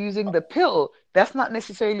 If they're using the pill, that's not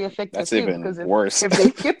necessarily effective that's too, even because worse. if they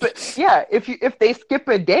skip it, yeah, if they skip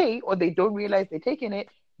a day or they don't realize they're taking it,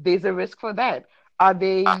 there's a risk for that. Are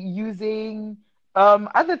they using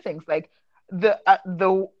other things like the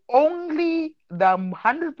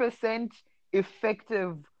 100%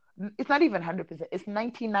 effective, it's not even 100%, it's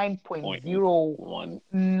Point 99.09. one.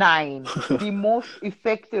 The most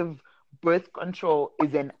effective birth control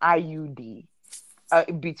is an IUD,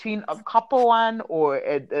 between a copper one or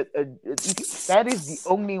that is the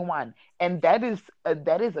only one, and that is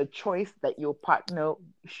a choice that your partner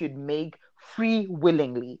should make free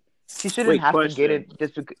willingly. She shouldn't Wait, have to get question. it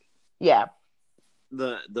just because. Yeah.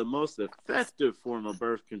 The most effective form of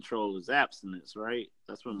birth control is abstinence, right?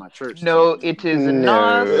 That's what my church No, told me. it is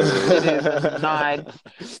not. It is No. not.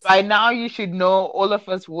 By now, you should know all of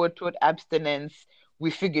us who were taught abstinence. We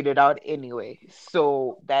figured it out anyway.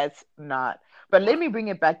 So that's not. But let me bring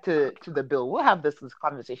it back to the bill. We'll have this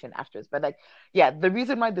conversation afterwards. But like, yeah, the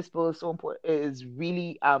reason why this bill is so important is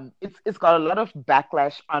really it's got a lot of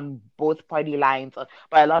backlash on both party lines,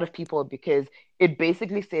 by a lot of people, because it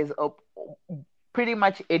basically says, oh, pretty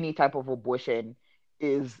much any type of abortion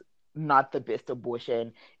is not the best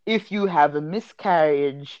abortion. If you have a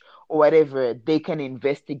miscarriage or whatever, they can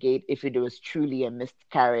investigate if it was truly a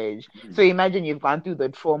miscarriage. So imagine you've gone through the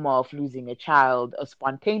trauma of losing a child, a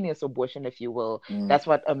spontaneous abortion, if you will. Mm, That's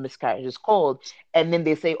what a miscarriage is called. And then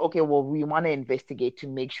they say, okay, well, we want to investigate to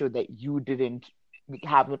make sure that you didn't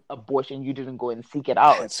have an abortion, you didn't go and seek it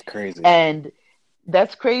out. that's crazy. And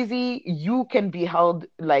that's crazy. You can be held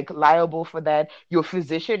like liable for that. Your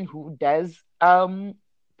physician who does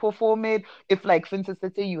perform it, if like for instance,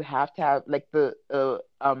 let's say you have to have like the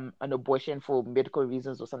an abortion for medical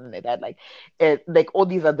reasons or something like that, like all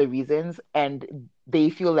these other reasons, and they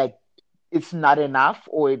feel like it's not enough,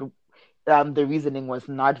 or the reasoning was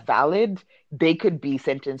not valid, they could be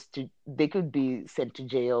sent to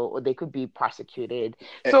jail, or they could be prosecuted.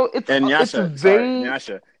 A- So And it's Yasha, sorry, very.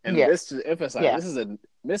 Yasha, and Yeah, this to emphasize, yeah, this is a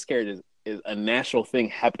miscarriage is a natural thing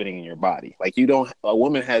happening in your body. Like you don't, a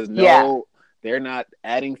woman has yeah. no, they're not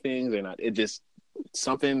adding things. They're not. It just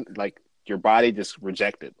something like your body just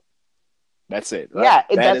rejected. That's it. That Yeah,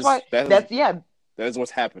 that that's is why that is that's yeah, that is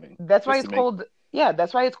what's happening. that's why Just to it's make called yeah,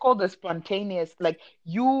 that's why it's called a spontaneous. Like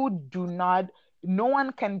you do not, no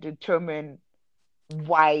one can determine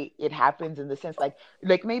why it happens, in the sense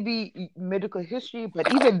like maybe medical history,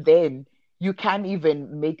 but even then you can't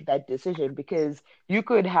even make that decision, because you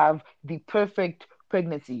could have the perfect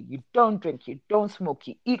pregnancy. You don't drink, you don't smoke,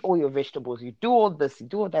 you eat all your vegetables, you do all this, you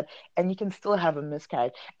do all that, and you can still have a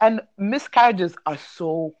miscarriage. And miscarriages are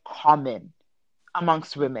so common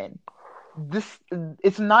amongst women. This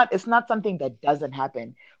it's not something that doesn't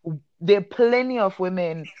happen. There are plenty of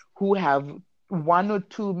women who have one or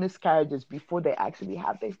two miscarriages before they actually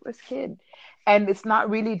have their first kid, and it's not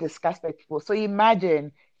really discussed by people. So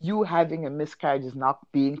imagine you having a miscarriage is not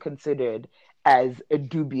being considered, as a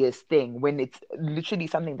dubious thing when it's literally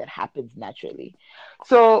something that happens naturally.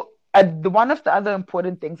 So, one of the other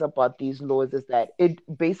important things about these laws is that it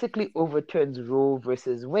basically overturns Roe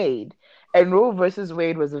versus Wade. And Roe versus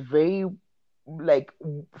Wade was a very like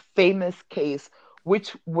famous case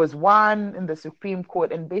which was won in the Supreme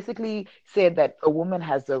Court and basically said that a woman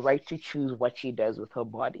has the right to choose what she does with her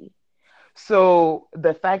body. So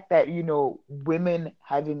the fact that, women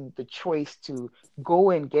having the choice to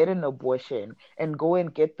go and get an abortion and go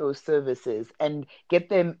and get those services and get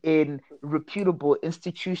them in reputable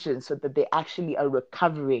institutions so that they actually are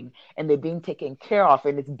recovering and they're being taken care of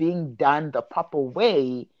and it's being done the proper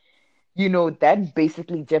way, that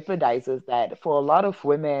basically jeopardizes that for a lot of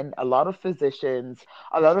women, a lot of physicians,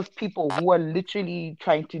 a lot of people who are literally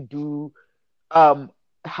trying to do um,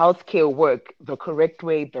 healthcare work the correct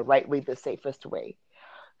way, the right way, the safest way.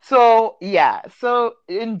 So yeah, so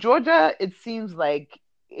in Georgia, it seems like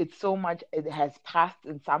it has passed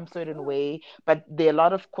in some certain way, but there are a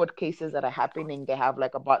lot of court cases that are happening. They have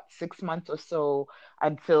like about 6 months or so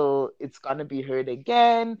until it's gonna be heard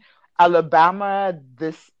again. Alabama,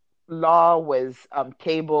 this law was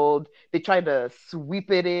tabled. They tried to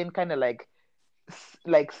sweep it in, kind of like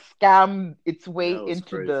scam its way That was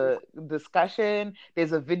into crazy. the discussion.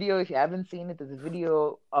 There's a video, if you haven't seen it, there's a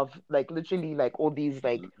video of like literally like all these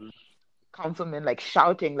like Hmm. councilmen like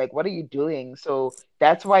shouting like what are you doing? So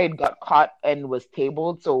that's why it got caught and was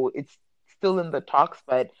tabled. So it's still in the talks,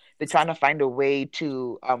 but they're trying to find a way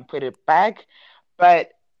to put it back. But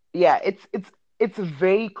yeah, it's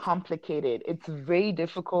very complicated. It's very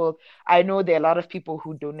difficult. I know there are a lot of people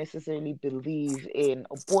who don't necessarily believe in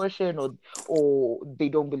abortion or they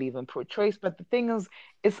don't believe in pro-choice, but the thing is,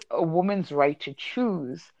 it's a woman's right to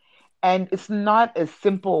choose. And it's not as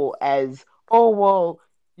simple as, oh, well,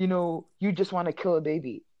 you just want to kill a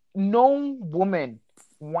baby. No woman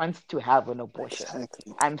wants to have an abortion.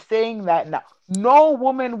 Exactly. I'm saying that now. No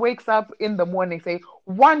woman wakes up in the morning saying,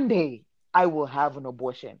 one day I will have an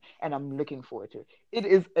abortion and I'm looking forward to it. It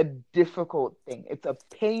is a difficult thing. It's a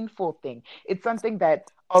painful thing. It's something that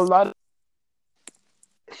a lot of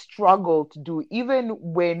struggle to do, even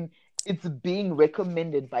when it's being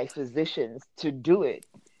recommended by physicians to do it.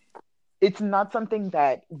 It's not something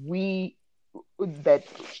that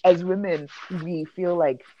as women we feel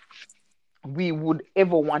like we would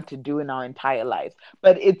ever want to do in our entire lives.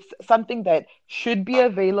 But it's something that should be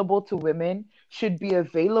available to women, should be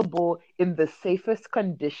available in the safest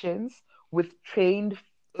conditions with trained,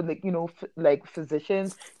 like, like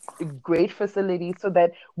physicians, great facilities, so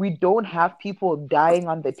that we don't have people dying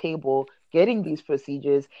on the table getting these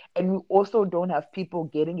procedures. And we also don't have people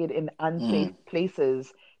getting it in unsafe Mm.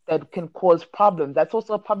 places that can cause problems. That's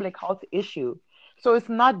also a public health issue. So it's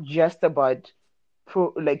not just about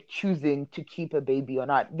like choosing to keep a baby or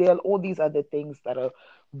not. There are all these other things that are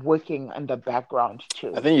working in the background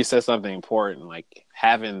I too. think you said something important, like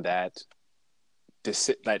having that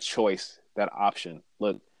choice, that option.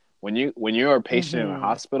 Look, when you're a patient in a Mm-hmm.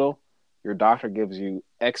 hospital, your doctor gives you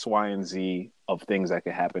X, Y, and Z of things that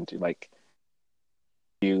could happen to you. Like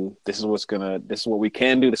this is what we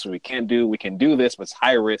can do, this is what we can't do. We can do this, but it's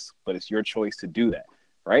high risk, but it's your choice to do that,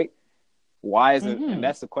 right? Why is it? And Mm-hmm.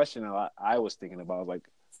 that's the question I was thinking about. Like,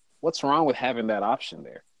 what's wrong with having that option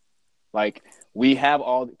there? Like, we have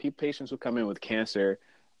all the patients who come in with cancer,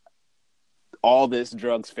 all these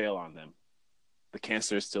drugs fail on them. The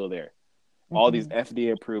cancer is still there. All these Mm-hmm.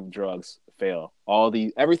 FDA approved drugs fail.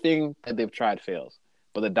 Everything that they've tried fails.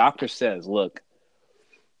 But the doctor says, look,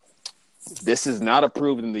 this is not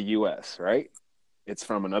approved in the US, right? It's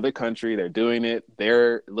from another country. They're doing it.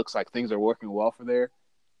 It looks like things are working well for there.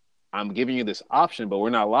 I'm giving you this option, but we're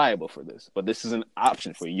not liable for this. But this is an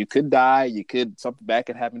option for you. You could die. Something bad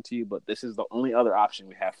could happen to you, but this is the only other option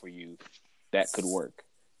we have for you that could work,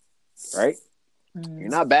 right? You're Mm-hmm.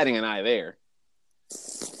 not batting an eye there,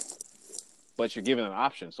 but you're given an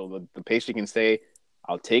option. So the patient can say,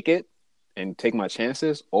 I'll take it and take my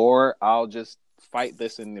chances, or I'll just fight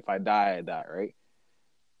this, and if I die, I die, right?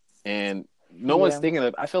 And no one's Yeah. thinking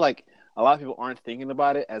of. I feel like a lot of people aren't thinking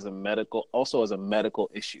about it also as a medical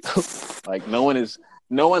issue. Like no one,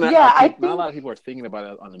 Yeah, I not a lot think. of people are thinking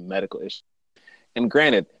about it on a medical issue. And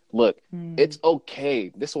granted, look, Mm. it's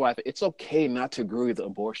okay. This is why it's okay not to agree with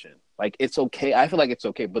abortion. Like, it's okay. I feel like it's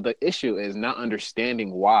okay, but the issue is not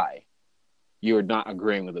understanding why you're not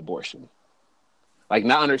agreeing with abortion. Like,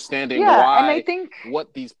 not understanding Yeah, and I why think.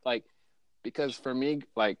 what these like because for me,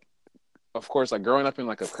 like, of course, like growing up in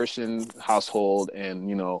like a Christian household, and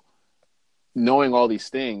knowing all these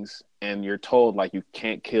things, and you're told like you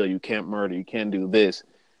can't kill, you can't murder, you can't do this,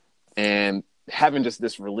 and having just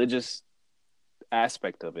this religious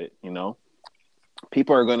aspect of it,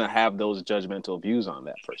 people are going to have those judgmental views on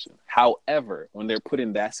that person. However, when they're put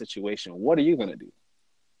in that situation, what are you going to do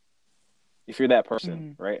if you're that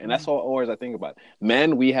person, Mm. right? And that's all always I think about.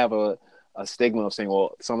 Men, we have a stigma of saying,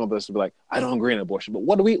 well, some of us will be like, I don't agree on abortion, but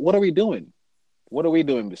what are we doing? What are we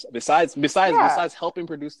doing Yeah. besides helping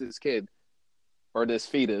produce this kid or this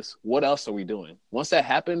fetus? What else are we doing? Once that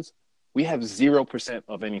happens, we have 0%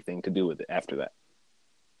 of anything to do with it after that.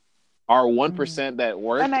 Our Mm. 1% that And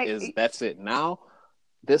worked I, is that's it. Now,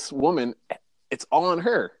 this woman, it's all on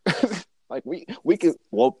her. Like we can,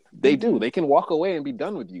 well, they do. mhm. They can walk away and be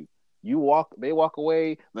done with you. They walk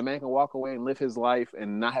away, the man can walk away and live his life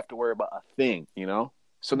and not have to worry about a thing, you know?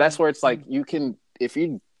 So that's Mm. where it's like Mm. you can, if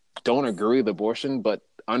you don't agree with abortion, but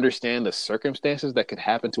understand the circumstances that could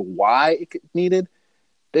happen to why it needed,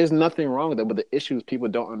 there's nothing wrong with it. But the issue is people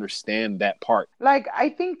don't understand that part. Like, I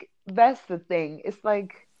think that's the thing. It's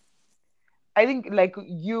like, I think, like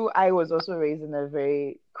you, I was also raised in a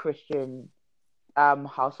very Christian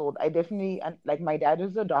household. I definitely, and like, my dad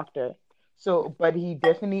is a doctor, so but he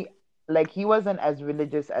definitely, like, he wasn't as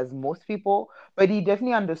religious as most people, but he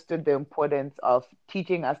definitely understood the importance of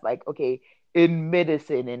teaching us, like, okay, in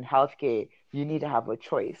medicine, in healthcare, you need to have a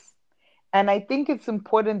choice. And I think it's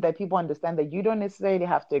important that people understand that you don't necessarily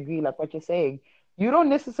have to agree, like what you're saying. You don't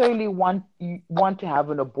necessarily want to have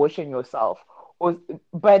an abortion yourself, or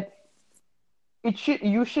but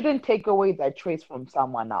you shouldn't take away that choice from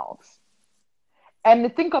someone else.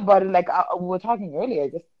 And think about it, like we were talking earlier,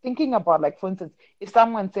 just thinking about, like, for instance, if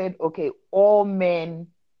someone said, okay, all men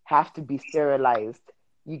have to be sterilized,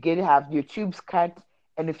 you get to have your tubes cut,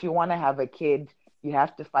 and if you want to have a kid, you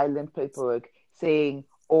have to file in paperwork saying,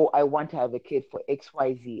 oh, I want to have a kid for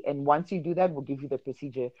XYZ. And once you do that, we'll give you the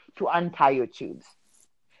procedure to untie your tubes.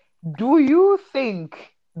 Do you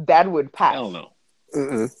think that would pass? Hell no.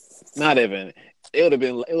 Mm-mm. Not even. It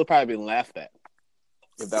would probably been laughed at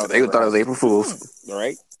if that would They ever thought it was happen. April Fools. Mm. All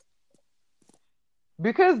right.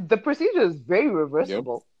 Because the procedure is very Yep.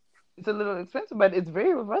 reversible. It's a little expensive, but it's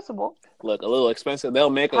very reversible. Look, a little expensive. They'll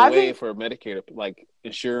make a way Having for Medicare, like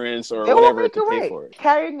insurance or They will whatever, make to a pay way. for it.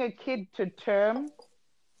 Carrying a kid to term,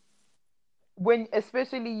 when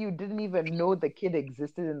especially you didn't even know the kid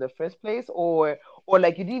existed in the first place, or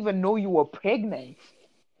like you didn't even know you were pregnant.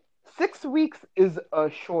 6 weeks is a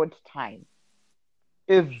short time,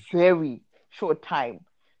 a very short time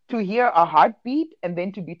to hear a heartbeat and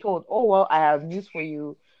then to be told, oh well, I have news for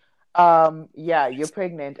you. Yeah, you're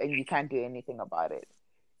pregnant and you can't do anything about it.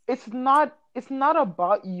 It's not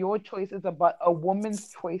about your choice, it's about a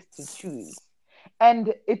woman's choice to choose.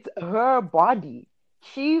 And it's her body.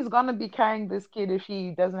 She's gonna be carrying this kid if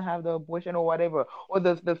she doesn't have the abortion or whatever, or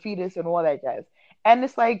the fetus and all that jazz. And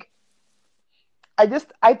it's like,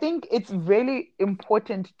 I think it's really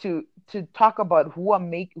important to talk about who are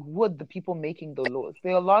the people making the laws.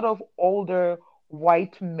 There are a lot of older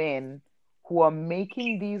white men who are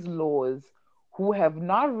making these laws, who have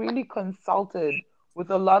not really consulted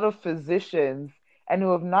with a lot of physicians, and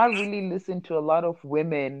who have not really listened to a lot of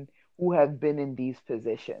women who have been in these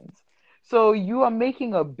positions. So you are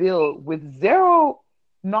making a bill with zero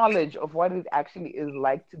knowledge of what it actually is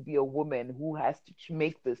like to be a woman who has to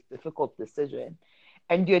make this difficult decision,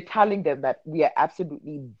 and you're telling them that we are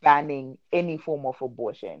absolutely banning any form of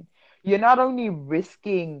abortion. You're not only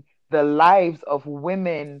risking the lives of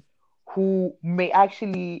women who may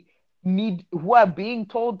actually who are being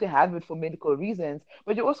told to have it for medical reasons,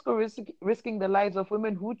 but you're also risking the lives of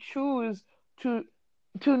women who choose to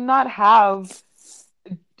not have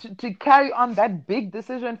to carry on that big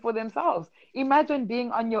decision for themselves. Imagine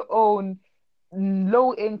being on your own,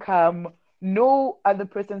 low income, no other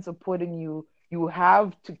person supporting you. You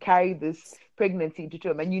have to carry this pregnancy to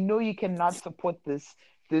term, and you know you cannot support this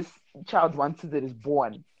child once it is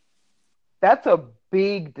born. That's a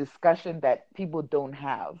big discussion that people don't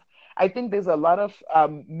have. I think there's a lot of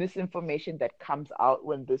misinformation that comes out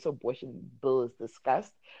when this abortion bill is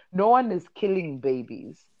discussed. No one is killing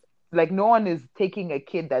babies. Like, no one is taking a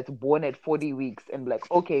kid that's born at 40 weeks and like,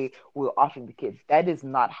 okay, we're offing the kid. That is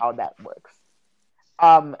not how that works.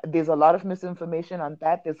 There's a lot of misinformation on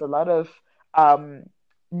that. There's a lot of um,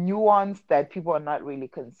 nuance that people are not really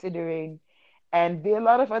considering. And there are a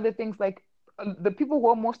lot of other things, like the people who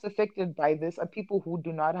are most affected by this are people who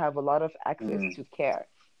do not have a lot of access Mm. to care.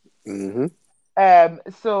 Mm-hmm.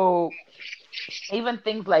 So even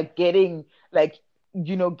things like getting, like,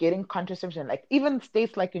 getting contraception, like even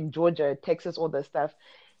states like in Georgia, Texas, all that stuff,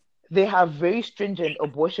 they have very stringent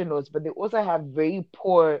abortion laws, but they also have very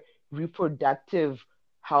poor reproductive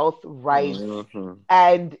health rights Mm-hmm.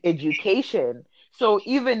 and education. So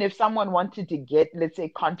even if someone wanted to get, let's say,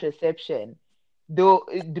 contraception, though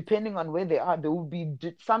depending on where they are, they will be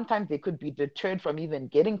sometimes they could be deterred from even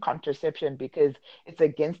getting contraception because it's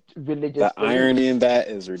against religious The irony in beliefs. that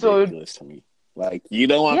is So ridiculous to me. Like, you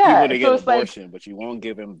don't want people yeah, to get so it's like abortion, but you won't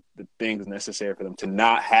give them the things necessary for them to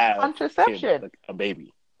not have contraception. like a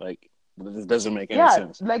baby. Like, this doesn't make any Yeah,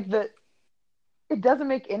 sense. like the it doesn't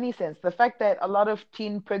make any sense. The fact that a lot of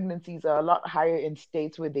teen pregnancies are a lot higher in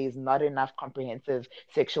states where there's not enough comprehensive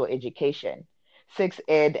sexual education, sex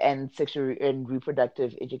ed, and sexual and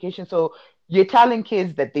reproductive education. So you're telling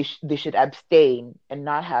kids that they should abstain and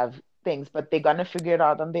not have things, but they're gonna figure it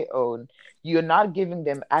out on their own. You're not giving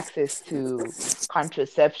them access to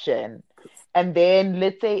contraception. And then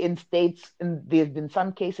let's say in states, and there's been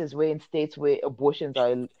some cases where in states where abortions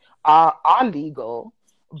are legal,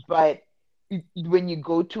 but when you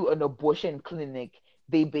go to an abortion clinic,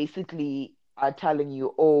 they basically are telling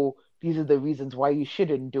you, oh, these are the reasons why you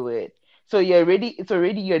shouldn't do it. So you've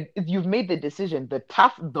made the decision,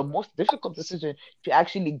 the most difficult decision to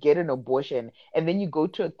actually get an abortion, and then you go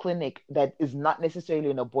to a clinic that is not necessarily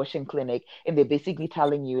an abortion clinic, and they're basically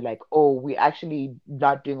telling you like, oh, we're actually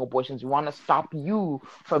not doing abortions. We want to stop you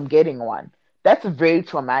from getting one. That's very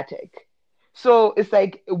traumatic. So it's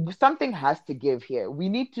like something has to give here. We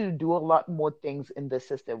need to do a lot more things in the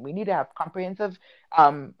system. We need to have comprehensive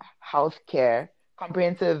health care,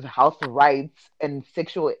 comprehensive health rights, and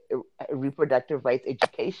sexual reproductive rights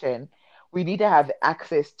education. We need to have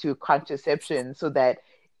access to contraception so that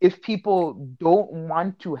if people don't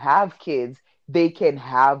want to have kids, they can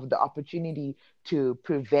have the opportunity to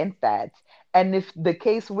prevent that. And if the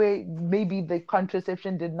case where maybe the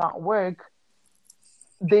contraception did not work,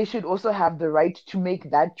 they should also have the right to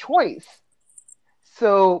make that choice.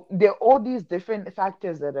 So there are all these different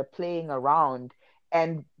factors that are playing around,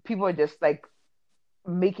 and people are just like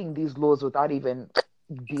making these laws without even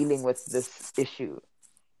dealing with this issue.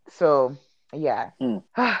 So yeah, Hmm.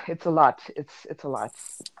 it's a lot. It's a lot.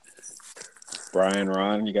 Brian,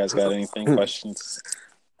 Ron, you guys got anything? Questions?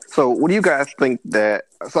 So, what do you guys think that?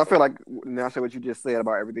 So, I feel like Nasha, what you just said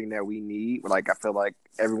about everything that we need. Like, I feel like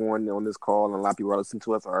everyone on this call and a lot of people who listen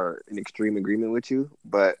to us are in extreme agreement with you.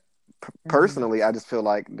 But Hmm. personally, I just feel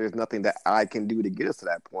like there's nothing that I can do to get us to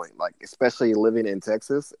that point. Like, especially living in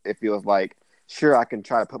Texas, it feels like sure I can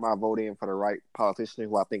try to put my vote in for the right politician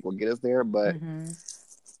who I think will get us there, but Hmm.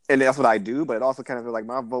 and that's what I do, but it also kind of feels like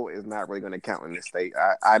my vote is not really going to count in this state.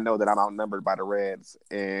 I know that I'm outnumbered by the Reds,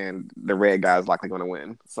 and the Red guy is likely going to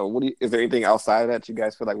win. So, is there anything outside of that you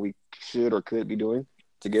guys feel like we should or could be doing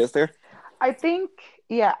to get us there? I think,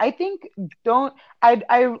 yeah, I think don't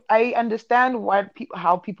I understand what people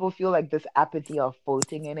how people feel like this apathy of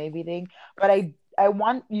voting and everything, but I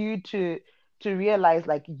want you to realize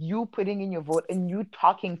like you putting in your vote and you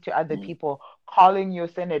talking to other Mm. people, calling your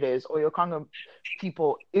senators or your congress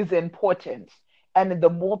people is important. And the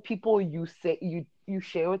more people you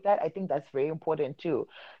share with that, I think that's very important too.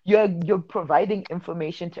 You're providing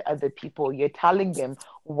information to other people. You're telling them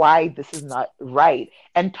why this is not right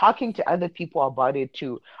and talking to other people about it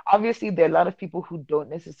too. Obviously, there are a lot of people who don't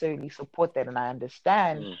necessarily support that, and I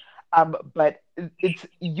understand. Mm. But it's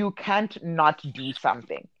you can't not do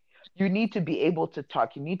something. You need to be able to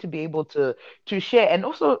talk. You need to be able to share. And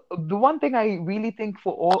also, the one thing I really think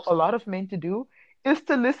for a lot of men to do is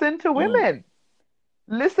to listen to Mm. women.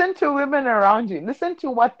 Listen to women around you. Listen to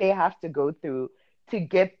what they have to go through to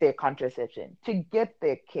get their contraception, to get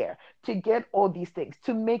their care, to get all these things,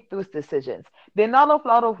 to make those decisions. There are not a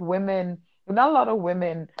lot of women, not a lot of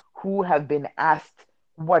women who have been asked,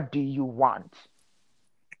 "What do you want?"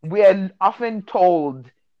 We're often told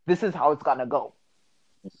this is how it's gonna go.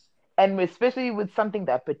 And especially with something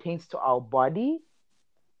that pertains to our body,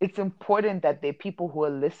 it's important that there are people who are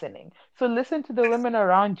listening. So listen to the women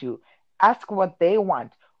around you. Ask what they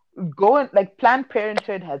want. Go and like Planned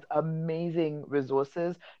Parenthood has amazing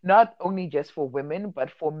resources, not only just for women, but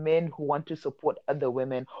for men who want to support other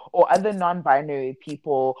women or other non-binary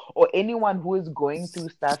people or anyone who is going through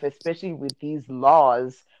stuff, especially with these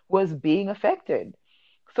laws, was being affected.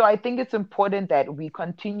 So I think it's important that we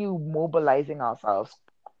continue mobilizing ourselves,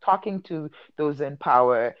 talking to those in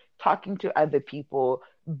power, talking to other people,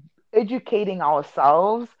 educating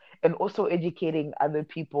ourselves, and also educating other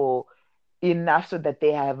people enough so that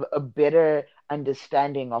they have a better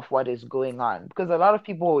understanding of what is going on. Because a lot of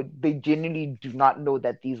people, they genuinely do not know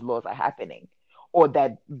that these laws are happening or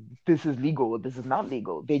that this is legal or this is not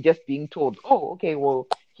legal. They're just being told, oh, okay, well,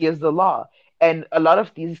 here's the law. And a lot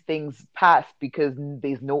of these things pass because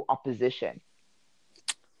there's no opposition.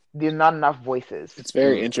 There's not enough voices. It's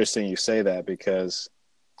very Mm. interesting you say that because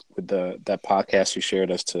with that podcast you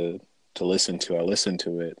shared us to listen to, I listened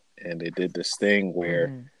to it, and they did this thing where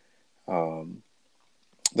Mm-hmm.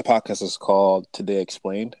 The podcast is called Today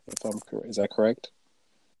Explained. If I'm correct, is that correct?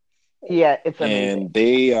 Yeah, it's amazing. And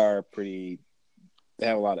they are pretty. They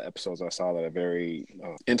have a lot of episodes I saw that are very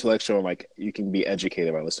intellectual. And, like, you can be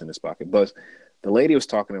educated by listening to this podcast. But the lady was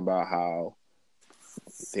talking about how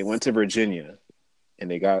they went to Virginia and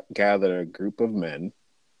they gathered a group of men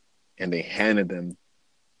and they handed them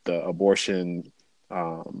the abortion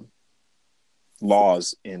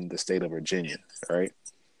laws in the state of Virginia, right?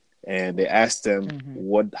 And they asked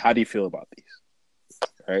them, how do you feel about these?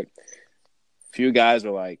 Right? A few guys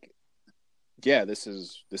were like, yeah, this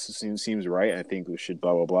seems right. I think we should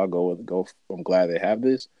blah blah blah go. I'm glad they have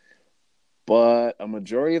this, but a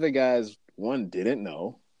majority of the guys, one, didn't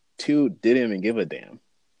know, two, didn't even give a damn.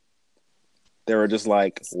 They were just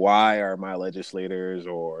like, why are my legislators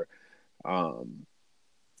or,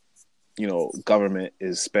 government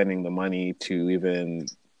is spending the money to even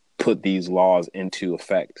put these laws into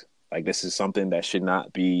effect? Like, this is something that should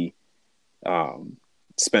not be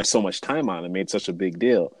spent so much time on and made such a big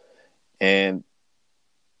deal. And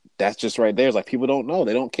that's just right there. It's like, people don't know.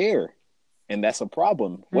 They don't care. And that's a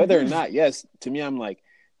problem. Whether or not, yes, to me, I'm like,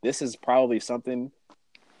 this is probably something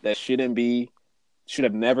that should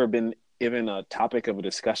have never been even a topic of a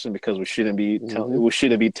discussion, because we shouldn't be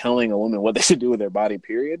telling a woman what they should do with their body,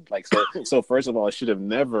 period. Like, so first of all, it should have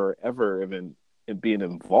never, ever even been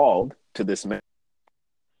involved to this man.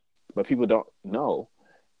 But people don't know.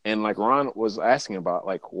 And like Ron was asking about,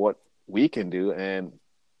 like, what we can do, and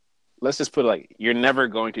let's just put it like, you're never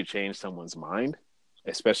going to change someone's mind,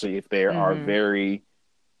 especially if they are very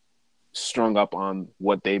strung up on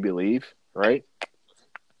what they believe, right?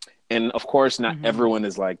 And of course, not everyone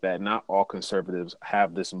is like that. Not all conservatives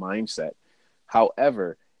have this mindset.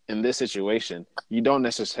 However, in this situation, you don't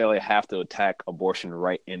necessarily have to attack abortion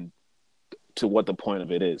right in to what the point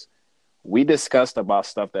of it is. We discussed about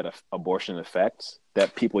stuff that abortion affects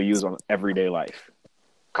that people use on everyday life.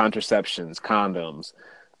 Contraceptions, condoms,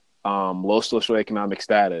 low socioeconomic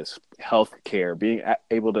status, health care, being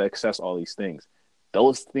able to access all these things.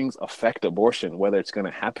 Those things affect abortion, whether it's going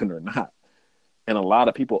to happen or not. And a lot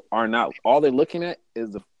of people are not. All they're looking at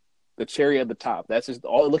is the cherry at the top. That's just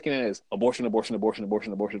all they're looking at is abortion, abortion, abortion,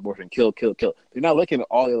 abortion, abortion, abortion, kill, kill, kill. They're not looking at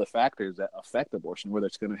all the other factors that affect abortion, whether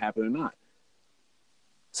it's going to happen or not.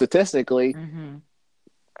 Statistically,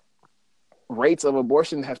 rates of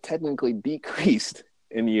abortion have technically decreased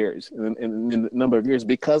in the number of years,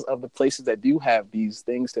 because of the places that do have these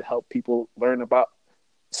things to help people learn about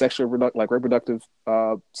reproductive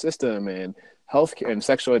system and healthcare and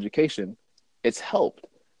sexual education. It's helped.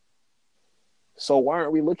 So why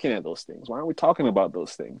aren't we looking at those things? Why aren't we talking about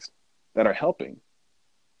those things that are helping?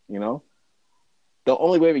 You know, the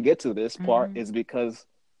only way we get to this part is because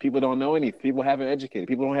people don't know anything. People haven't educated.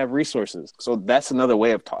 People don't have resources. So that's another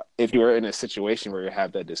way of talk. If you're in a situation where you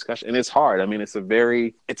have that discussion, and it's hard. I mean, it's a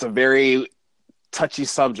very touchy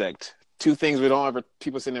subject. Two things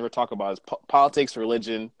people say never talk about is politics,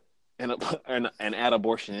 religion, and add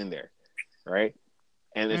abortion in there, right?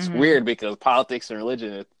 And it's weird because politics and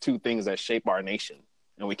religion are two things that shape our nation,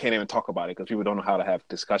 and we can't even talk about it because people don't know how to have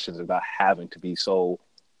discussions without having to be so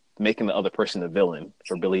making the other person the villain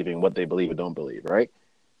for believing what they believe or don't believe, right?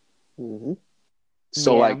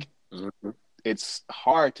 So it's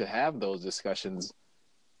hard to have those discussions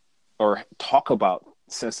or talk about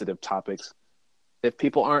sensitive topics if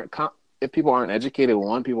people aren't educated.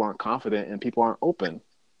 One, people aren't confident, and people aren't open.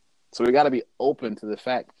 So we got to be open to the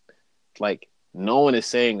fact, like, no one is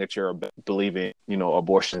saying that you're believing,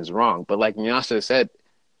 abortion is wrong. But like Nyasha said,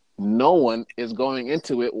 no one is going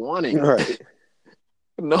into it wanting it. Right.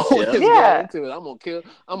 No one is going into it.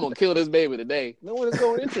 I'm gonna kill this baby today. No one is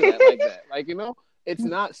going into that like that. Like, it's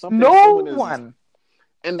not something. No one.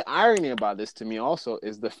 And the irony about this to me also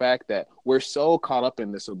is the fact that we're so caught up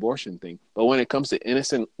in this abortion thing, but when it comes to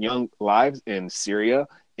innocent young lives in Syria,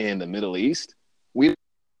 in the Middle East, we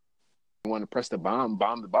want to press the bomb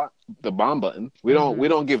button. We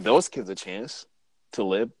don't give those kids a chance to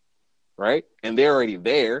live, right? And they're already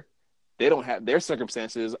there. They don't have, their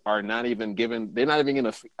circumstances are not even given. They're not even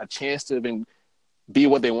given a chance to even be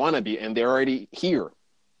what they want to be, and they're already here,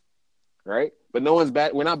 right? But no one's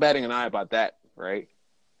we're not batting an eye about that, right?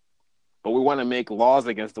 But we want to make laws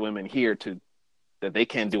against the women here that they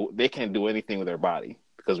can't do anything with their body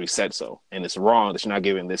because we said so, and it's wrong that you're not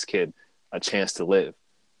giving this kid a chance to live,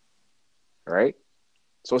 right?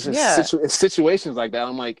 So it's in situations like that.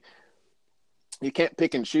 I'm like, you can't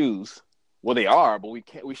pick and choose. Well, they are, but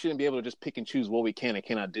we shouldn't be able to just pick and choose what we can and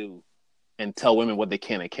cannot do, and tell women what they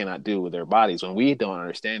can and cannot do with their bodies when we don't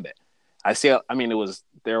understand it.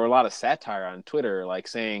 There were a lot of satire on Twitter, like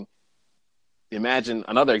saying, imagine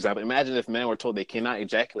another example. Imagine if men were told they cannot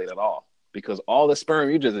ejaculate at all because all the sperm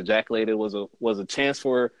you just ejaculated was a chance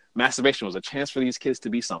for masturbation, was a chance for these kids to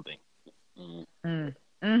be something. Mm.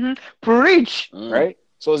 Mm-hmm. Preach. Right?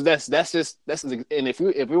 So that's and if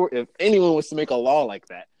anyone was to make a law like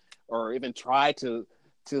that, or even try to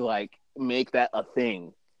like make that a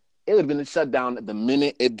thing, it would have been shut down the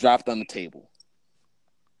minute it dropped on the table.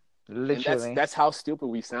 Literally. And that's how stupid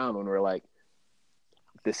we sound when we're like,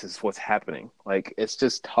 this is what's happening. Like, it's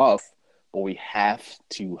just tough, but we have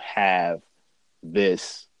to have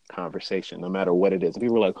this conversation, no matter what it is. And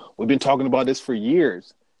people are like, we've been talking about this for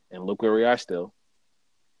years, and look where we are still.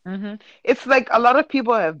 Mm-hmm. It's like a lot of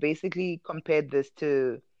people have basically compared this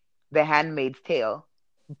to The Handmaid's Tale,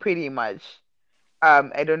 pretty much.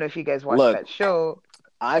 I don't know if you guys watched that show.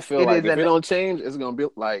 I feel like if it don't change, it's gonna be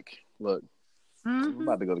like, look, I'm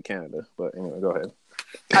about to go to Canada, but anyway, go ahead.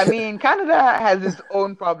 I mean, Canada has its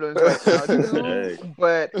own problems right now too,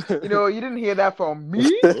 but you didn't hear that from me.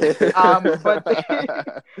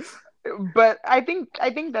 But I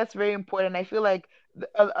think that's very important. I feel like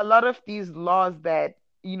a lot of these laws that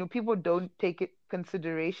people don't take it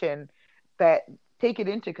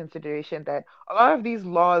into consideration that a lot of these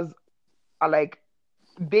laws are like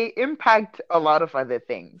they impact a lot of other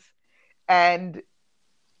things, and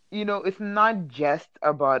it's not just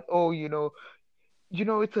about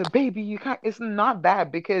it's a baby, you can't. It's not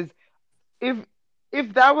that, because if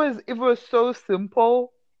it was so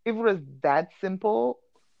simple, if it was that simple,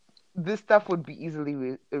 this stuff would be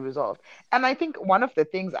easily resolved. And I think one of the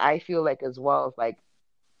things I feel like as well is like,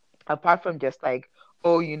 apart from just like,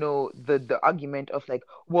 the argument of like,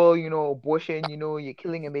 well, abortion, you're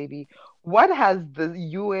killing a baby. What has the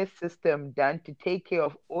US system done to take care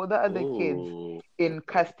of all the other kids in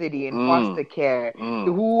custody, in foster care,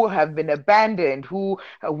 who have been abandoned, who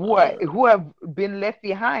have been left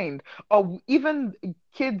behind, or even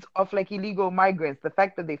kids of like illegal migrants? The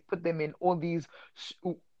fact that they've put them in all these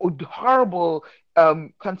horrible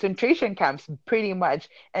concentration camps, pretty much,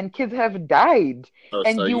 and kids have died.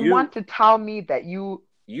 And so you want to tell me that you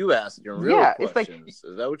asking real questions? Like,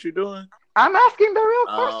 is that what you're doing? I'm asking the real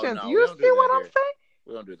questions. No, you see what I'm saying?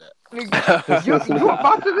 We don't do that. You're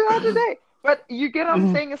about to do that today. But you get what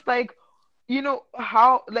I'm saying? It's like,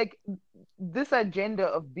 how, like, this agenda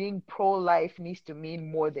of being pro-life needs to mean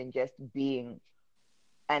more than just being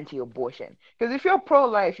anti-abortion. Because if you're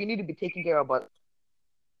pro-life, you need to be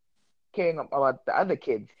caring about the other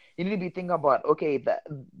kids. You need to be thinking about, okay, the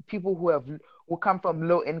people who come from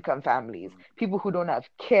low income families, people who don't have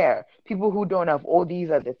care, people who don't have all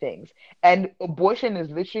these other things. And abortion is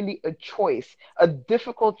literally a choice, a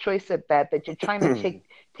difficult choice at that you're trying to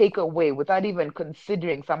take away without even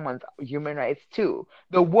considering someone's human rights too.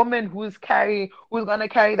 The woman who's gonna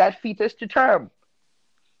carry that fetus to term,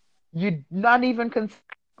 you're not even considering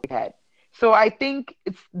that. So I think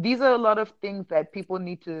these are a lot of things that people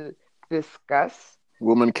need to discuss.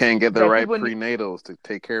 Women can't get the right prenatals to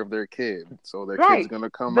take care of their kid, so their kid's gonna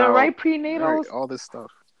come out. The right prenatals, all this stuff.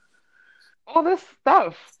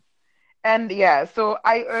 And yeah, so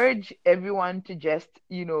I urge everyone to just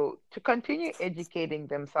to continue educating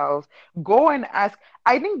themselves. Go and ask.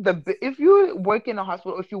 I think if you work in a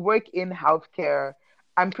hospital, if you work in healthcare,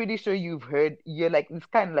 I'm pretty sure you've heard. You're like, it's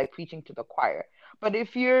kind of like preaching to the choir. But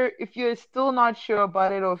if you're still not sure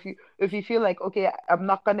about it, or if you feel like, okay, I'm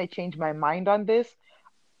not gonna change my mind on this,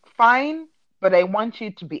 fine. But I want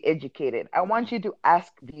you to be educated. I want you to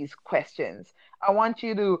ask these questions. I want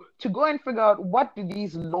you to go and figure out, what do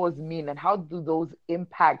these laws mean and how do those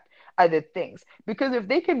impact other things? Because if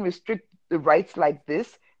they can restrict the rights like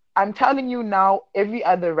this, I'm telling you now, every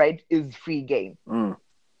other right is free game.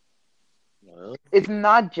 It's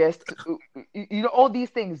not just all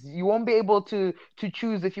these things. You won't be able to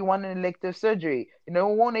choose if you want an elective surgery. You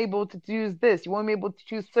won't be able to choose this. You won't be able to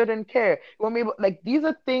choose certain care. You won't be able, like, these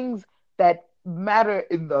are things that matter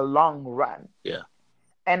in the long run. Yeah.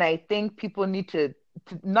 And I think people need to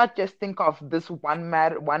not just think of this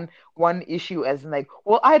one issue as like,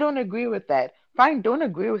 well, I don't agree with that. Fine, don't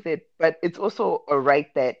agree with it, but it's also a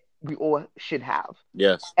right that we all should have.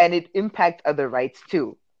 Yes. And it impacts other rights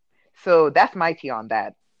too. So that's my tea on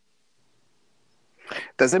that.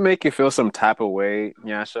 Does it make you feel some type of way,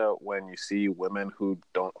 Nyasha, when you see women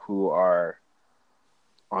who are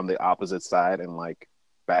on the opposite side and like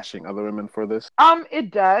bashing other women for this?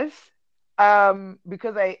 It does.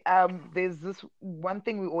 Because there's this one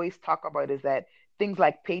thing we always talk about, is that things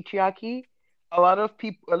like patriarchy, a lot of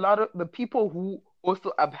the people who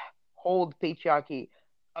also uphold patriarchy,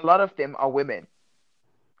 a lot of them are women.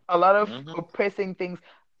 A lot of oppressing things.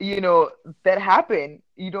 that happen.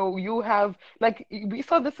 You have, like, we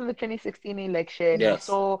saw this in the 2016 election. We Yes.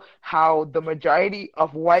 saw how the majority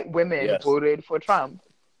of white women Yes. voted for Trump.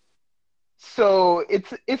 So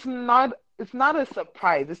it's not a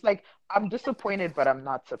surprise. It's like I'm disappointed, but I'm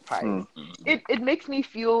not surprised. It makes me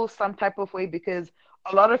feel some type of way because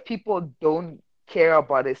a lot of people don't care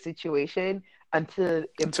about a situation until it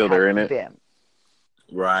Until they're impacts in it. them.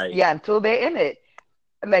 Right. Yeah, until they're in it.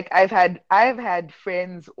 Like I've had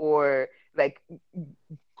friends or like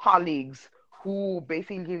colleagues who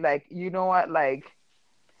basically, like, you know what, like,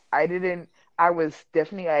 I didn't I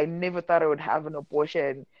never thought I would have an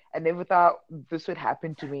abortion. I never thought this would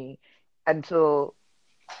happen to me until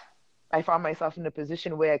I found myself in a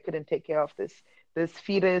position where I couldn't take care of this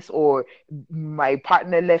fetus, or my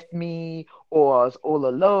partner left me, or I was all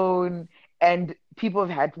alone. And people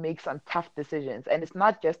have had to make some tough decisions. And it's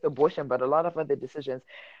not just abortion, but a lot of other decisions.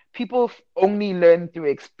 People only learn through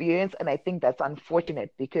experience, and I think that's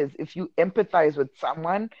unfortunate because if you empathize with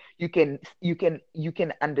someone, you can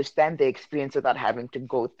understand the experience without having to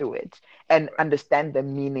go through it and understand the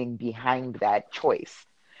meaning behind that choice.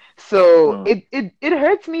 So Mm. it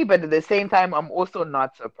hurts me, but at the same time, I'm also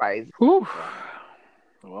not surprised. Whew. Right.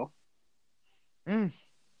 Well, Mm.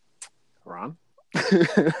 Ron. Well,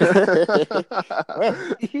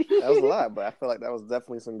 that was a lot, but I feel like that was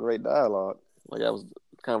definitely some great dialogue. Like that was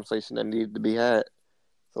a conversation that needed to be had.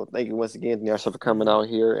 So thank you once again, Nyasha, for coming out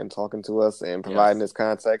here and talking to us and providing Yes. this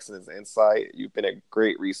context and this insight. You've been a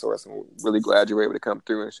great resource, and we're really glad you were able to come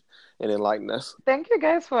through and enlighten us. Thank you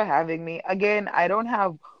guys for having me. Again, I don't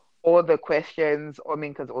have all the questions, or I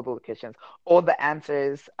mean, because all the questions, all the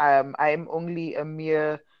answers. I'm only a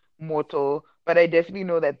mere mortal, but I definitely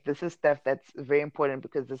know that this is stuff that's very important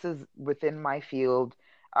because this is within my field.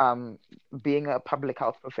 Um, Being a public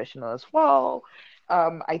health professional as well,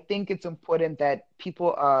 I think it's important that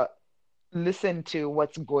people listen to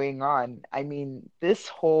what's going on. I mean, this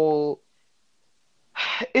whole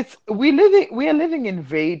it's we are living in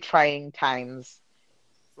very trying times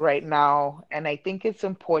right now. And I think it's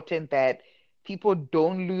important that people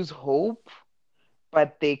don't lose hope,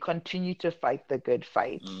 but they continue to fight the good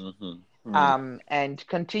fight. Mm-hmm. Mm. And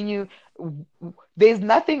continue. There's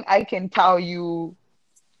nothing I can tell you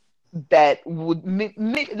that would make,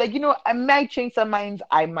 like, I might change some minds,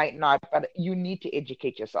 I might not, but you need to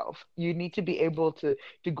educate yourself. You need to be able to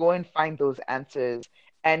go and find those answers,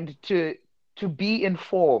 and to be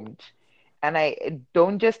informed. And I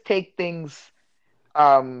don't just take things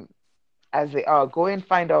um as they are. Go and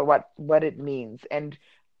find out what it means and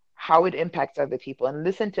how it impacts other people, and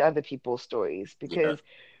listen to other people's stories, Yeah. because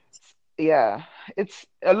yeah, it's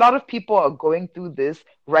a lot of people are going through this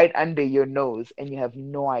right under your nose, and you have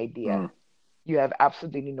no idea. Mm. You have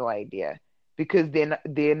absolutely no idea because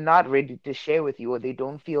they're not ready to share with you, or they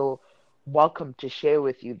don't feel welcome to share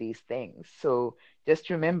with you these things. So just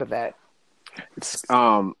remember that. It's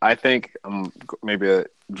I think maybe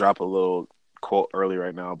drop a little quote early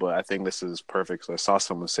right now, but I think this is perfect. So I saw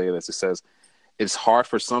someone say this. It says it's hard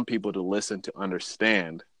for some people to listen to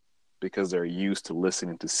understand because they're used to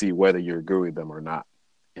listening to see whether you agree with them or not.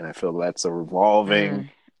 And I feel that's a revolving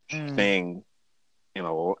Mm, mm, thing in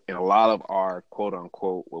a lot of our quote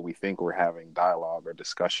unquote what we think we're having dialogue or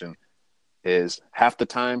discussion is half the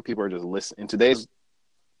time people are just listening. In today's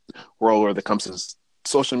world where it comes to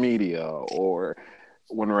social media or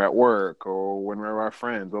when we're at work or when we're with our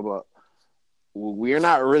friends, blah blah, we're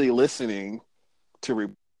not really listening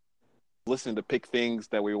to listening to pick things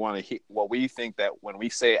that we want to hear, what we think that when we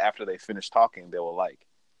say after they finish talking they will like,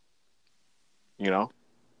 you know,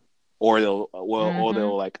 or mm-hmm,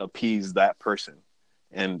 they'll like appease that person.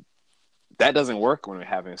 And that doesn't work when we're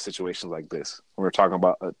having situations like this. When we're talking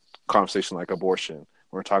about a conversation like abortion, when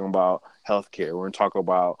we're talking about healthcare, when we're talking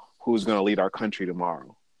about who's going to lead our country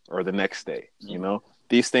tomorrow or the next day. You Mm-hmm. know,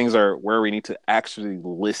 these things are where we need to actually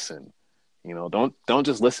listen. You know, don't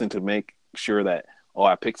just listen to make sure that, oh,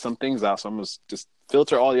 I picked some things out, so I'm just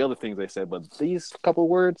filter all the other things they said, but these couple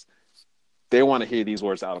words, they want to hear these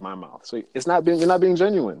words out of my mouth. So you're not being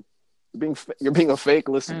genuine. You're being a fake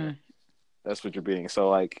listener. mm, That's what you're being. So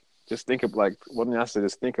like, just think of like what I said.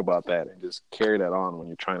 Just think about that and just carry that on when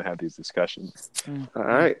you're trying to have these discussions. mm, All mm,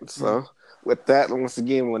 right. mm. So with that, once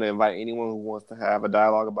again, we want to invite anyone who wants to have a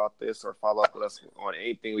dialogue about this or follow up with us on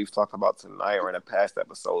anything we've talked about tonight or in a past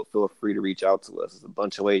episode. Feel free to reach out to us. There's a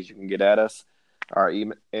bunch of ways you can get at us. Our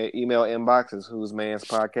email inbox is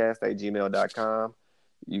whosmanspodcast@gmail.com.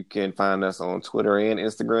 You can find us on Twitter and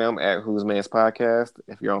Instagram at Whose Man's Podcast.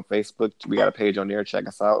 If you're on Facebook, we got a page on there. Check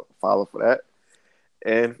us out. Follow for that.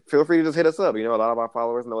 And feel free to just hit us up. You know, a lot of our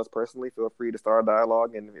followers know us personally. Feel free to start a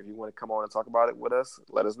dialogue. And if you want to come on and talk about it with us,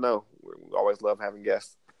 let us know. We always love having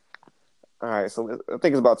guests. All right. So I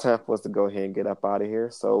think it's about time for us to go ahead and get up out of here.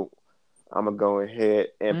 So I'm going to go ahead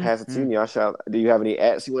and pass it to you, Nyasha. Do you have any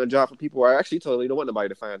ads you want to drop for people? I actually totally don't want nobody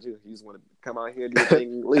to find you. You just want to come out here, do your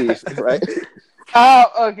thing, and leave, right? Oh,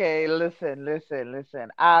 okay. Listen.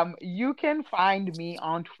 You can find me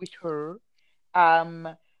on Twitter. Um,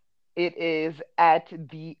 it is at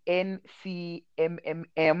the NCMMM,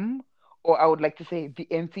 or I would like to say the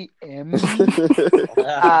NCM.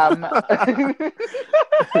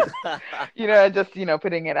 Just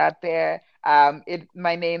putting it out there.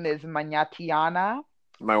 My name is Manyatiana.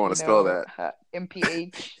 You might want to spell that.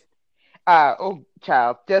 MPH.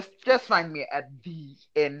 Child, just find me at the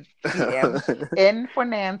NCM. N for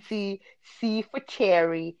Nancy, C for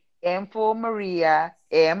Cherry, M for Maria,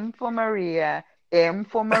 M for Maria, M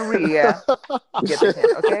for Maria. Get the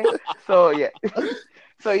hint, okay? So yeah.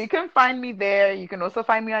 So you can find me there. You can also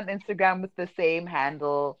find me on Instagram with the same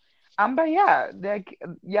handle. But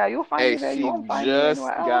you'll find me there. You won't find me just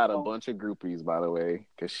anywhere else. got a bunch of groupies, by the way,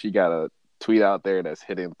 because she got a tweet out there that's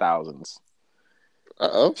hitting thousands.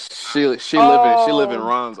 She living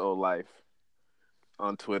Ron's old life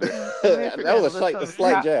on Twitter. That was a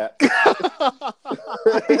slight jab.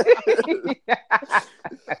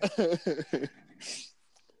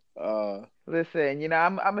 Listen,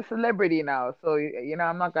 I'm a celebrity now, so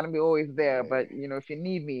I'm not gonna be always there. But if you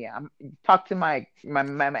need me, talk to my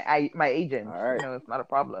agent. All right. It's not a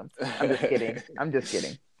problem. I'm just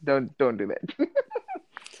kidding. Don't do that.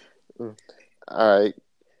 All right.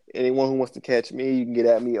 Anyone who wants to catch me, you can get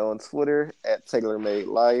at me on Twitter at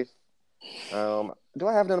TaylorMadeLife. Do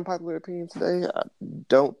I have an unpopular opinion today? I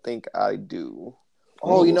don't think I do.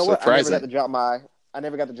 Oh, you know what? I never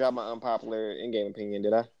got to drop my unpopular in-game opinion,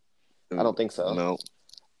 did I? I don't think so. No.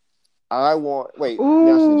 Wait,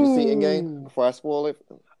 Nyasha, did you see in-game before I spoil it?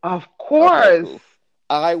 Of course. Okay, cool.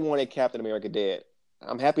 I wanted Captain America dead.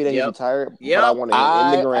 I'm happy that he's retired, but I wanted him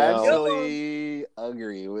in the ground. I actually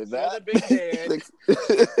agree with that. Big dead.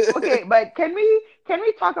 Okay, but can we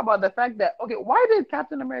talk about the fact that why did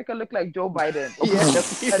Captain America look like Joe Biden? At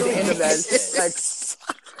the end of that,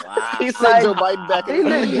 wow. He said Joe Biden back in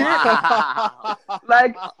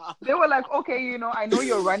they were like, okay, I know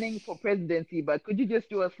you're running for presidency, but could you just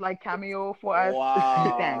do a slight cameo for us?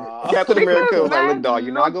 Wow. Thanks. Captain America was like, look, dog,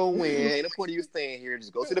 you're not gonna win. Ain't no point of you staying here.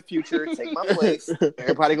 Just go to the future, take my place.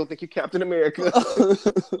 Everybody gonna think you're Captain America.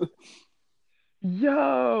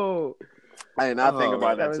 Yo. I did not think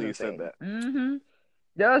about that until you said that. Mm-hmm.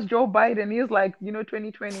 That was Joe Biden. He was like,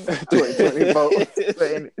 2020. 2020 vote.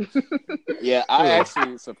 Yeah, I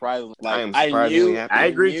actually surprisingly I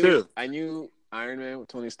agree too. I knew Iron Man with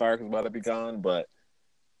Tony Stark was about to be gone, but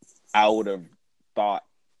I would have thought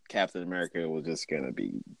Captain America was just gonna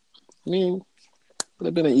be. Would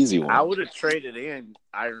have been an easy one. I would have traded in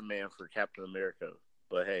Iron Man for Captain America,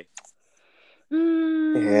 but hey.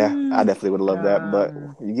 Yeah, I definitely would have loved that, but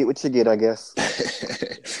you get what you get, I guess.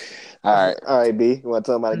 All right, B. You want to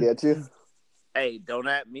tell them how to get you? Hey, don't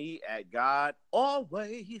at me, at God,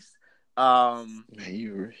 always. Man,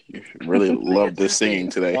 you really love this singing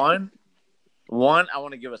today. One, I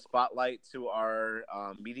want to give a spotlight to our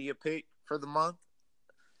media pick for the month,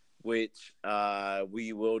 which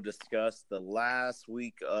we will discuss the last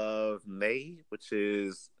week of May, which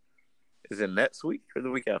is it next week or the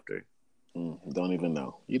week after? Don't even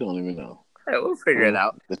know. You don't even know. Hey, we'll figure it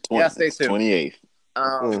out. The 28th.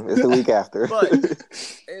 It's the week after. But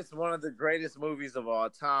it's one of the greatest movies of all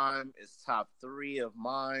time. It's top 3 of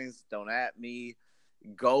mine. Don't at me.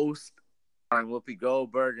 Ghost, starring Whoopi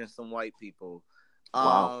Goldberg and some white people.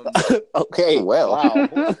 Wow. Okay, well.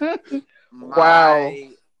 Wow.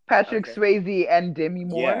 Patrick Swayze and Demi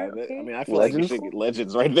Moore. Yeah, I feel like you should get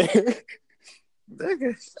legends right there.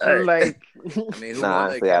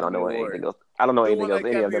 Honestly, I don't know anything else. I don't know anything else.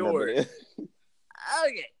 Any of them.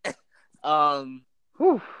 Okay.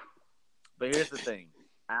 But here's the thing.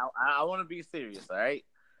 I want to be serious, all right?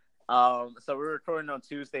 So we're recording on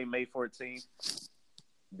Tuesday, May 14th.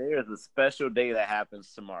 There is a special day that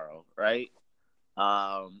happens tomorrow, right?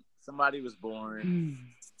 Somebody was born.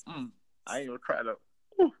 I ain't gonna cry though.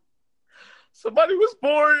 Somebody was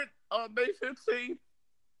born on May 15th,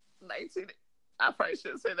 19. I probably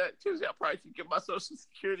shouldn't say that. Tuesday, I probably should get my Social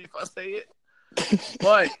Security if I say it.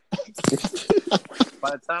 But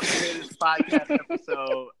by the time I hear this podcast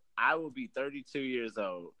episode, I will be 32 years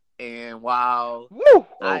old. And while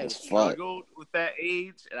I have struggled with that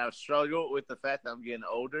age, and I've struggled with the fact that I'm getting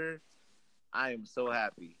older, I am so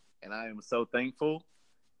happy and I am so thankful.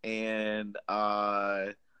 And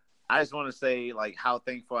I I just want to say like how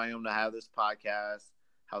thankful I am to have this podcast,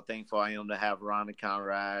 how thankful I am to have Ron and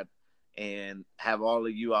Conrad, and have all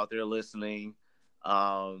of you out there listening.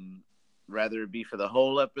 Whether it be for the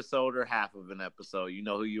whole episode or half of an episode, you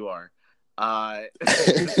know who you are.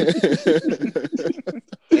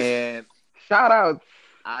 And Shout out.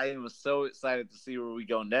 I am so excited to see where we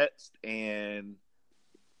go next. And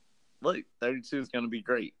look, 32 is going to be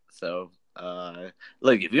great. So,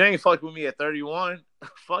 look, if you ain't fuck with me at 31,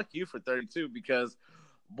 fuck you for 32 because,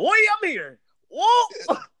 boy, I'm here.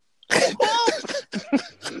 Whoa!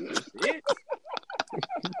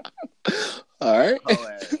 All right.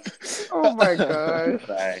 Oh my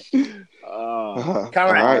gosh. Conrad,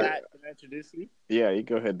 right. can I introduce you? Yeah, you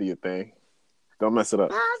go ahead and do your thing. Don't mess it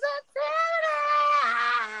up.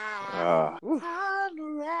 I'm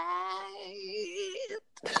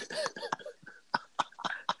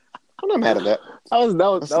not mad at that. That was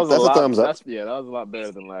That's a a lot, thumbs up. that was a lot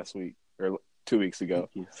better than last week or 2 weeks ago.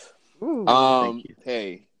 Ooh. Thank you.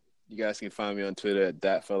 Hey, you guys can find me on Twitter at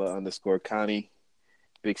thatfella_Connie,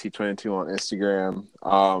 BigC22 on Instagram.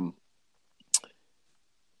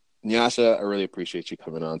 Nyasha, I really appreciate you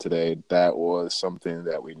coming on today. That was something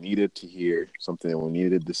that we needed to hear, something that we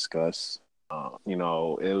needed to discuss.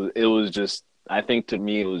 It was just, I think to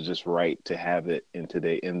me, it was just right to have it in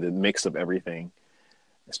the mix of everything,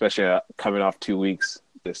 especially coming off 2 weeks.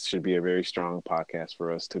 This should be a very strong podcast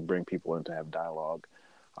for us to bring people in to have dialogue.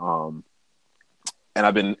 And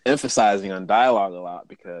I've been emphasizing on dialogue a lot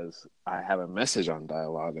because I have a message on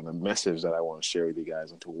dialogue and a message that I want to share with you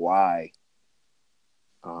guys into why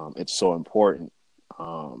it's so important. A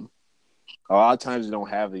lot of times you don't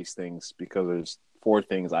have these things because there's 4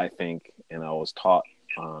 things I think, and I was taught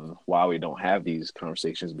on why we don't have these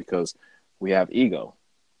conversations because we have ego.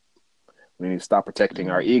 We need to stop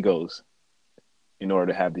protecting our egos in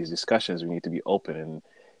order to have these discussions. We need to be open and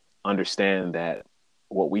understand that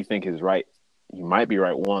what we think is right, you might be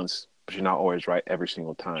right once, but you're not always right every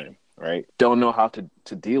single time, right? Don't know how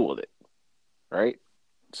to deal with it, right?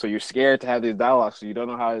 So you're scared to have these dialogues, so you don't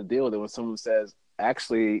know how to deal with it when someone says,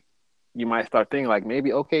 actually, you might start thinking like,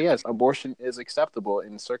 maybe, okay, yes, abortion is acceptable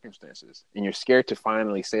in circumstances. And you're scared to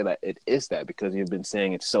finally say that it is that because you've been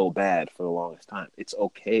saying it's so bad for the longest time. It's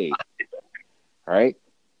okay, right?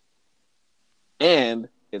 And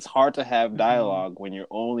it's hard to have dialogue when you're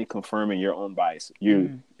only confirming your own bias.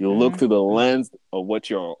 You look through the lens of what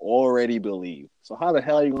you already believe. So how the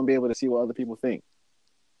hell are you going to be able to see what other people think?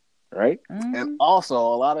 Right? And also,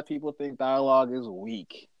 a lot of people think dialogue is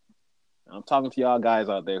weak. I'm talking to y'all guys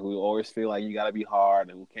out there who always feel like you got to be hard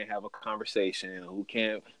and who can't have a conversation, and who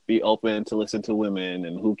can't be open to listen to women,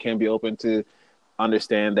 and who can't be open to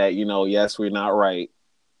understand that, yes, we're not right.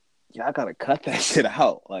 Y'all got to cut that shit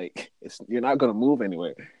out. Like, you're not going to move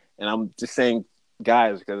anywhere. And I'm just saying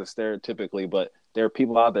guys because it's stereotypically, but there are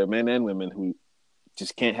people out there, men and women, who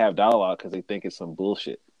just can't have dialogue because they think it's some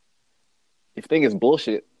bullshit. If you think it's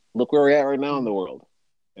bullshit, look where we're at right now in the world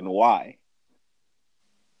and why.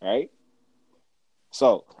 Right?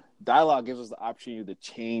 So dialogue gives us the opportunity to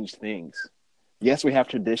change things. Yes, we have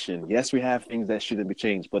tradition. Yes, we have things that shouldn't be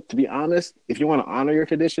changed. But to be honest, if you want to honor your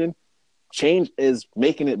tradition, change is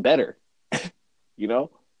making it better.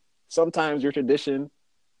 Sometimes your tradition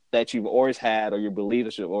that you've always had or your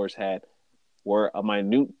beliefs that you've always had were a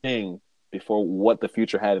minute thing before what the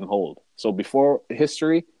future had in hold. So before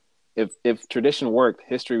history, if tradition worked,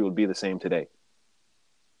 history would be the same today.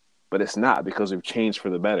 But it's not, because we've changed for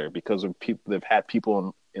the better, because of people, they've had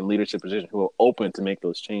people in leadership positions who are open to make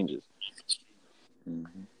those changes.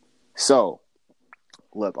 Mm-hmm. So,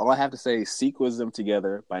 look, all I have to say is seek wisdom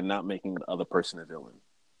together by not making the other person a villain.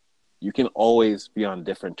 You can always be on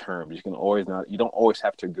different terms. You don't always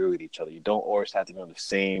have to agree with each other. You don't always have to be on the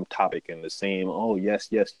same topic and the same, oh, yes,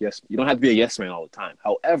 yes, yes. You don't have to be a yes man all the time.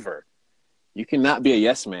 However, you cannot be a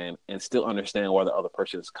yes man and still understand where the other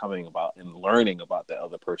person is coming about and learning about that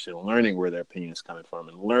other person, learning where their opinion is coming from,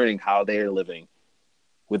 and learning how they're living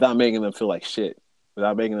without making them feel like shit,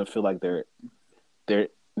 without making them feel like they're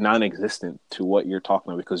non-existent to what you're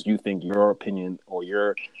talking about because you think your opinion or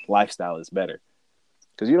your lifestyle is better.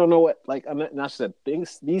 Because you don't know what, like Nasha said,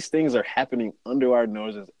 these things are happening under our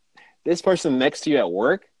noses. This person next to you at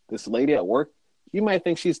work, this lady at work, you might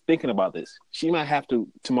think she's thinking about this. She might have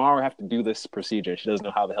to do this procedure. She doesn't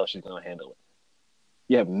know how the hell she's going to handle it.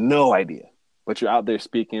 You have no idea. But you're out there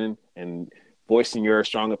speaking and voicing your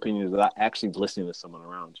strong opinions without actually listening to someone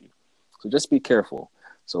around you. So just be careful.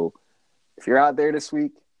 So if you're out there this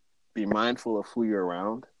week, be mindful of who you're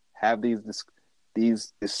around. Have these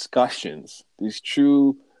discussions, these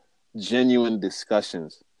true, genuine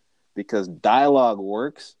discussions. Because dialogue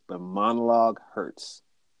works, but monologue hurts.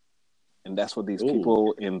 And that's what these Ooh.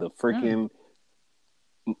 people in the freaking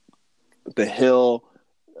the Hill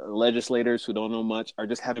legislators who don't know much are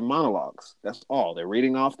just having monologues. That's all. They're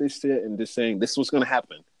reading off this shit and just saying this is what's going to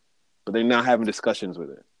happen. But they're not having discussions with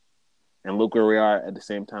it. And look where we are at the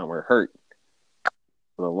same time. We're hurt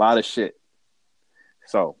with a lot of shit.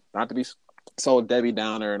 So, not to be so Debbie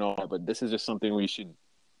Downer and all that, but this is just something we should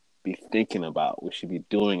be thinking about. We should be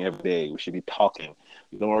doing every day. We should be talking.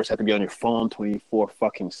 You don't always have to be on your phone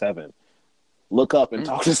 24/7. Look up and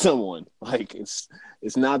talk to someone. Like it's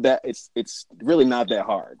not that it's really not that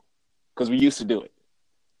hard because we used to do it.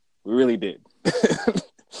 We really did.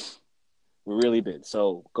 We really did.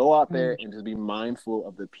 So go out there and just be mindful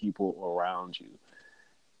of the people around you.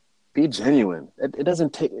 Be genuine. It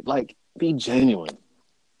doesn't take be genuine.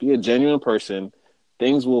 Be a genuine person.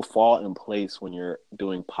 Things will fall in place when you're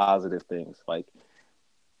doing positive things. Like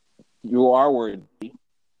you are worthy.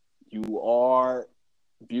 You are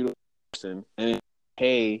a beautiful person, and it's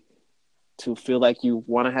okay to feel like you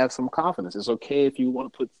want to have some confidence. It's okay if you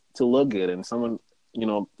want to look good, and someone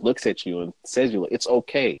looks at you and says you look. It's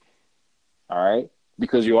okay. All right,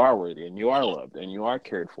 because you are worthy, and you are loved, and you are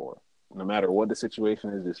cared for. No matter what the situation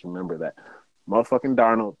is, just remember that. Motherfucking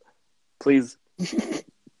Darnold, please.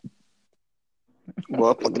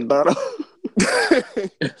 Motherfucking Donald.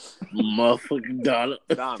 Motherfucking Donald.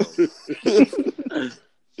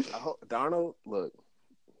 I hope Darnold, look,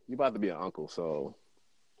 you about to be an uncle, so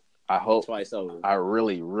I hope. Twice over. I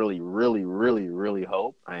really, really, really, really, really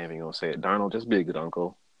hope. I ain't even gonna say it. Darnold, just be a good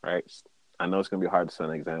uncle, right? I know it's gonna be hard to set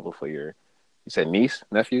an example for your. You said niece,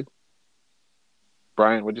 nephew.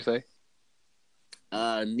 Brian, what'd you say?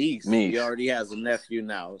 Niece. Niece. He already has a nephew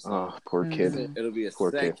now. So Oh, poor kid. it'll be a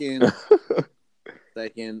Poor second. kid.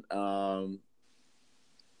 Second.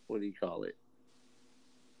 What do you call it?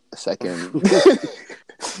 Second.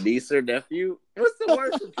 Niece or nephew? What's the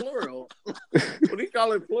word for plural? What do you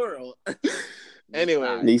call it plural?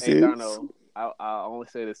 Anyway, Nieces? hey, Darno, I only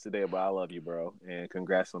say this today, but I love you, bro, and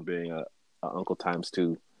congrats on being a uncle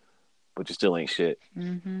 ×2. But you still ain't shit.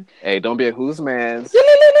 Mm-hmm. Hey, don't be a who's man's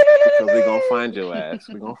because we gonna find your ass.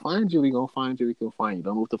 We gonna find you. We gonna find you. We gonna find you.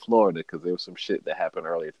 Don't move to Florida because there was some shit that happened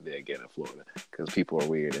earlier today again in Florida because people are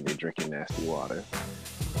weird and they're drinking nasty water.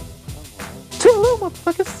 Hello,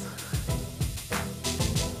 motherfuckers.